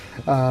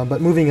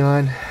 But moving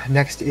on,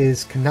 next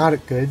is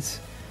kenotic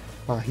goods.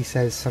 He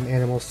says some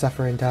animals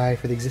suffer and die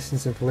for the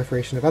existence and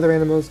proliferation of other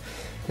animals,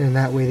 and in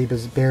that way they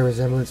bear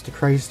resemblance to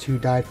Christ who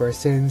died for our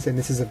sins, and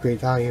this is of great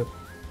value.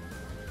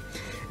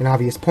 An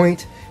obvious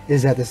point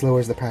is that this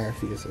lowers the power of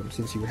theism,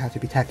 since you would have to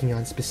be tacking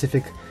on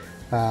specific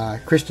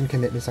Christian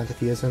commitments onto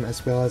theism,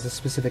 as well as a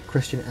specific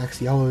Christian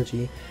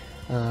axiology,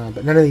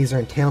 but none of these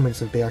are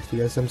entailments of bare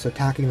theism, so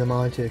tacking them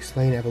on to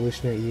explain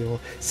evolutionary evil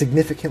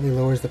significantly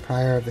lowers the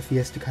power of the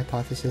theistic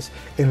hypothesis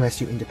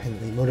unless you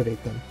independently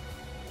motivate them.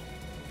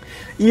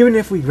 Even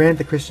if we grant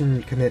the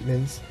Christian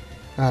commitments,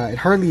 it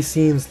hardly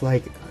seems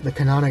like the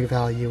canonic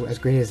value, as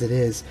great as it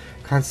is,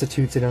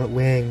 constitutes an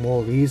outweighing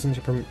moral reason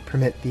to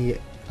permit the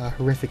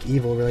horrific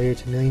evil related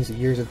to millions of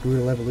years of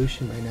brutal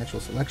evolution by natural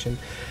selection,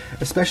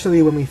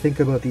 especially when we think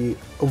about the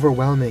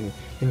overwhelming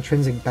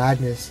intrinsic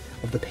badness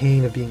of the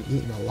pain of being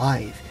eaten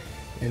alive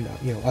and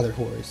other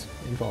horrors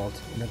involved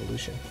in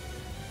evolution.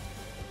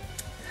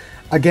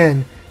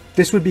 Again,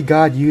 this would be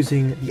God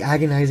using the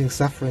agonizing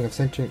suffering of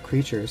sentient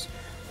creatures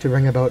to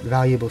bring about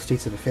valuable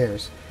states of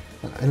affairs.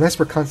 Unless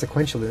we're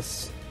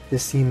consequentialists,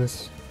 this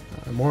seems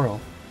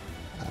immoral.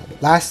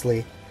 But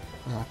lastly,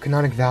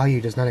 canonic value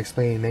does not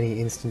explain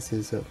many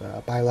instances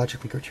of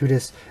biologically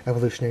gratuitous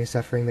evolutionary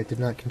suffering that did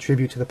not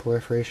contribute to the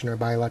proliferation or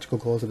biological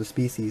goals of the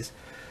species,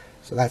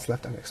 so that's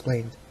left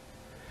unexplained.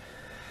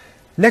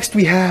 Next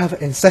we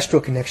have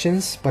ancestral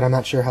connections, but I'm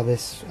not sure how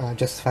this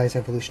justifies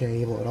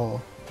evolutionary evil at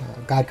all.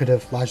 God could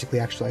have logically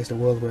actualized a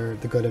world where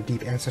the good of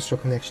deep ancestral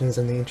connections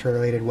and the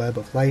interrelated web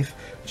of life,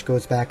 which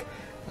goes back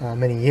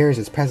many years,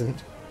 is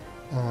present,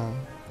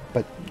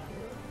 but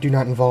do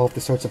not involve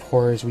the sorts of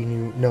horrors we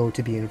know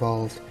to be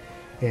involved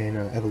in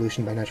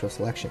evolution by natural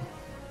selection.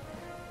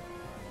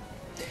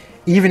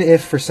 Even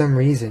if, for some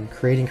reason,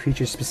 creating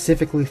creatures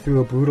specifically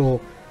through a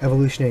brutal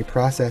evolutionary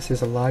process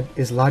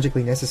is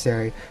logically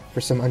necessary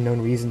for some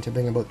unknown reason to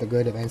bring about the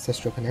good of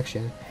ancestral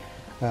connection,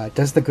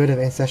 does the good of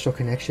ancestral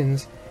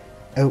connections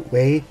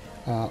outweigh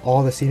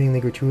all the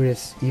seemingly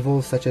gratuitous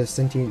evils, such as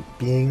sentient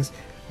beings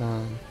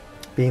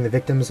being the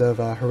victims of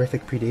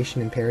horrific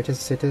predation and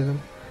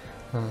parasitism,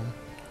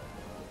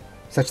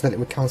 such that it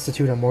would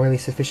constitute a morally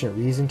sufficient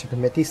reason to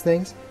permit these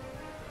things?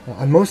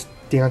 On most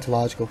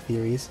deontological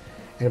theories,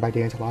 and by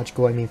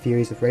deontological I mean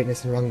theories of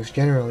rightness and wrongness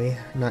generally,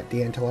 not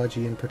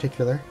deontology in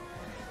particular,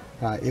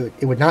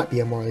 it would not be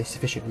a morally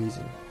sufficient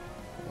reason.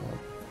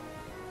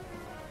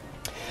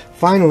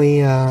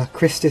 Finally,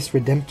 Christus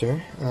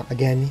Redemptor,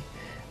 again,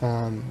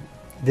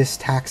 this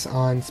tacks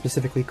on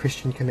specifically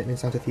Christian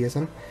commitments onto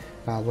theism,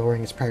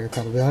 lowering its prior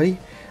probability.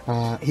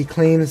 He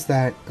claims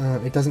that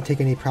it doesn't take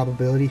any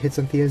probability hits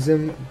on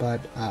theism, but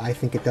I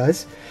think it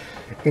does.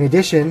 In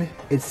addition,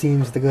 it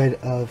seems the good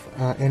of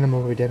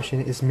animal redemption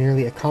is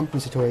merely a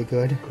compensatory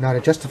good, not a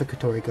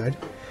justificatory good.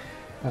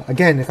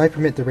 Again, if I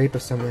permit the rape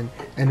of someone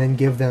and then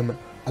give them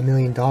 $1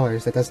 million,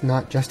 that does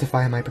not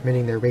justify my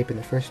permitting their rape in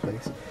the first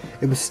place.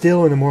 It was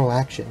still an immoral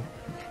action.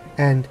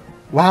 And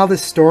while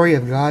this story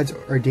of God's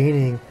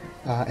ordaining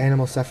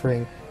animal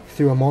suffering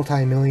through a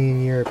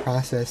multi-million-year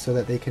process so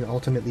that they can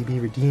ultimately be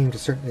redeemed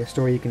is certainly a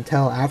story you can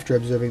tell after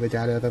observing the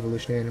data of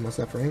evolutionary animal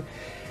suffering,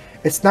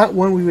 it's not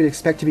one we would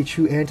expect to be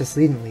true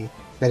antecedently,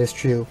 that is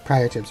true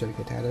prior to observing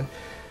the data.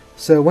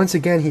 So once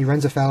again, he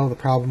runs afoul of the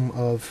problem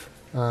of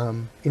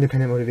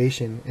independent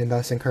motivation and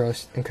thus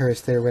incurs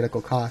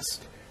theoretical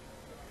cost.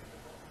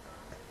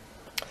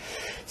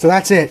 So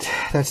that's it.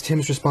 That's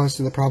Tim's response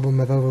to the problem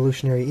of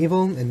evolutionary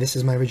evil, and this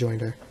is my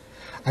rejoinder.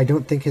 I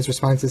don't think his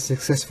responses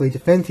successfully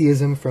defend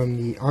theism from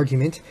the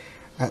argument,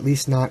 at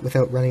least not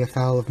without running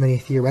afoul of many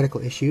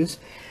theoretical issues,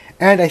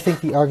 and I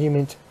think the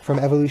argument from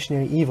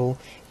evolutionary evil,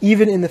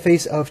 even in the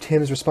face of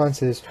Tim's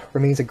responses,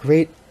 remains a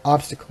great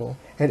obstacle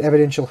and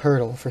evidential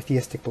hurdle for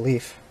theistic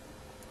belief.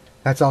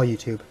 That's all,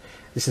 YouTube.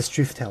 This is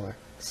Truth Teller,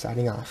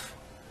 signing off.